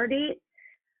started.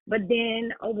 But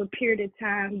then over a period of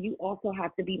time, you also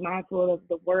have to be mindful of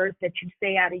the words that you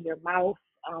say out of your mouth,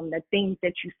 the things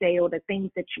that you say, or the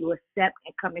things that you accept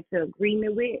and come into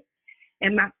agreement with.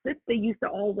 And my sister used to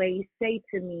always say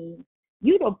to me,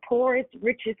 "You the poorest,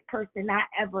 richest person I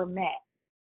ever met."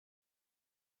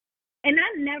 And I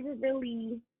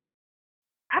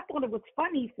thought it was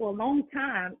funny for a long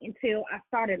time until I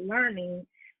started learning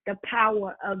the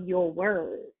power of your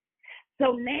words.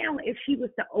 So now if she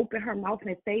was to open her mouth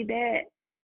and say that,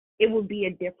 it would be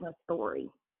a different story.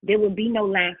 There would be no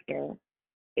laughter.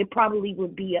 It probably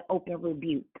would be an open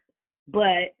rebuke.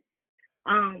 But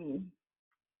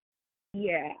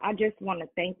yeah, I just want to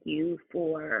thank you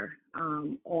for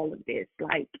all of this.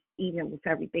 Like, even with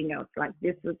everything else, like,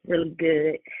 this was really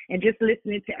good. And just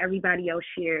listening to everybody else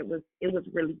share, it was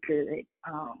really good.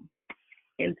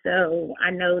 And so I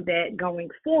know that going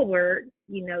forward,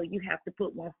 you have to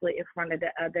put one foot in front of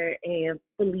the other, and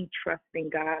fully trusting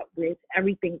God with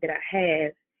everything that I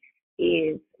have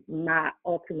is my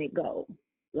ultimate goal.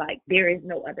 Like, there is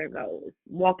no other goal. It's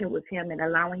walking with Him and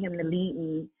allowing Him to lead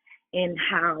me in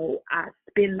how I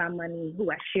spend my money,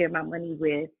 who I share my money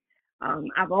with.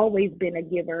 I've always been a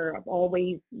giver. I've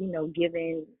always,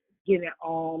 given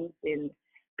alms and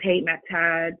paid my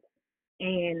tithes.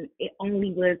 And it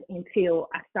only was until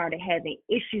I started having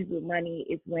issues with money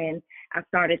is when I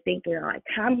started thinking, like,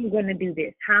 how am I going to do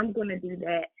this? How am I going to do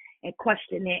that? And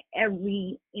questioning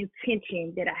every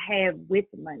intention that I have with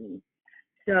money.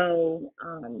 So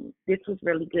this was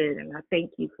really good, and I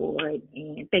thank you for it,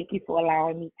 and thank you for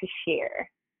allowing me to share.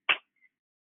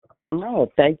 No,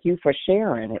 thank you for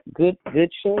sharing it. Good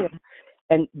share.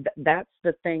 And that's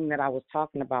the thing that I was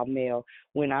talking about, Mel,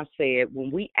 when I said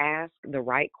when we ask the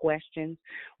right questions,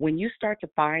 when you start to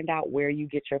find out where you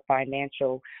get your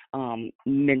financial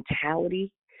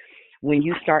mentality, when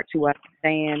you start to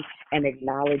understand and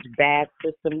acknowledge bad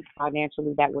systems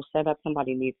financially that were set up,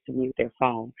 somebody needs to mute their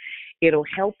phone. It'll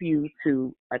help you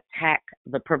to attack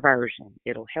the perversion.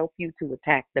 It'll help you to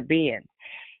attack the bin.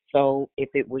 So if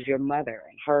it was your mother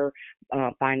and her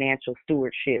financial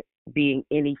stewardship being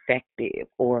ineffective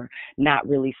or not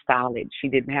really solid, she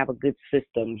didn't have a good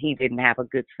system, he didn't have a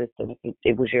good system. If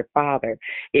it was your father,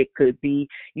 it could be,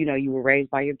 you were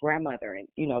raised by your grandmother and,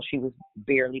 she was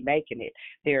barely making it.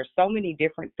 There are so many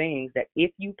different things that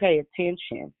if you pay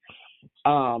attention,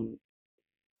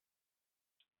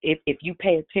 if you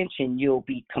pay attention, you'll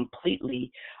be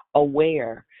completely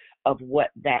aware of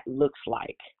what that looks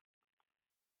like.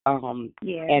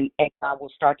 Yeah. And I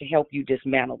will start to help you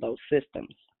dismantle those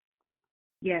systems.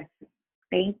 Yes.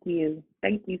 Thank you.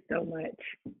 Thank you so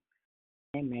much.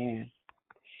 Amen.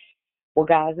 Well,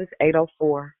 guys, it's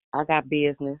 8:04. I got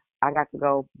business. I got to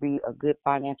go be a good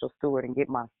financial steward and get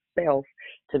myself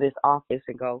to this office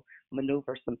and go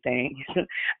maneuver some things.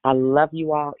 I love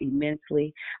you all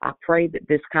immensely. I pray that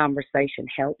this conversation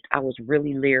helped. I was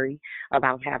really leery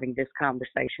about having this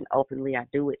conversation openly. I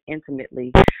do it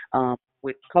intimately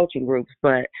with coaching groups,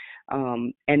 but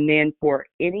and then for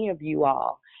any of you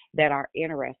all that are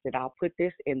interested, I'll put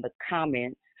this in the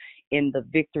comments in the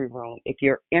Victory Room. If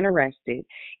you're interested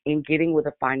in getting with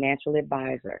a financial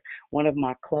advisor, one of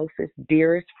my closest,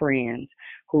 dearest friends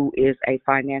who is a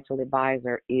financial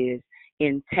advisor is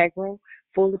integral,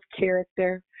 full of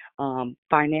character,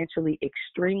 financially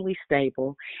extremely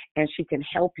stable, and she can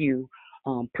help you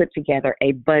put together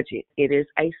a budget. It is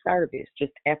a service,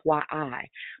 just FYI.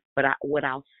 But what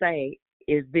I'll say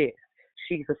is this: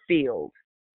 she's a field.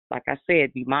 Like I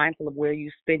said, be mindful of where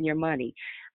you spend your money.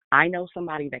 I know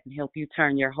somebody that can help you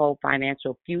turn your whole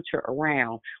financial future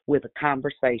around with a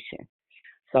conversation.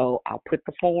 So I'll put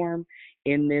the form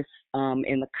in this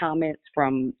in the comments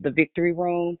from the Victory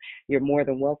Room. You're more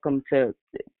than welcome to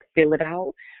fill it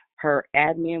out. Her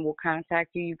admin will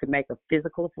contact you. You can make a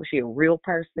physical. She's a real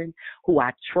person who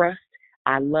I trust.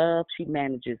 I love. She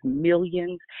manages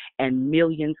millions and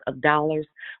millions of dollars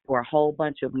for a whole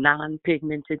bunch of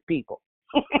non-pigmented people.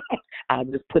 I'll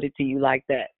just put it to you like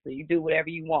that. So you do whatever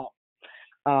you want.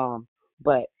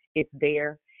 But it's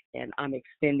there, and I'm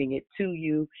extending it to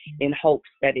you in hopes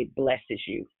that it blesses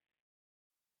you.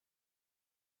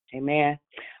 Amen.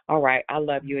 All right. I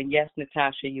love you. And yes,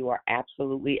 Natasha, you are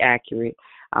absolutely accurate.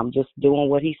 I'm just doing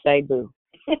what he say do.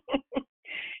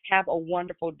 Have a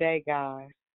wonderful day, guys.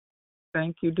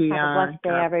 Thank you, Dionne. Have a blessed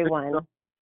day, everyone.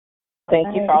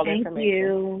 Thank you for all the Thank information.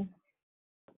 you.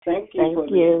 Thank you,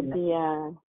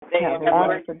 Dionne. Have a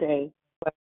wonderful day.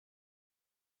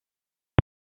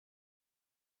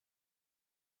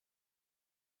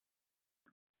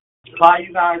 Bye,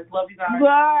 you guys. Love you guys.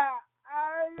 Bye.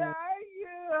 I love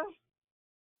you.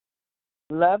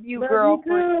 Love you,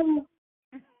 girlfriend.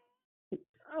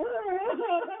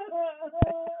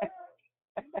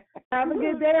 Have a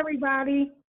good day,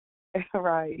 everybody. All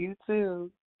right. You too.